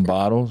floor and some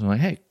bottles. I'm like,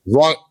 hey,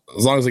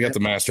 as long as I got the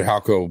Master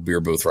Halco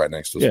beer booth right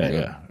next to us.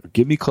 Yeah.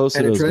 Get me close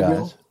to those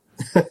guys.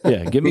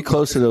 Yeah, get me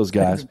close to those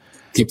guys.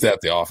 Keep that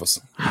at the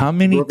office. How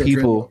many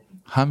people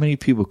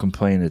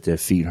complain that their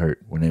feet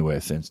hurt when they wear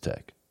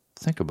FenceTech?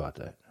 Think about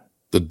that.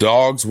 The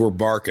dogs were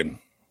barking.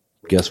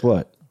 Guess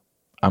what?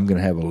 I'm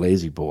gonna have a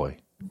lazy boy.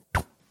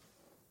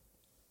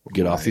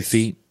 Get off your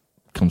feet.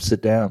 Come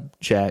sit down.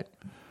 Chat.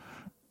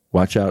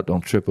 Watch out!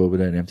 Don't trip over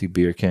that empty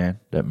beer can,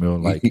 that Miller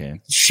Lite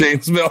can.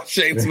 Shane's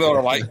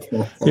Miller Lite.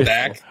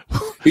 Dak.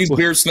 He's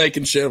beer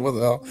snaking shit with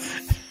hell.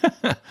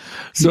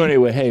 So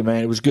anyway, hey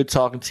man, it was good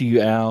talking to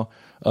you, Al.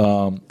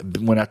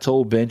 When I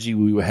told Benji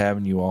we were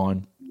having you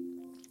on,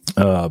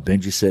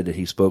 Benji said that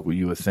he spoke with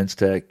you at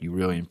FenceTech. You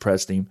really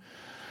impressed him.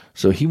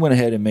 So he went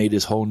ahead and made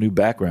this whole new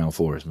background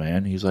for us,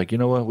 man. He's like, you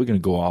know what? We're going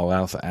to go all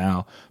out for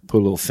Al.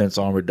 Put a little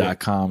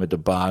fencearmor.com at the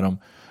bottom.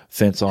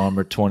 Fence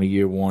Armor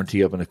 20-year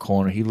warranty up in the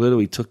corner. He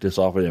literally took this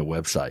off of their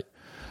website.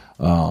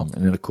 And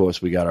then, of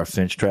course, we got our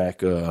Fence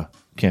Track.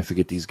 Can't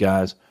forget these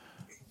guys.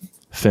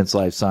 Fence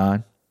Life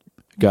sign.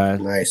 Guys,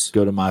 nice.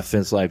 Go to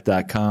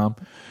myfencelife.com.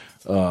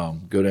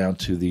 Go down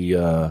to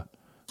the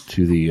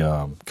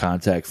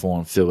contact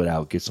form, fill it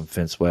out, get some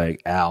fence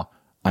swag. Al,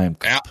 I am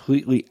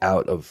completely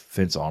out of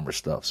Fence Armor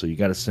stuff, so you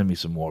got to send me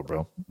some more,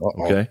 bro.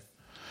 Uh-oh. Okay?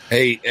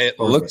 Hey, it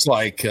looks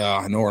like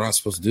I know we're not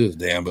supposed to do this,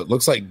 Dan, but it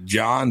looks like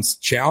John's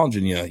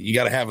challenging you. You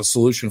got to have a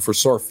solution for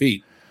sore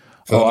feet.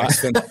 I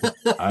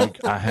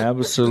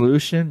have a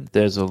solution.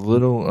 There's a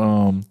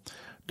little,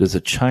 there's a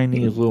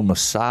Chinese little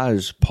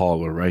massage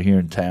parlor right here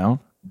in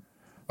town.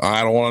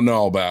 I don't want to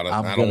know about it.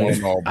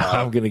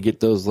 I'm going to get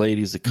those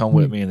ladies to come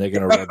with me, and they're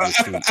going to rub your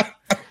feet.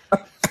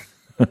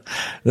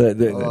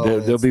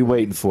 They'll be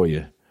waiting for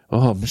you.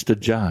 Oh, Mr.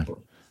 John.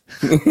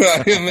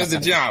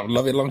 Mr. John,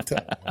 love you a long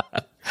time.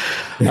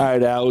 All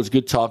right, Al, it was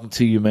good talking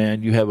to you,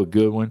 man. You have a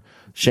good one.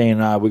 Shane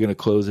and I, we're going to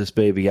close this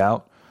baby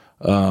out.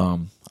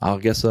 I'll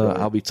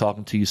be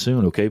talking to you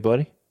soon, okay,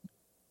 buddy?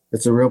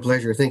 It's a real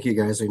pleasure. Thank you,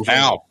 guys.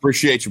 Al,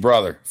 appreciate you,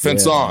 brother.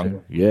 Fence on.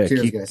 Man. Yeah,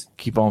 cheers, guys.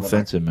 Keep on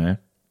fencing, man.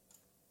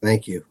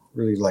 Thank you.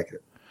 Really like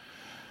it.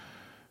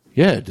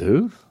 Yeah,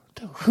 dude.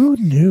 Who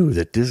knew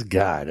that this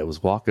guy that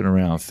was walking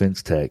around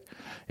FenceTech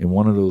in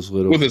one of those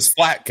little... with his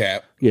flat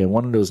cap. Yeah,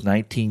 one of those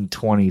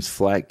 1920s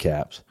flat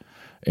caps.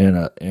 In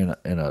a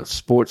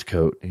sports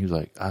coat. He was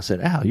like, I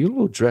said, Al, you a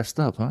little dressed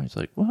up, huh? He's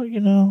like, well, you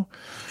know,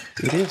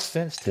 it is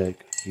FenceTech.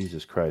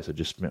 Jesus Christ, I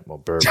just spent my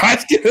bourbon. I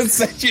was gonna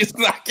say she's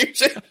not your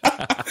shit.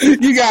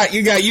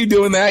 you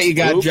doing that. You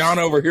got Oops. John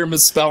over here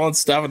misspelling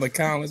stuff in the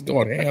comments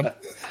going ham.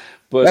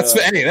 But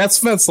that's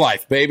Fence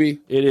Life,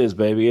 baby. It is,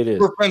 baby. It is.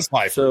 We're Fence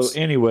Life. So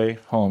anyway,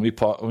 hold on,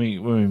 let me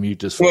mute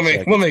this for a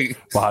second. Let me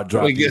while I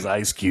drop these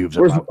ice cubes.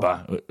 Where's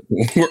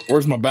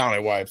my bounty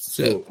wipes?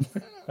 So,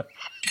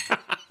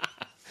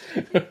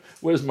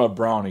 where's my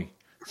brownie?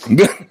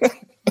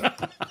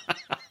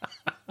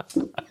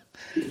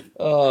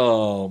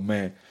 Oh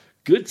man,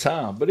 good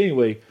time. But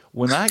anyway,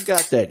 when I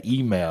got that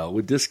email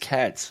with this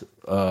cat's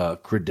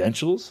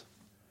credentials,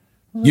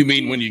 you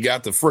mean when you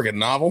got the friggin'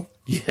 novel?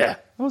 Yeah,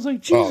 I was like,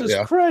 Jesus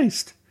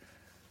Christ!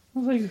 I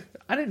was like,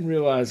 I didn't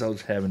realize I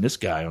was having this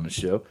guy on the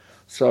show.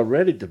 So I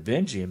read it to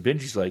Benji, and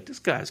Benji's like, this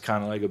guy's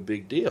kind of like a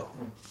big deal.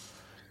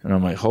 And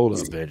I'm like, hold on,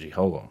 Benji,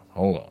 hold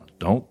on,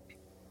 don't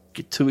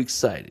get too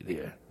excited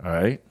here, all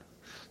right?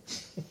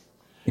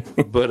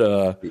 But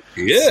so,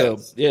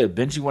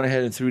 Benji went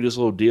ahead and threw this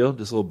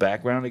little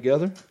background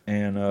together,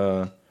 and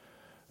I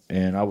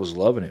was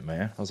loving it,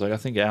 man. I was like, I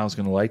think Al's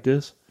gonna like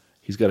this.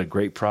 He's got a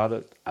great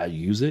product. I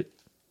use it.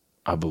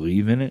 I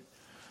believe in it,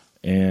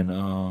 and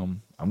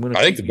I'm gonna.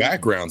 I think the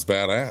background's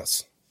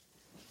badass.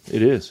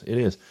 It is. It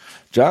is.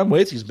 John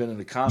Waitsky's been in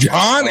the comments.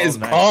 John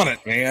is on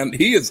it, man.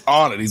 He is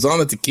on it. He's on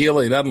the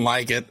tequila. He doesn't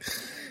like it.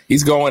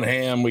 He's going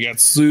ham. We got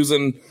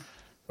Susan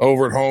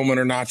over at home in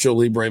her Nacho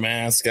Libre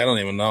mask. I don't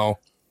even know.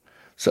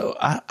 So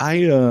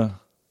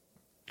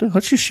dude,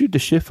 let's just shoot the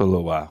shit for a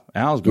little while.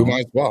 Al's going. We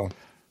might as well.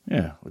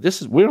 Yeah,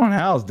 we're on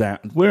Al's dime.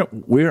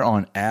 We're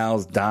on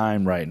Al's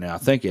dime right now.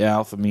 Thank you,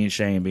 Al, for me and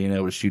Shane being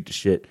able to shoot the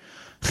shit.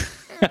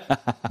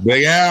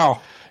 Big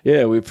Al.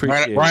 Yeah, we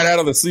appreciate it. Right out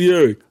of the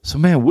CU. So,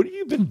 man, what have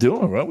you been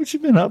doing, right? What you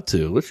been up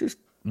to? Let's just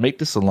make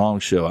this a long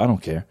show. I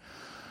don't care.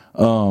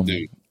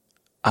 Dude.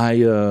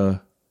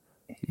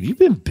 You've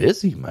been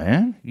busy,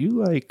 man.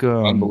 You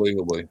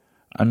unbelievably.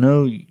 I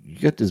know you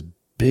got this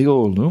big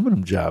old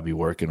aluminum job you're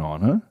working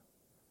on, huh?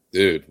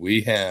 Dude,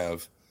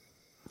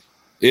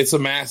 it's a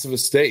massive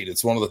estate.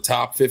 It's one of the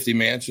top 50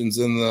 mansions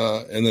in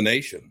the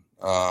nation.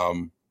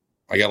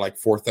 I got like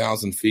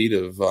 4,000 feet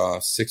of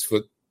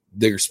 6-foot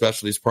Digger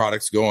Specialties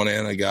products going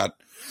in. I got,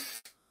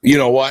 you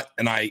know what?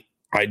 And I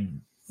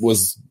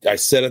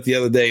said it the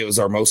other day, it was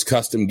our most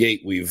custom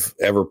gate we've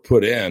ever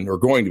put in or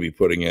going to be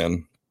putting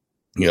in.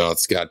 You know,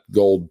 it's got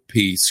gold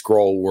piece,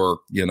 scroll work,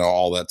 you know,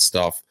 all that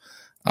stuff.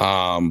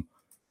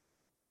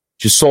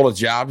 Just sold a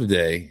job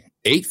today,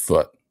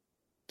 8-foot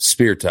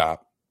spear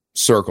top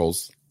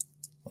circles,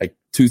 like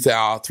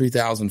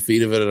 3,000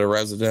 feet of it at a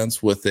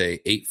residence with a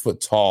 8-foot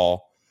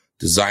tall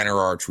designer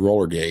arch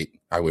roller gate.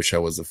 I wish I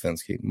was a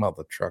fence gate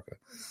mother trucker.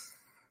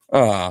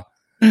 Oh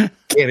my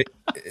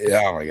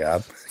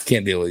God,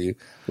 can't deal with you.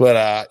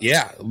 But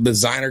yeah,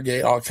 designer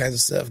gate, all kinds of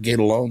stuff. Gate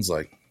alone's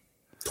like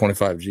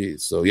 25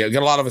 G's. So yeah,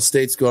 got a lot of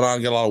estates going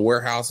on. Got a lot of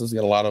warehouses.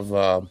 Got a lot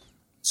of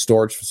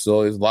storage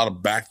facilities. A lot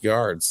of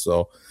backyards.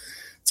 So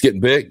it's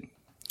getting big.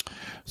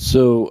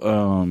 So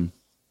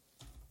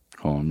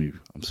hold on,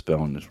 I'm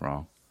spelling this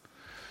wrong.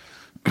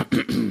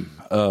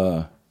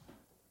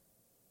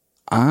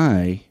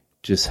 I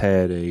just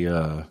had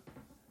a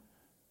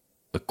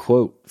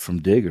quote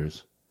from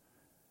Diggers.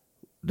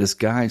 This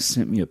guy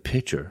sent me a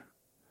picture,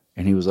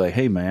 and he was like,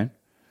 "Hey, man,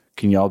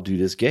 can y'all do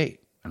this gate?"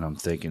 And I'm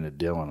thinking of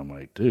Dylan. I'm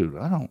like, dude,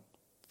 I don't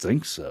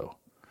think so.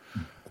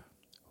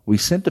 We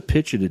sent the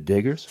picture to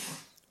Diggers.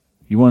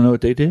 You want to know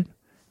what they did?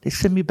 They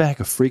sent me back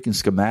a freaking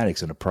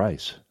schematics and a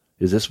price.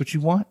 Is this what you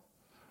want?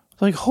 I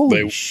was like,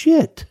 holy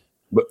shit.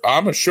 But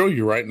I'm going to show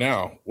you right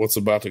now what's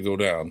about to go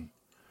down.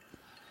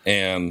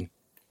 And,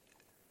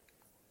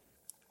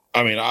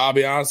 I mean, I'll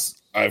be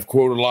honest, I've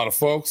quoted a lot of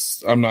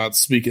folks. I'm not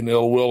speaking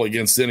ill will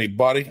against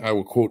anybody. I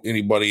will quote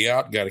anybody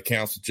out. Got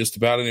accounts with just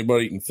about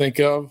anybody you can think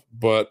of.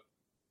 But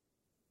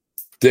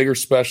Digger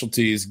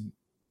Specialties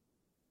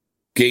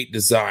gate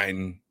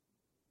design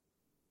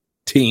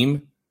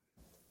team,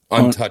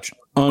 untouchable.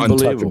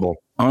 Unbelievable,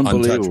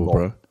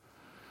 bro.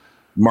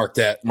 Mark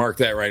that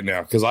right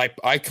now, because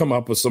I come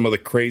up with some of the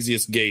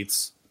craziest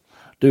gates,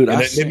 dude.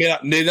 They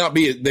may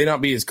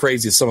not be as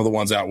crazy as some of the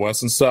ones out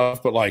west and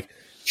stuff, but like,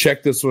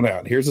 check this one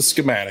out. Here's a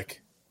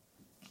schematic,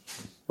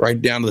 right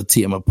down to the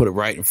T. I'm gonna put it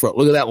right in front.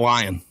 Look at that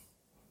lion.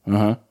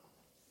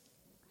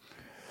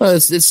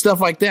 It's stuff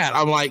like that.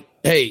 I'm like,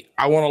 hey,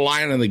 I want a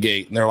lion in the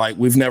gate, and they're like,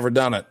 we've never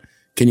done it.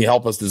 Can you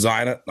help us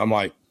design it? I'm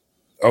like,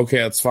 okay,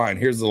 that's fine.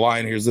 Here's the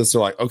lion. Here's this.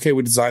 They're like, okay,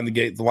 we designed the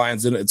gate. The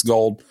lion's in it. It's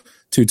gold,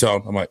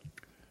 2-tone. I'm like,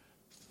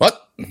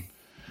 what?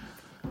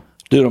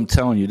 Dude, I'm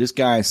telling you, this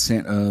guy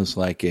sent us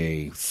like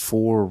a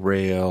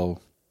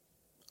 4-rail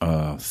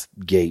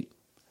gate.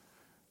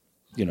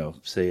 You know,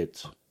 say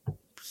it's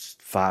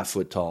 5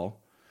 foot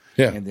tall.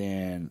 Yeah. And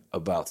then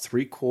about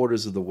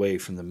 3/4 of the way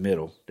from the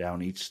middle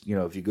down each, you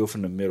know, if you go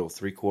from the middle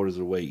 3/4 of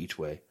the way each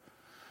way.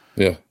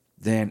 Yeah.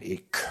 Then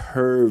it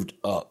curved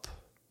up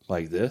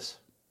like this.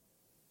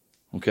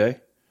 Okay.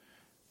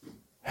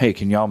 Hey,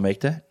 can y'all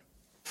make that?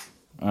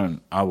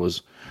 And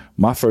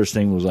my first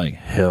thing was like,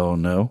 hell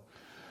no.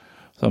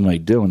 So I'm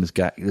like, Dylan,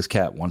 this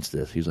cat wants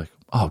this. He's like,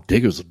 oh,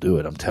 Diggers will do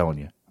it. I'm telling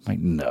you. I'm like,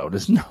 no,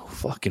 there's no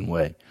fucking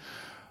way.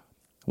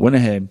 Went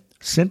ahead,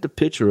 sent the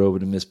picture over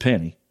to Miss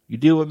Penny. You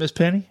deal with Miss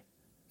Penny?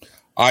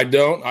 I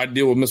don't. I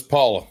deal with Miss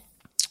Paula.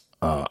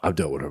 I've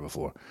dealt with her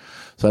before.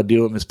 So I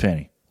deal with Miss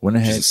Penny. Went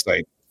ahead. She's a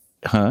saint.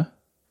 Huh?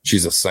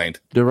 She's a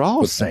saint. They're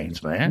all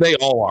saints, man. They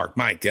all are.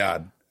 My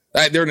God.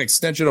 They're an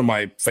extension of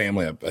my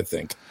family, I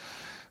think.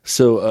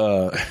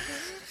 So,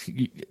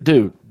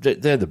 dude,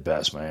 they're the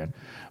best, man.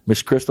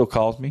 Miss Crystal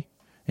calls me,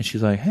 and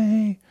she's like,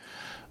 hey,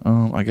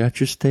 I got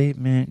your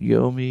statement.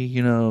 You owe me,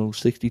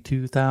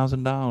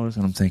 $62,000.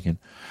 And I'm thinking,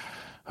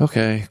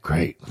 okay,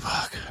 great.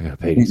 Fuck, I got to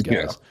pay these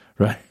guys,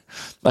 yeah. right?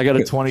 I got a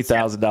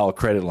 $20,000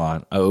 credit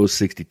line. I owe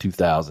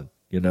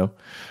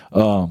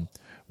 $62,000,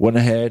 Went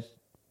ahead,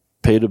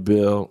 paid a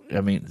bill. I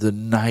mean, the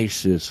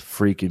nicest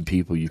freaking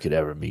people you could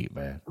ever meet,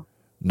 man.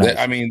 Nice.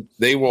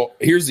 They will.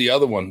 Here's the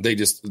other one. They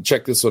just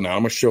check this one out.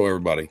 I'm going to show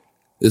everybody.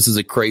 This is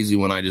a crazy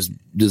one I just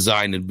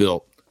designed and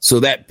built. So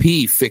that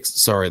P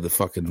sorry, the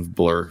fucking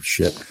blur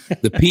shit.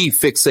 The P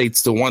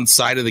fixates to one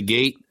side of the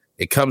gate.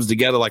 It comes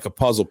together like a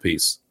puzzle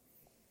piece.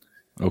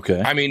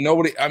 Okay.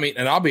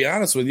 And I'll be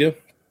honest with you.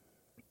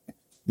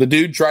 The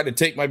dude tried to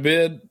take my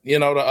bid,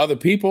 to other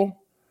people.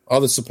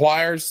 other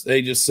suppliers,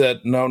 they just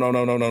said, no.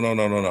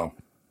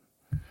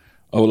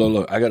 Oh,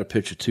 look, I got a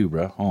picture too,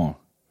 bro. Hold on.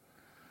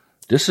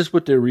 This is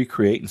what they're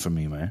recreating for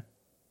me, man.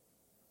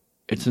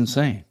 It's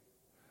insane.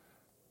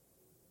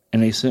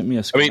 And they sent me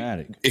a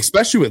schematic. I mean,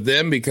 especially with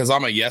them, because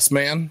I'm a yes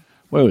man.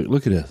 Wait,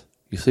 look at this.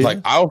 You see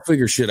Like, that? I'll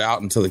figure shit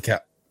out until the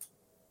cat.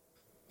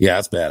 Yeah,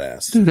 that's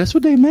badass. Dude, that's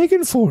what they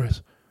making for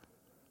us.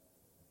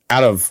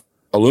 Out of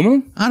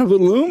aluminum? Out of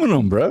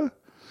aluminum, bro.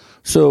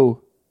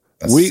 So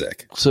That's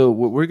sick. So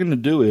what we're gonna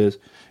do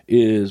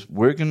is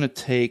we're gonna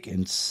take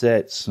and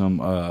set some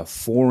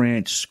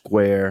 4-inch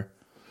square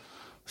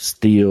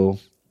steel.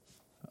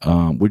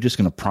 We're just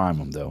gonna prime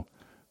them though.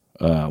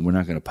 We're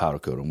not gonna powder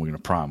coat them. We're gonna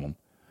prime them.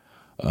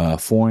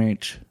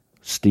 4-inch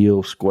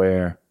steel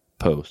square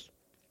post.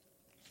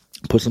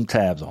 Put some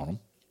tabs on them.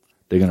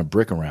 They're gonna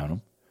brick around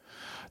them.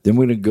 Then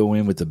we're gonna go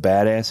in with the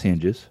badass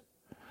hinges,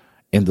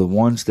 and the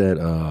ones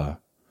that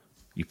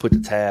you put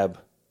the tab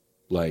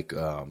like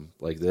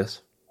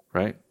this,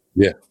 right?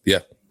 Yeah.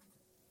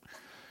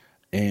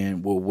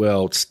 And we'll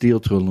weld steel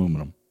to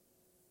aluminum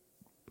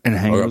and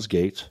hang those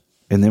gates.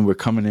 And then we're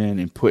coming in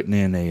and putting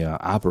in a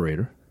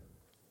operator.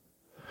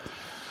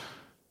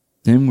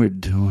 Then we're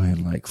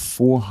doing like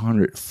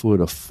 400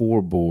 foot of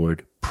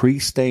 4-board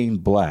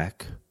pre-stained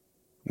black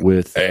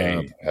with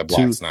that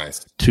black's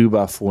nice.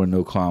 2x4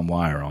 no climb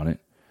wire on it.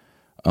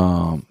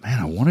 Man,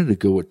 I wanted to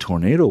go with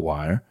tornado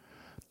wire,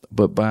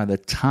 but by the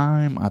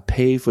time I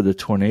paid for the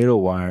tornado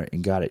wire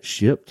and got it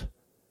shipped,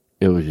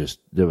 it was just,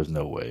 there was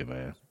no way,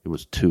 man. It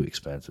was too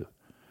expensive.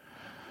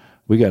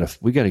 We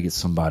gotta get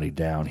somebody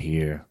down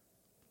here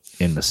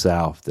in the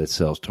South that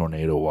sells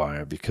tornado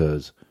wire,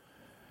 because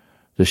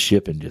the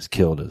shipping just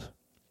killed us.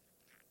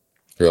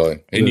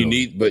 Really? And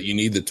Really. you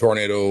need the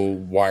tornado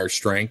wire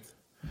strength?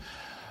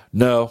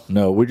 No,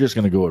 we're just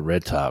gonna go with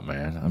red top,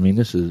 man. I mean,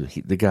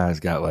 the guy's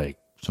got like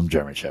some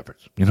German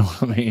Shepherds. You know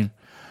what I mean?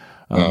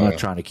 I'm not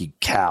trying to keep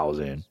cows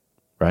in,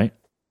 right?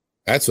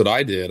 That's what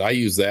I did. I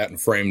used that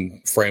and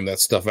framed that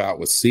stuff out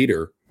with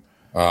cedar.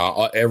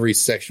 Every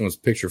section was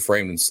picture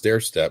framed in stair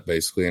step,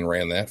 basically, and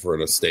ran that for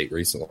an estate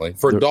recently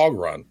for a dog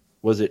run.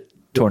 Was it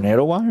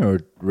tornado wire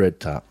or red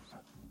top?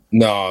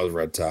 No, it was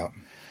red top.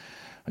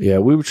 Yeah,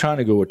 we were trying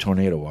to go with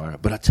tornado wire,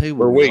 but I tell you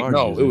what. Or wait,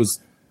 it was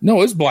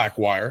black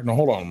wire. No,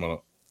 hold on a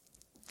minute.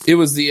 I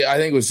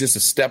think it was just a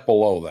step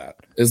below that.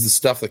 Is the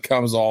stuff that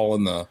comes all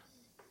in the,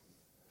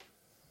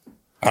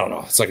 I don't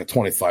know, it's like a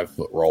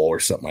 25-foot roll or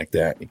something like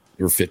that.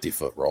 Or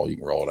 50-foot roll. You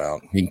can roll it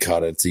out. You can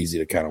cut it. It's easy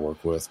to kind of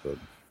work with. But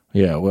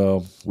yeah,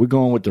 well, we're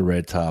going with the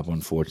red top,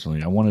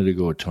 unfortunately. I wanted to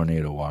go with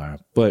tornado wire.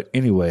 But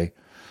anyway,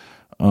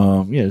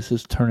 this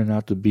is turning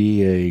out to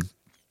be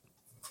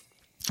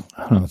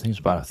I don't know, I think it's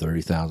about a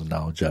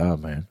 $30,000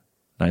 job, man.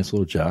 Nice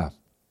little job.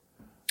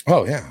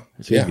 Oh, yeah.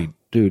 It's gonna be,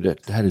 dude,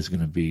 that gate is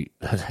going to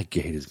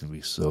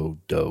be so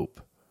dope.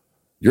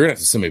 You're gonna have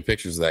to send me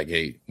pictures of that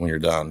gate when you're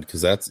done,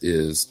 because that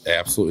is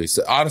absolutely.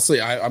 Honestly,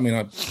 you're an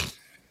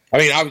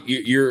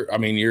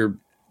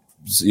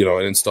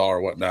installer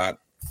or whatnot.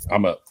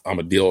 I'm a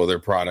dealer of their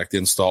product,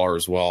 installer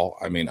as well.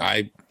 I mean,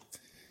 I'll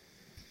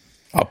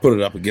put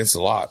it up against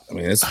a lot. I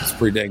mean, it's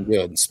pretty dang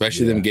good,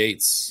 especially them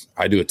gates.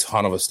 I do a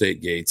ton of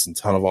estate gates and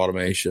ton of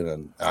automation,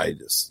 and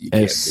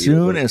as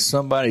soon as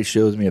somebody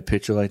shows me a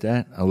picture like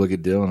that, I look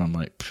at Dylan and I'm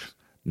like,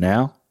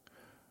 now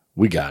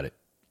we got it.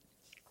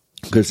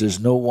 Because there's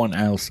no one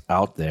else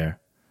out there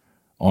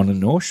on the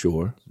North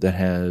Shore that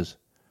has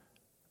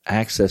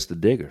access to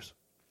diggers.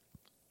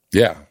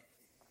 Yeah.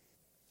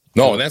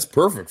 No, and that's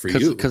perfect for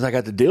you. Because I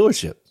got the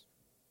dealership.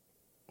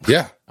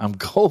 Yeah. I'm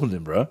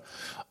golden, bro.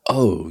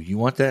 Oh, you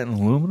want that in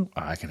aluminum?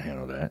 I can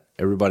handle that.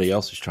 Everybody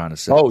else is trying to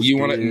sell. Oh, you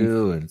want it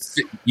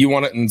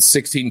in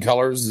 16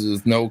 colors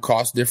with no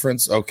cost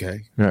difference?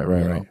 Okay.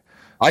 Right.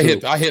 I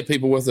hit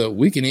people with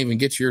we can even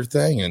get your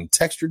thing in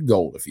textured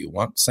gold if you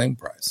want, same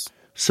price.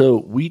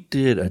 So we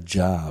did a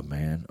job,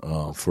 man,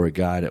 for a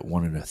guy that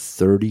wanted a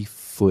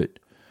 30-foot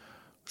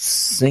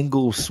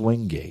single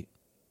swing gate.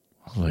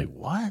 I was like,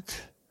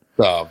 what?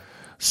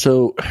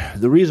 So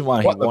the reason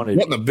why what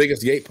the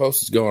biggest gate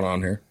post is going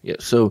on here? Yeah.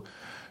 So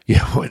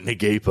what in the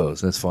gate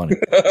post? That's funny.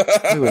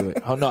 wait.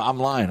 Oh no, I'm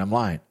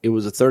lying. It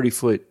was a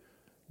 30-foot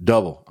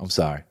double. I'm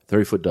sorry,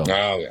 30-foot double.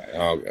 Okay.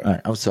 All right,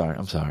 I'm sorry.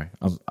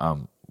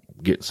 I'm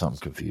getting something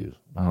confused.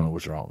 I don't know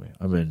what's wrong with me.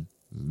 I mean,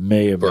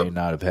 may or may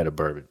not have had a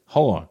bourbon.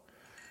 Hold on.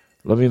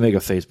 Let me make a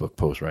Facebook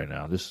post right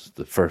now. This is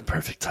the first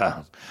perfect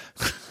time.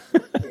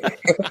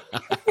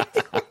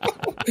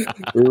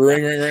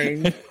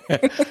 Ring.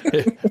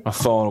 My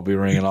phone will be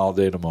ringing all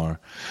day tomorrow.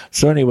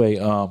 So anyway,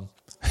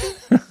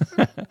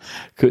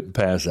 couldn't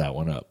pass that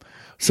one up.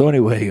 So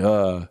anyway,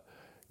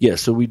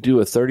 so we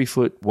do a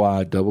 30-foot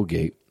wide double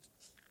gate.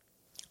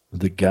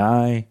 The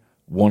guy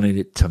wanted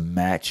it to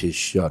match his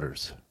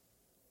shutters.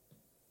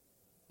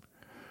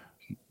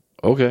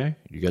 Okay,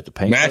 you got the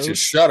paint. Match his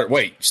shutter.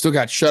 Wait, you still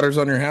got shutters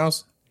on your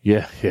house?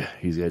 Yeah,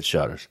 he's got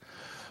shutters.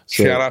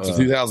 So, shout out to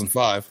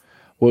 2005.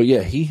 Well,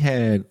 yeah, he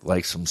had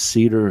like some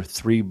cedar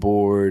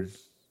 3-board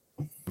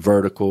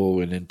vertical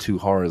and then 2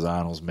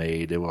 horizontals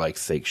made. They were like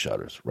fake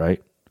shutters,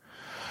 right?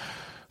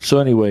 So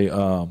anyway,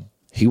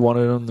 he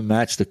wanted them to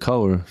match the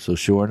color. So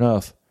sure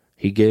enough,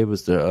 he gave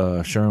us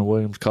the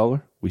Sherwin-Williams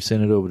color. We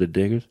sent it over to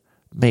Diggers,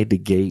 made the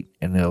gate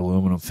and the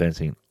aluminum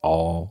fencing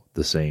all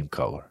the same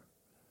color.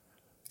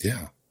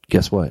 Yeah.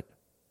 Guess what?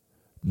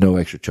 No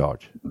extra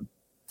charge.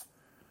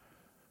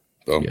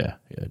 Boom. Yeah.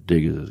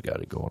 Diggers has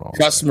got it going on.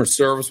 Customer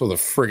service with a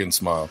friggin'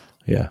 smile.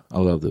 Yeah, I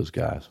love those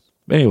guys.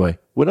 Anyway,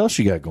 what else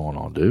you got going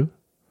on, dude?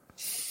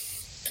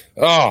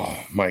 Oh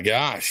my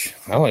gosh,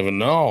 I don't even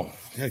know.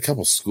 Got a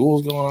couple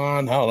schools going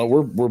on. I don't know.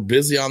 We're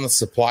busy on the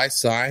supply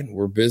side.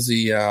 We're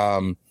busy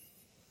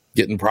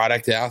getting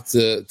product out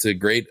to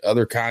great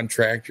other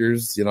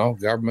contractors,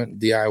 government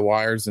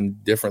DIYers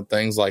and different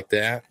things like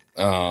that.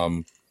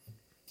 I'm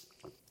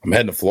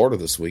heading to Florida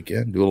this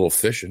weekend, do a little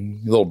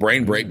fishing, a little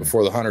brain break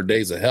before the 100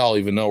 days of hell,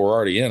 even though we're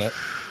already in it.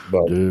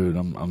 But dude,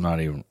 I'm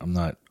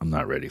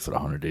not ready for the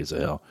 100 days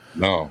of hell.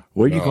 No.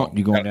 Where you going?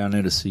 You going down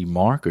there to see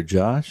Mark or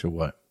Josh or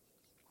what?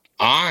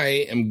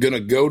 I am gonna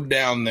go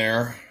down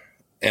there,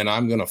 and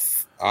I'm gonna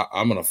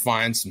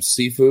find some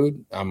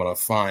seafood. I'm gonna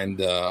find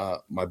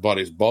my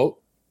buddy's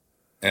boat,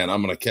 and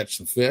I'm gonna catch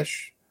some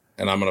fish,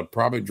 and I'm gonna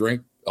probably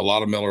drink a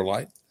lot of Miller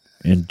Lite.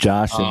 And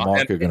Josh and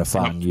Mark are gonna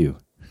find you.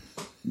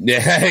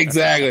 Yeah,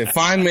 exactly.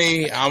 Find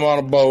me. I'm on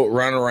a boat,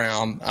 running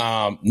around.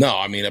 No,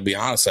 I mean, to be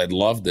honest, I'd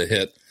love to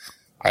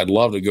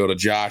go to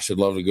Josh. I'd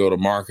love to go to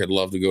Mark. I'd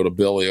love to go to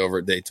Billy over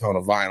at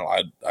Daytona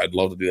Vinyl. I'd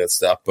love to do that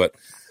stuff, but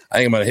I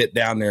think I'm going to hit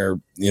down there,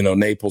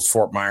 Naples,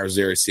 Fort Myers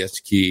area,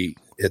 Siesta Key,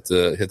 hit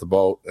the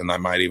boat, and I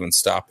might even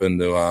stop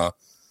into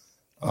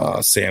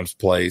Sam's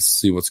place,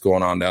 see what's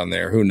going on down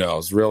there. Who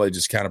knows? Really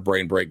just kind of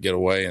brain break, get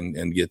away,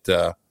 and get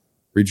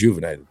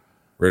rejuvenated,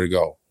 ready to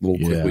go. A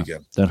little quick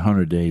weekend. That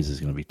 100 days is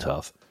going to be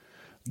tough.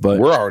 But we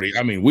were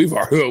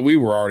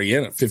already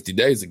in it 50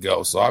 days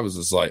ago, so I was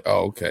just like,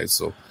 oh, okay,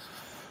 so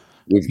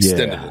we've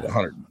extended it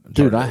 100.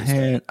 Dude, I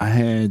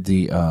had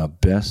the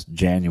best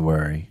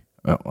January.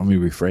 Let me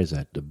rephrase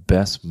that. The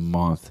best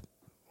month.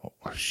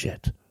 Oh,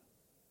 shit.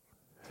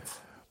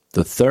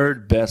 The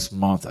third best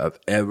month I've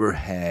ever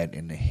had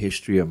in the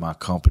history of my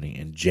company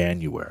in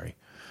January.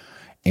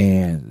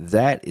 And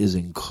that is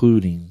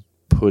including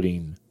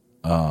putting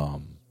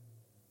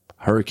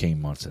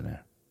hurricane months in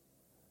there.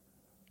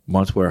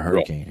 Months where a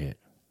hurricane hit.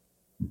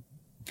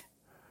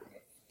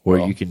 Where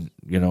you can,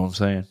 you know what I'm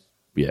saying?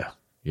 Yeah.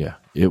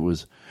 It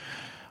was,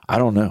 I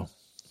don't know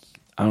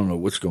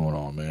what's going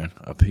on, man.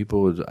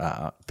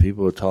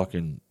 People are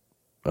talking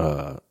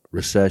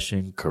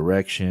recession,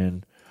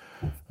 correction,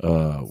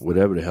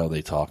 whatever the hell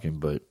they talking,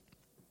 but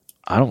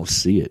I don't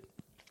see it.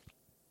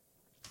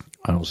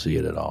 I don't see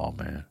it at all,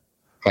 man.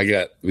 We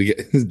get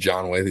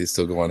John Wathy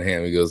still going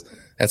ham. He goes,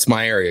 "That's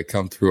my area.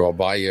 Come through. I'll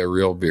buy you a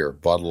real beer,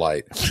 Bud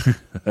Light.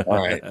 All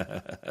right,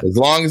 as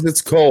long as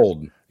it's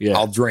cold,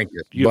 I'll drink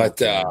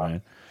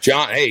it."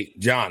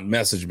 John,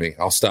 message me.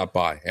 I'll stop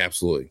by.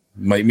 Absolutely.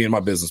 Me and my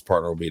business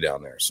partner will be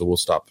down there, so we'll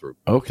stop through.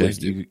 Okay,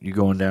 you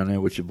going down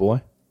there with your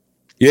boy?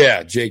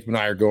 Yeah, Jake and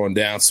I are going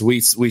down. So we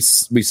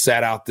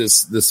sat out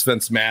this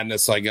fence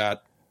madness. I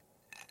got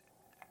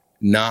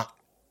not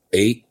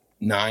 8,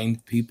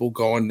 9 people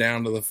going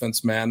down to the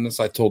fence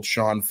madness. I told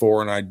Sean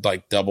 4, and I'd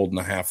like doubled and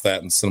a half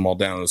that and sent them all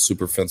down in a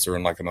super fencer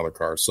in like another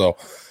car. So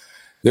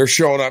they're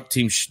showing up.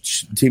 Team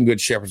Good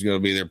Shepherd's going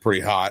to be there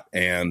pretty hot,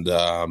 and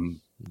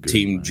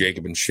Team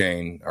Jacob and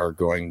Shane are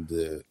going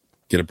to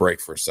get a break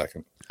for a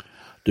second.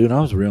 Dude,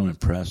 I was real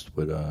impressed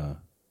with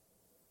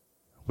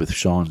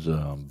Sean's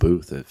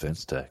booth at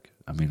Fence Tech.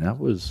 I mean, that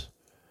was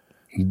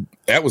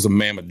a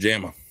mammoth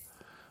jamma.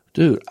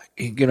 Dude,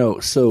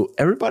 so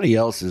everybody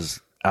else is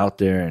out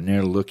there and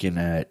they're looking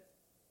at,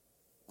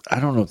 I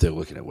don't know if they're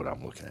looking at what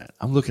I'm looking at.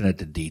 I'm looking at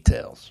the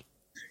details.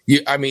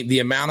 I mean, the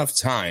amount of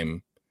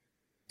time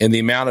and the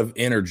amount of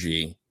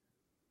energy,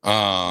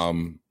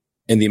 and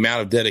the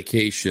amount of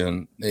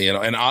dedication,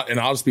 and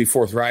I'll just be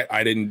forthright.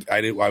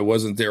 I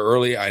wasn't there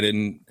early. I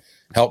didn't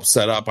help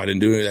set up. I didn't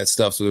do any of that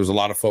stuff. So there's a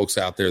lot of folks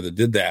out there that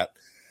did that.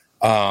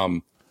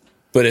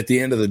 But at the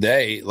end of the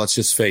day, let's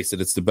just face it.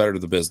 It's the better to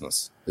the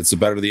business. It's the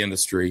better to the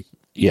industry.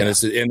 Yeah. And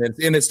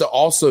it's to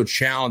also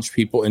challenge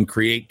people and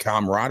create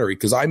camaraderie.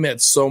 Cause I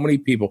met so many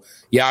people.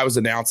 Yeah. I was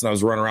announcing, I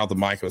was running around with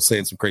the mic. I was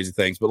saying some crazy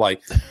things, but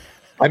like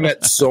I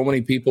met so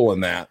many people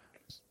in that.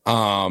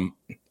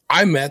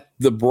 I met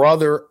the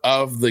brother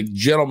of the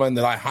gentleman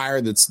that I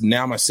hired. That's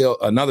now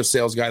another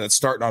sales guy that's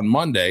starting on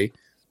Monday.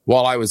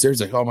 While I was there,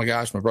 he's like, "Oh my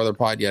gosh, my brother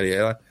pod, yada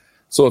yada."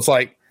 So it's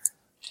like,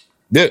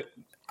 dude,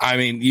 I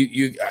mean,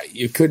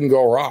 you couldn't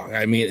go wrong.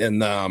 I mean,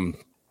 and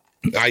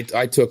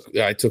I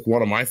took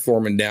one of my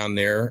foremen down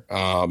there,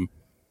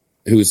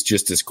 who was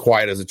just as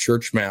quiet as a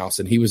church mouse,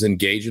 and he was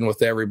engaging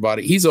with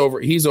everybody. He's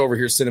over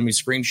here sending me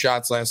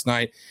screenshots last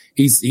night.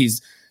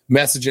 He's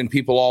messaging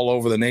people all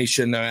over the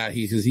nation.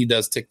 He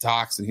does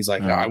TikToks, and he's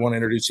like, I want to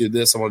introduce you to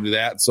this. I want to do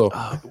that. So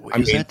I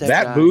mean,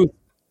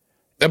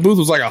 that booth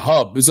was like a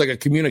hub. It was like a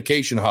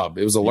communication hub.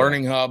 It was a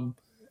learning hub.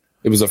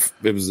 It was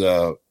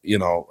a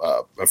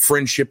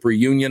friendship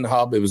reunion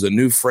hub. It was a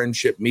new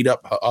friendship meetup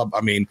hub. I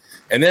mean,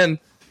 and then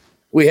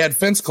we had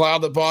Fence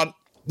Cloud that bought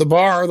the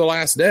bar the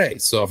last day.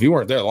 So if you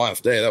weren't there the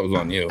last day, that was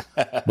on you.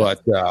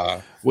 But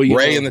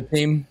Ray and the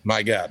team,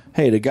 my God.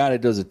 Hey, the guy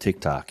that does a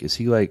TikTok, is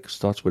he like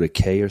starts with a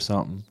K or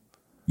something?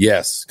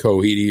 Yes,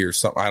 Cohete or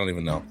something. I don't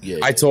even know. Yeah,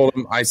 I told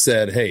him, I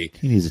said, hey,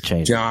 he needs to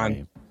change John. his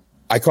name.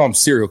 I call him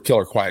Serial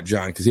Killer Quiet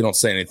John because he don't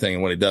say anything,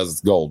 and when he does,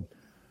 it's gold.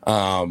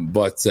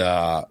 But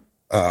I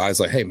was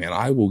like, hey, man,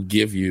 I will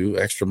give you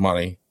extra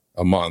money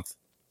a month.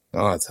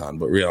 Not a ton,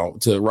 but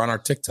to run our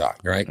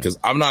TikTok, right? Because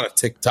I'm not a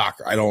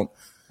TikToker. I don't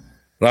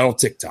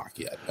TikTok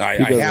yet. I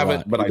have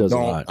it, but I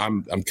don't.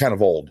 I'm kind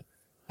of old.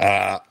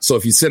 So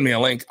if you send me a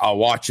link, I'll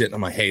watch it. And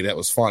I'm like, hey, that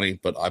was funny,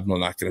 but I'm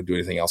not going to do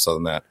anything else other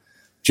than that.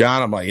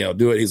 John, I'm like,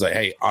 do it. He's like,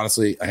 hey,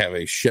 honestly, I have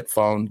a shit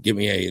phone. Give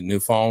me a new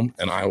phone,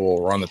 and I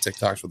will run the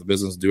TikToks for the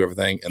business, do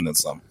everything, and then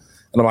some.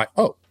 And I'm like,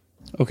 oh,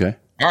 okay,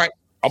 all right,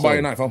 I'll buy you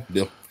an iPhone.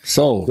 Deal.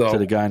 Sold to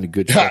the guy in the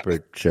Good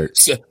Shepherd shirt.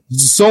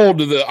 Sold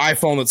to the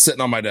iPhone that's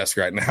sitting on my desk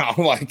right now.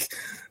 Like,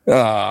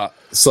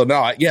 so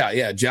no,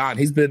 yeah. John,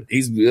 he's good.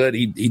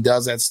 He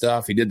does that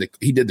stuff. He did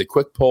the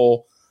quick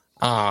poll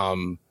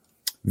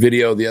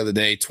video the other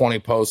day, 20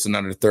 posts in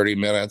under 30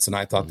 minutes, and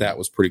I thought that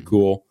was pretty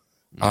cool.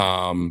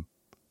 So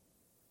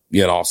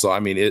I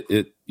mean,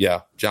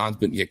 John's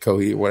been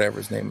Kohi or whatever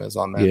his name is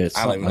on that. Yeah,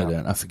 something like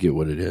that. I forget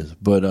what it is,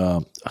 but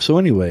so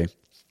anyway,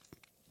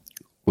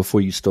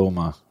 before you stole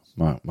my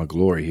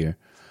glory here,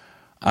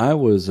 I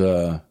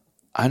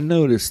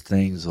noticed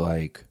things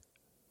like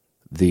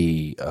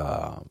the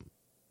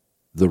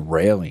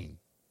railing.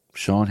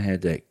 Sean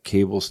had that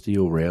cable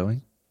steel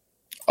railing.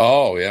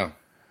 Oh yeah,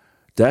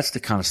 that's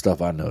the kind of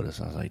stuff I noticed.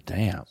 I was like,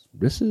 damn,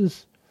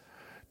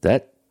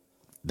 that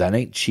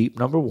ain't cheap.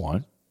 Number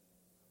one.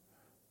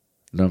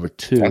 Number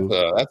two,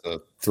 that's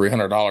a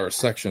 $300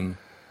 section.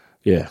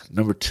 Yeah.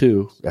 Number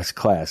two, that's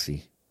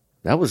classy.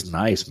 That was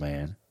nice,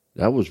 man.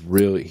 That was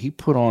really, he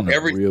put on a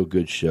real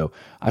good show.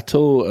 I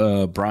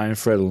told Brian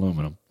Fred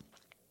Aluminum,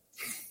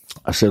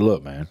 I said,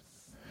 look, man,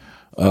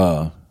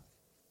 I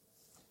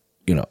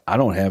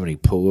don't have any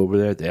pull over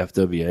there at the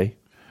FWA,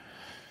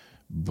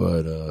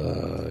 but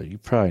you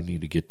probably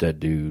need to get that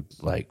dude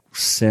like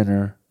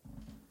center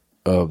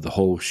of the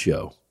whole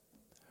show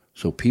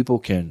so people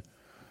can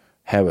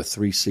have a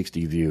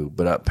 360 view,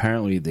 but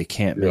apparently they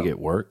can't make it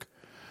work.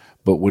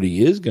 But what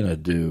he is going to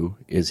do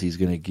is he's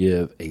going to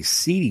give a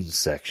seating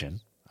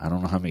section. I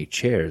don't know how many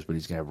chairs, but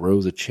he's going to have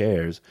rows of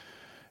chairs.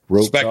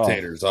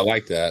 Spectators, I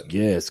like that.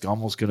 Yeah, it's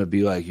almost going to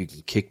be like you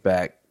can kick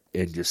back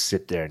and just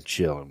sit there and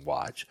chill and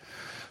watch.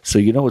 So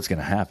you know what's going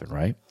to happen,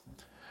 right?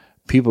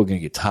 People are going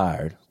to get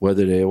tired,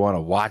 whether they want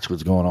to watch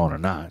what's going on or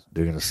not.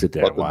 They're going to sit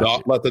there and watch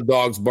it. Let the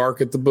dogs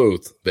bark at the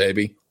booth,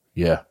 baby.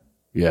 Yeah.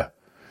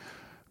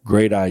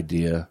 Great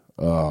idea.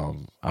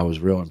 I was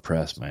real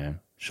impressed, man.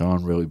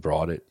 Sean really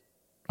brought it.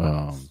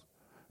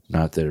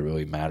 Not that it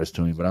really matters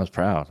to me, but I was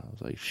proud. I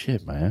was like,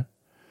 shit, man.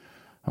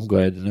 I'm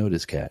glad to know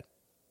this cat.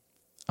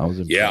 I was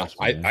impressed.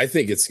 Yeah, I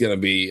think it's going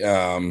to be,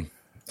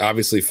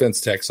 obviously, Fence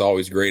Tech's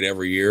always great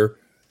every year.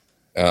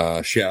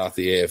 Shout out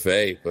the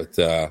AFA,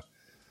 but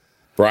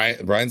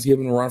Brian's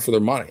giving them a run for their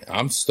money.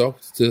 I'm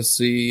stoked to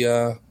see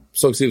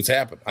what's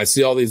happened. I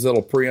see all these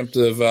little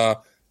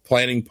preemptive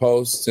planning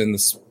posts and the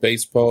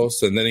space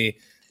posts, and then he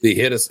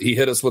hit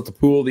us with the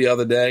pool the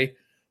other day.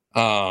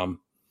 No,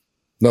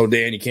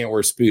 Dan, you can't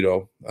wear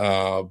Speedo.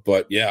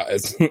 But yeah,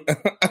 it's all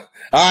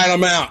right.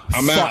 I'm out.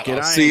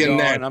 I'll see you in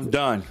Nashville. I'm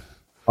done.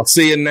 I'll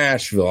see you in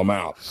Nashville. I'm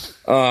out.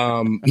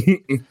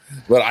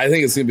 But I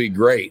think it's gonna be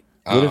great.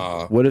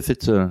 What if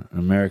it's an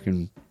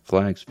American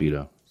flag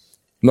Speedo?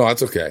 No,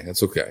 that's okay.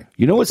 That's okay.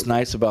 You know what's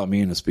nice about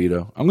me and the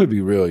Speedo? I'm gonna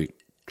be really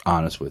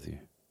honest with you.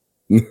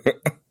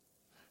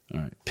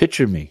 All right,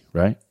 picture me,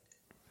 right?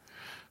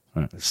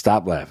 All right,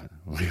 stop laughing.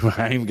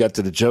 I ain't even got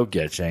to the joke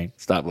yet, Shane.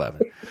 Stop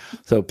laughing.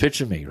 So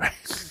picture me, right?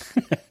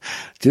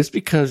 Just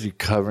because you're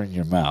covering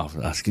your mouth,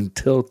 I can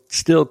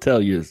still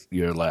tell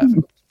you're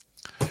laughing.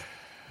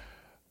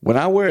 When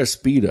I wear a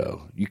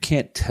Speedo, you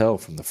can't tell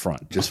from the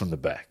front, just from the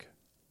back.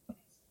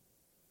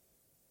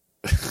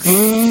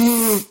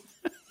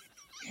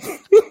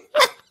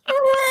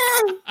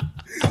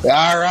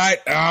 All right,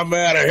 I'm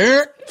out of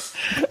here.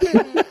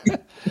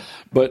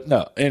 But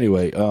no,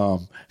 anyway.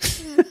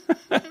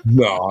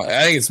 No,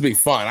 I think it's going to be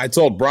fun. I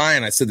told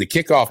Brian, I said the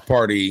kickoff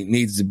party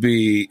needs to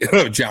be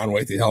John,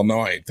 wait the hell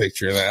no, I ain't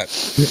picturing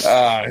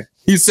that.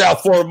 He's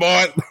South Florida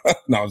boy.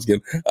 No, I was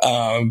kidding.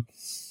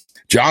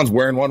 John's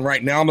wearing one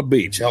right now on the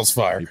beach. Hell's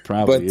fire. He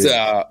probably is.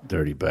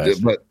 Dirty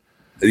bastard. But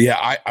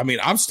yeah, I mean,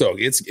 I'm stoked.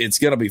 It's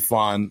going to be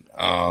fun.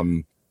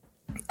 I'm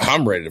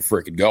ready to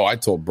freaking go. I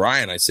told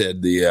Brian, I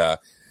said the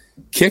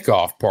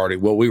kickoff party.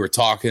 Well, we were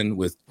talking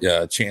with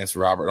Chance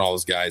Robert and all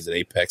those guys at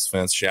Apex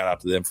Fence. Shout out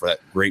to them for that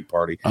great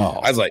party. Oh,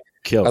 I was like,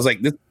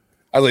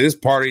 this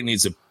party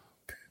needs to.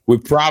 We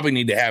probably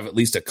need to have at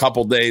least a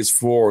couple days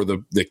for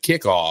the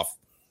kickoff,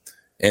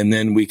 and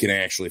then we can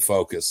actually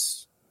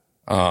focus,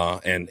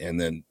 and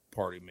then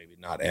party maybe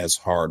not as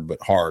hard, but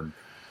hard.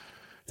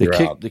 The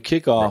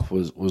kickoff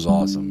was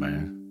awesome,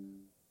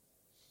 man.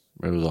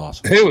 It was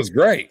awesome. It was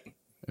great.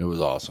 It was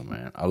awesome,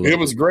 man. It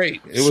was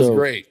great. It was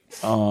great.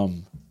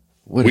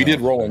 We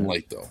did roll in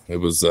late, though. It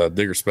was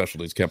Digger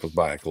Specialties kept us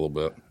back a little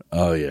bit.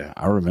 Oh, yeah.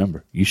 I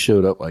remember. You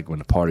showed up like when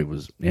the party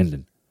was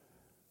ending.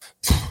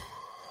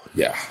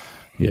 Yeah.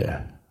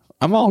 Yeah.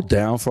 I'm all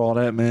down for all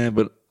that, man,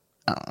 but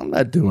I'm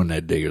not doing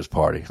that Diggers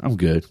party. I'm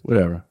good.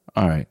 Whatever.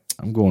 All right.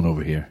 I'm going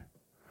over here.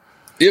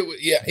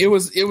 It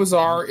was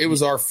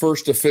our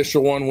first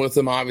official one with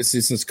them,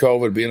 obviously, since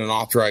COVID, being an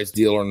authorized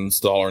dealer and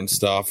installer and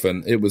stuff,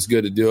 and it was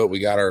good to do it. We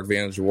got our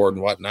Advantage Award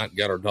and whatnot,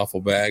 got our duffel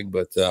bag,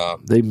 but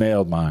they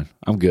mailed mine.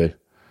 I'm good.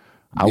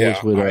 I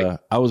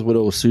was with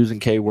old Susan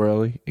K.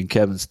 Worley and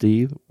Kevin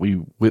Steve. We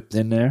whipped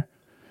in there.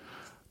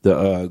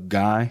 The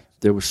guy,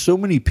 there were so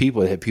many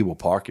people that had people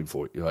parking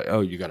for it. You're like,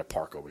 oh, you got to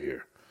park over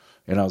here,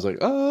 and I was like,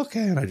 oh,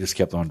 okay, and I just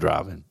kept on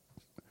driving.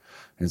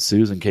 And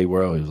Susan K.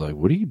 Worley was like,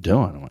 what are you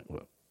doing? I'm like,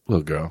 well,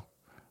 look, girl,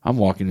 I'm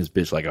walking this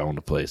bitch like I own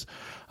the place.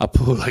 I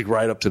pulled like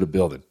right up to the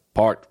building,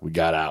 parked, we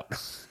got out.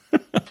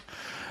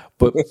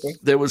 But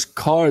there was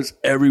cars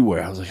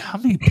everywhere. I was like, how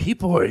many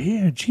people are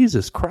here?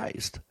 Jesus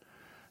Christ.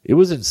 It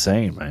was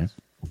insane, man.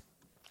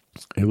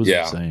 It was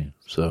insane.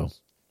 So,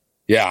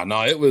 yeah,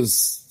 no, it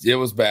was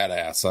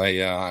badass.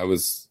 I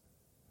was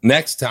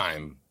next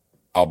time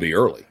I'll be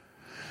early.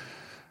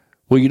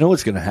 Well, you know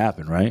what's going to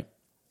happen, right?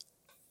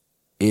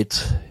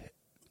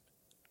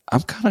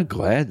 I'm kind of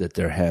glad that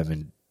they're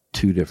having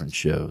two different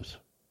shows.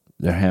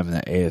 They're having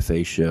the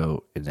AFA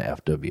show and the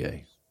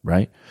FWA,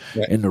 right?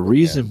 And the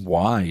reason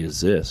why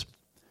is this.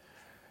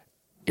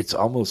 It's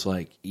almost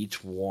like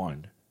each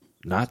one,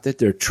 not that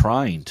they're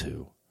trying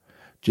to,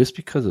 just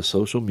because of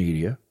social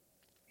media,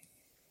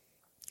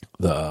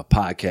 the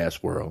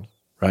podcast world,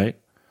 right?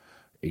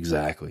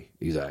 Exactly.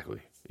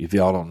 If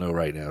y'all don't know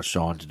right now,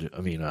 Shane's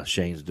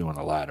doing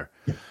a ladder.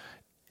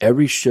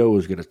 Every show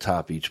is going to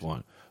top each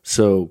one.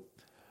 So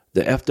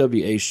the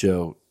FWA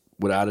show,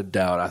 without a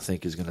doubt, I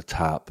think is going to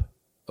top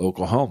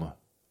Oklahoma.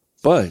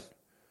 But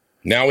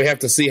now we have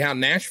to see how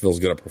Nashville's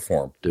going to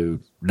perform.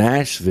 Dude,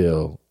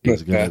 Nashville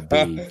is going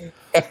to be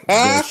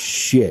the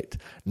shit.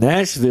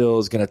 Nashville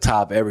is going to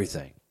top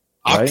everything.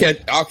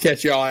 Right? I'll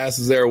catch y'all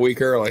asses there a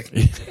week early.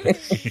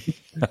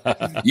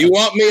 You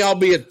want me? I'll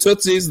be at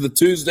Tootsie's the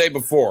Tuesday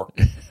before.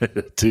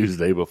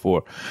 Tuesday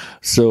before.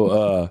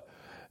 So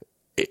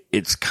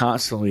it's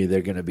constantly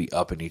they're going to be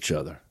upping each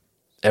other.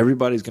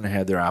 Everybody's going to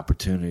have their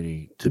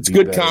opportunity to it's be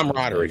good better.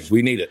 Camaraderie.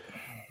 We need it.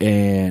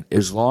 And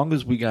as long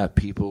as we got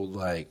people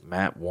like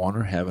Matt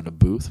Warner having a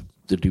booth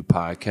to do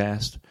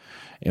podcasts,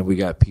 and we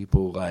got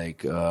people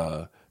like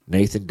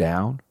Nathan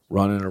Down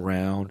running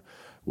around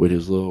with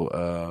his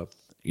little,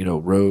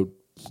 Rode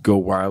Go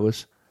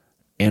Wireless,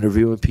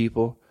 interviewing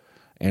people,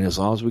 and as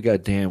long as we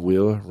got Dan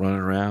Wheeler running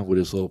around with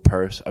his little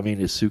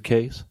his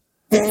suitcase,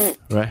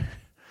 right?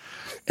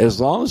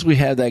 As long as we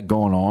have that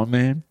going on,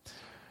 man,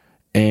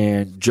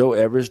 and Joe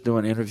Evers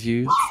doing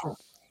interviews.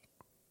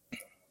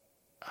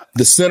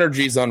 The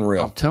synergy's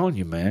unreal. I'm telling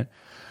you, man.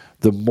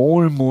 The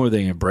more and more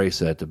they embrace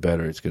that, the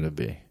better it's going to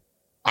be.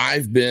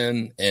 I've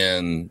been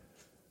in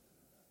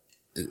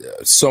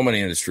so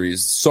many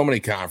industries, so many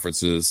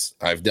conferences.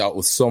 I've dealt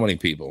with so many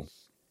people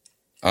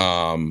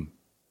from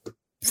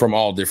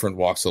all different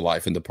walks of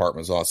life and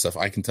departments, all that stuff.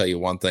 I can tell you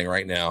one thing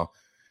right now,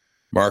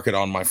 mark it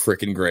on my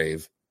freaking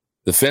grave.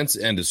 The fence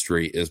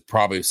industry is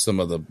probably some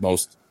of the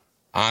most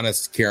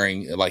honest,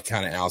 caring, like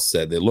kind of Al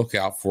said. They look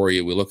out for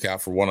you. We look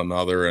out for one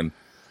another. And,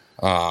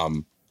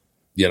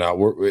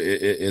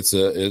 it's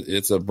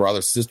a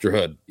brother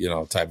sisterhood,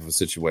 type of a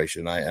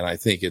situation. I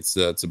think it's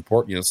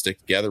important, stick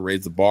together,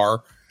 raise the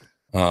bar,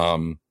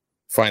 find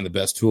the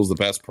best tools, the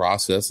best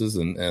processes,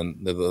 and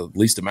the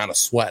least amount of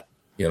sweat,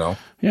 Yeah,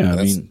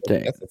 that's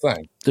the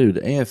thing. Dude,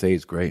 the AFA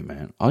is great,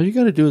 man. All you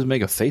got to do is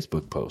make a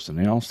Facebook post, and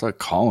they all start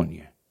calling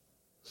you.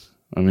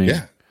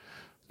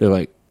 They're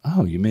like,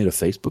 oh, you made a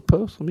Facebook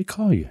post? Let me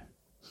call you.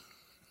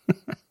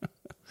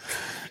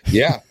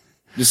 Yeah.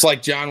 Just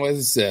like John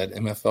Wesley said,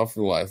 MFL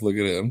for life. Look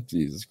at him.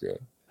 Jesus Christ.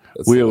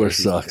 Wheeler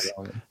sucks.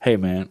 Hey,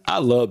 man, I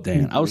love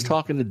Dan. I was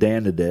talking to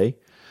Dan today.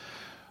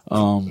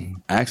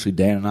 Actually,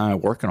 Dan and I are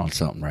working on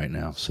something right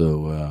now.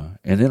 So,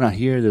 and then I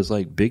hear there's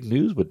like big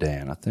news with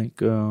Dan. I think,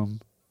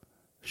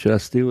 should I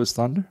steal his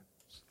thunder?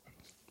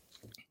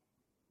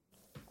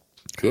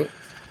 Good.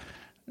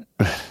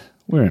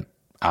 We're an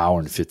hour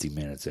and 50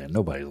 minutes in.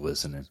 Nobody's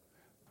listening.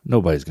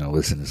 Nobody's going to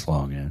listen this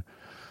long in.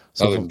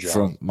 So,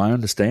 from my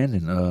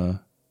understanding,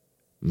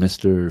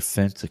 Mr.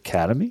 Fence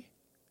Academy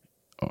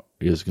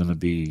is going to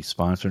be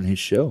sponsoring his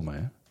show,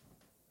 man.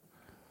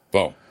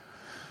 Boom.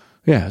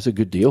 Yeah, it's a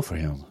good deal for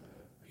him.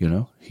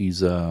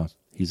 He's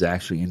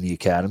actually in the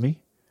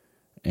academy,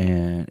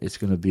 and it's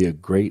going to be a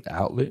great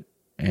outlet,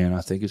 and I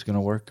think it's going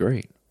to work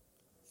great.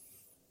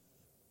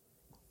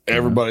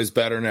 Everybody's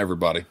better than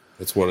everybody.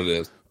 That's what it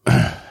is.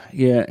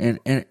 Yeah,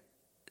 and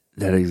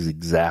that is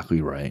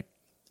exactly right.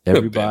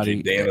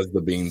 Everybody. Dan is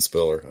the bean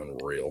spiller.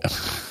 Unreal.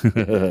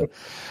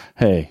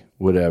 Hey,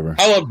 whatever.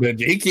 I love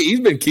Benji. He's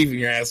been keeping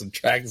your ass in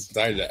track since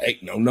I said, hey,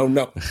 no.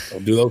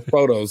 Don't do those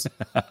photos.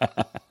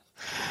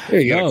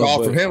 Hey, you got a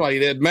call from him like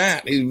you did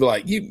Matt. He'd be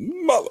like, you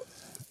mother.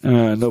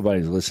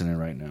 Nobody's listening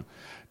right now.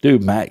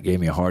 Dude, Matt gave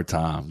me a hard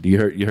time. You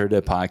heard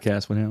that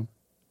podcast with him?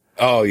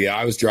 Oh yeah,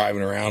 I was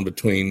driving around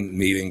between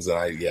meetings, and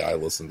I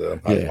listened to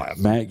him. I laughed.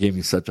 Matt gave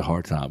me such a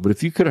hard time. But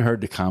if you could have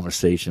heard the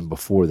conversation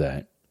before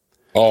that.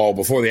 Oh,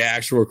 before the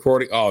actual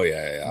recording? Oh,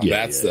 yeah.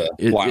 That's the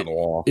fly on the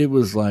wall. It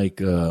was like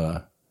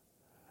when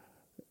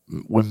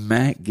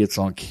Matt gets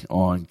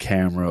on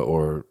camera,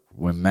 or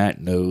when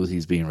Matt knows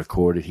he's being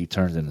recorded, he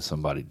turns into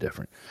somebody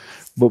different.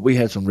 But we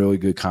had some really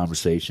good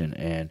conversation,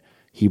 and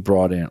he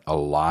brought in a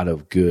lot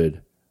of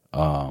good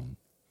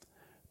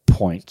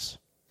points,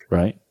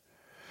 right?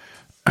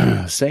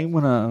 Same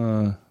when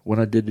I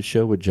did the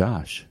show with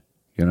Josh.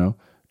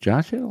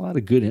 Josh had a lot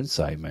of good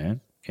insight, man.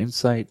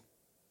 Insight,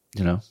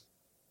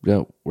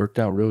 that worked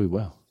out really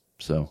well.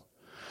 So,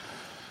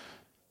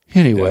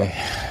 anyway,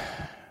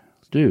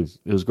 dude,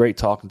 it was great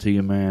talking to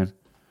you, man.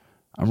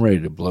 I'm ready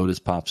to blow this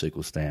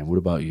popsicle stand. What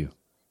about you?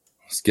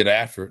 Let's get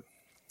after it.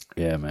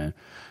 Yeah, man.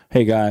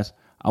 Hey, guys,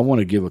 I want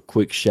to give a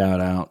quick shout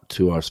out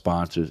to our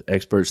sponsors,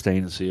 Expert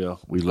Stain and Seal.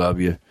 We love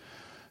you.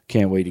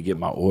 Can't wait to get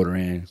my order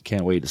in.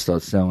 Can't wait to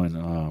start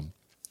selling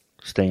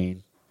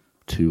stain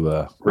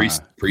to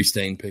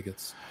pre-stain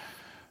pickets.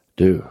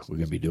 Dude, we're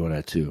going to be doing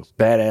that too.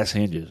 Badass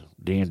Hinges,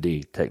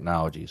 D&D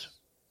Technologies,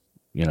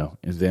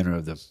 inventor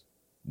of the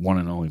one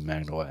and only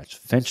Magna Latch.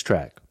 Fence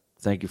Track,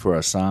 thank you for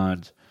our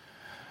signs.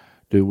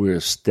 Dude, we're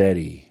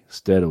steadily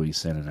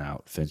sending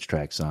out Fence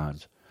Track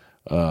signs.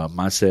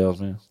 My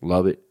salesman,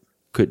 love it.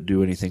 Couldn't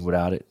do anything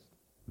without it.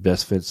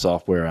 Best fence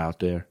software out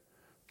there.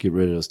 Get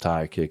rid of those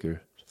tire kickers.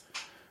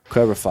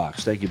 Clever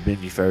Fox, thank you,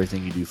 Benji, for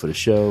everything you do for the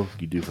show,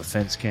 you do for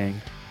Fence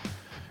King,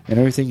 and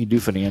everything you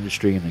do for the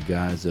industry and the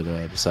guys that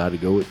decide to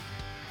go with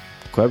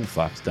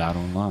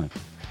cleverfox.online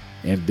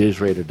and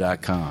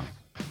bizraider.com.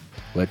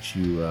 Let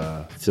you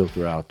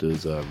filter out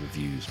those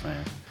reviews,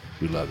 man.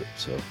 We love it.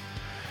 So,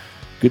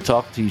 good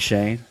talking to you,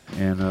 Shane.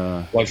 And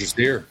pleasure's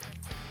here.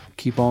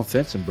 Keep on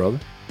fencing, brother.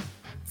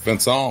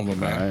 Fence on, my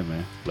man. All right,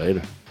 man.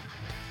 Later.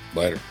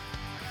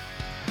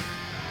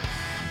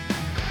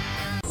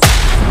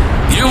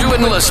 You've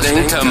been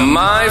listening to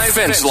My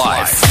Fence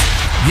Life.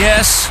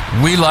 Yes,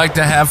 we like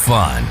to have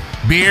fun.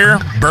 Beer,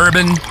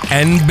 bourbon,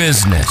 and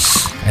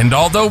business. And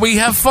although we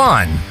have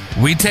fun,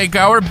 we take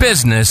our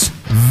business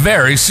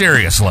very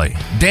seriously.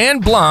 Dan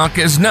Blanc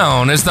is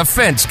known as the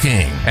Fence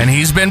King, and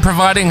he's been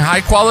providing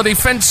high-quality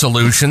fence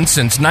solutions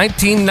since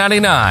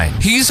 1999.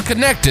 He's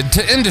connected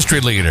to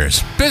industry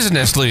leaders,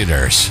 business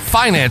leaders,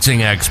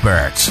 financing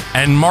experts,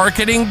 and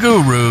marketing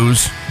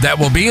gurus that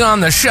will be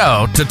on the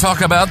show to talk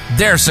about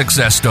their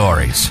success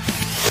stories.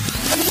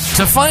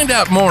 To find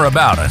out more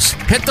about us,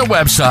 hit the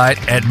website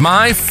at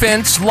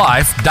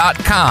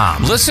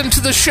myfencelife.com. Listen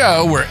to the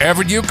show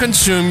wherever you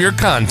consume your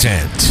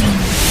content.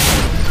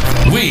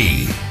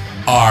 We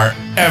are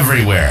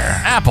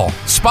everywhere. Apple,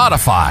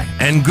 Spotify,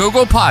 and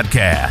Google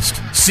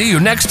Podcast. See you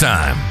next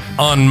time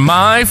on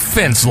My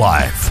Fence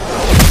Life.